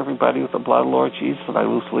cover everybody with the blood of Lord Jesus, and I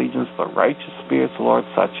loose legions of the righteous spirits, Lord,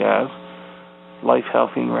 such as life,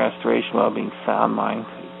 health, and restoration, well-being, sound mind,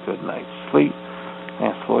 good night's sleep.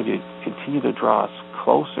 And ask, Lord, you continue to draw us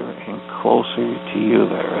closer and closer to you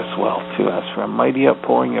there as well, to us. For a mighty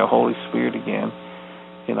outpouring of your Holy Spirit again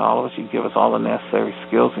in all of us. You give us all the necessary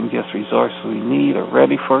skills and gifts, resources we need or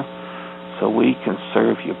ready for, so we can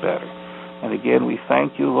serve you better. And again, we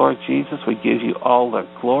thank you, Lord Jesus. We give you all the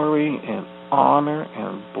glory and honor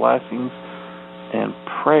and blessings and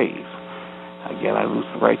praise. Again, I loose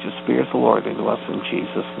the righteous spirits of the Lord into us in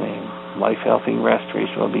Jesus' name. Life, health, and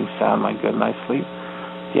restoration, well-being, sound, my good night's sleep.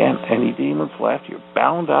 Again, any demons left, you're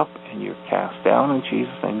bound up and you're cast down in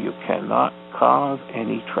Jesus' name. You cannot cause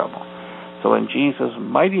any trouble. So in Jesus'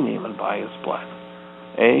 mighty name and by his blood,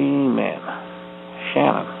 amen.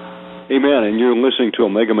 Shannon. Amen. And you're listening to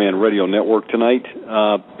Omegaman Radio Network tonight.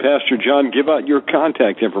 Pastor John, give out your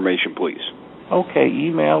contact information, please. Okay,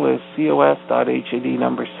 email is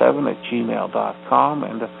cos.hadnumber7@gmail.com,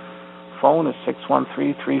 and the phone is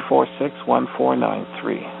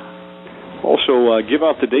 613-346-1493. Also, give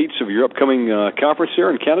out the dates of your upcoming conference there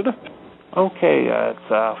in Canada. Okay,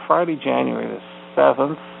 it's Friday, January the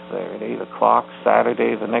 7th, there at 8 o'clock,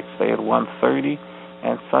 Saturday the next day at 1:30,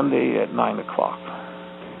 and Sunday at 9 o'clock.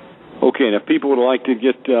 Okay, and if people would like to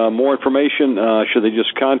get more information, should they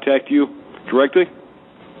just contact you directly?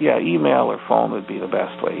 Yeah, email or phone would be the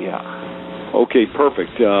best way, yeah. Okay,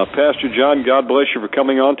 perfect. Pastor John, God bless you for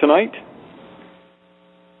coming on tonight.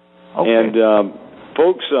 Okay. And,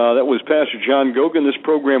 folks, that was Pastor John Gogan. This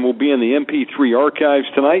program will be in the MP3 archives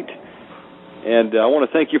tonight. And I want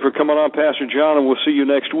to thank you for coming on, Pastor John, and we'll see you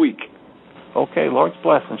next week. Okay, Lord's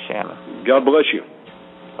blessing, Shannon. God bless you.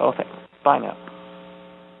 Okay, bye now.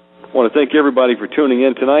 I want to thank everybody for tuning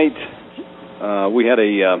in tonight. We had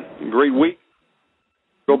a great week.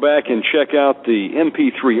 Go back and check out the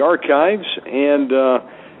MP3 archives, and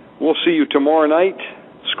we'll see you tomorrow night.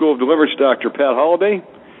 School of Deliverance, Dr. Pat Holliday,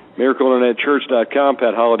 MiracleInternetChurch.com,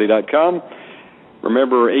 PatHolliday.com.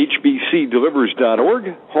 Remember,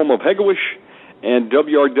 HBCDelivers.org, home of Hegewisch, and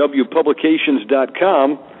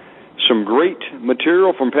WRWPublications.com. Some great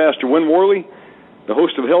material from Pastor Win Worley, the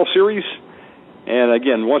Host of Hell series. And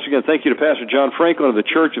again, once again, thank you to Pastor John Franklin of the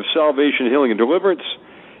Church of Salvation, Healing, and Deliverance.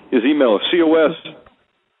 His email is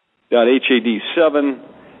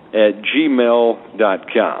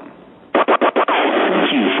cos.had7@gmail.com.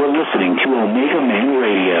 Thank you for listening to Omegaman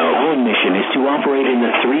Radio. Our mission is to operate in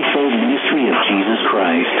the threefold ministry of Jesus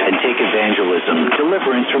Christ and take evangelism,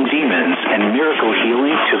 deliverance from demons, and miracle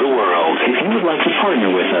healing to the world. If you would like to partner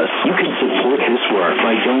with us, you can support this work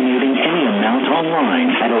by donating any amount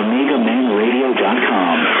online at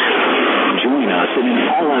OmegamanRadio.com. Join us in an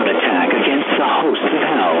all-out attack against the hosts of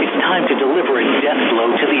hell. It's time to deliver a death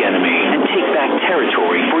blow to the enemy and take back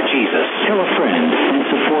territory for Jesus. Tell a friend and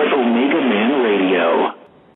support Omegaman Radio.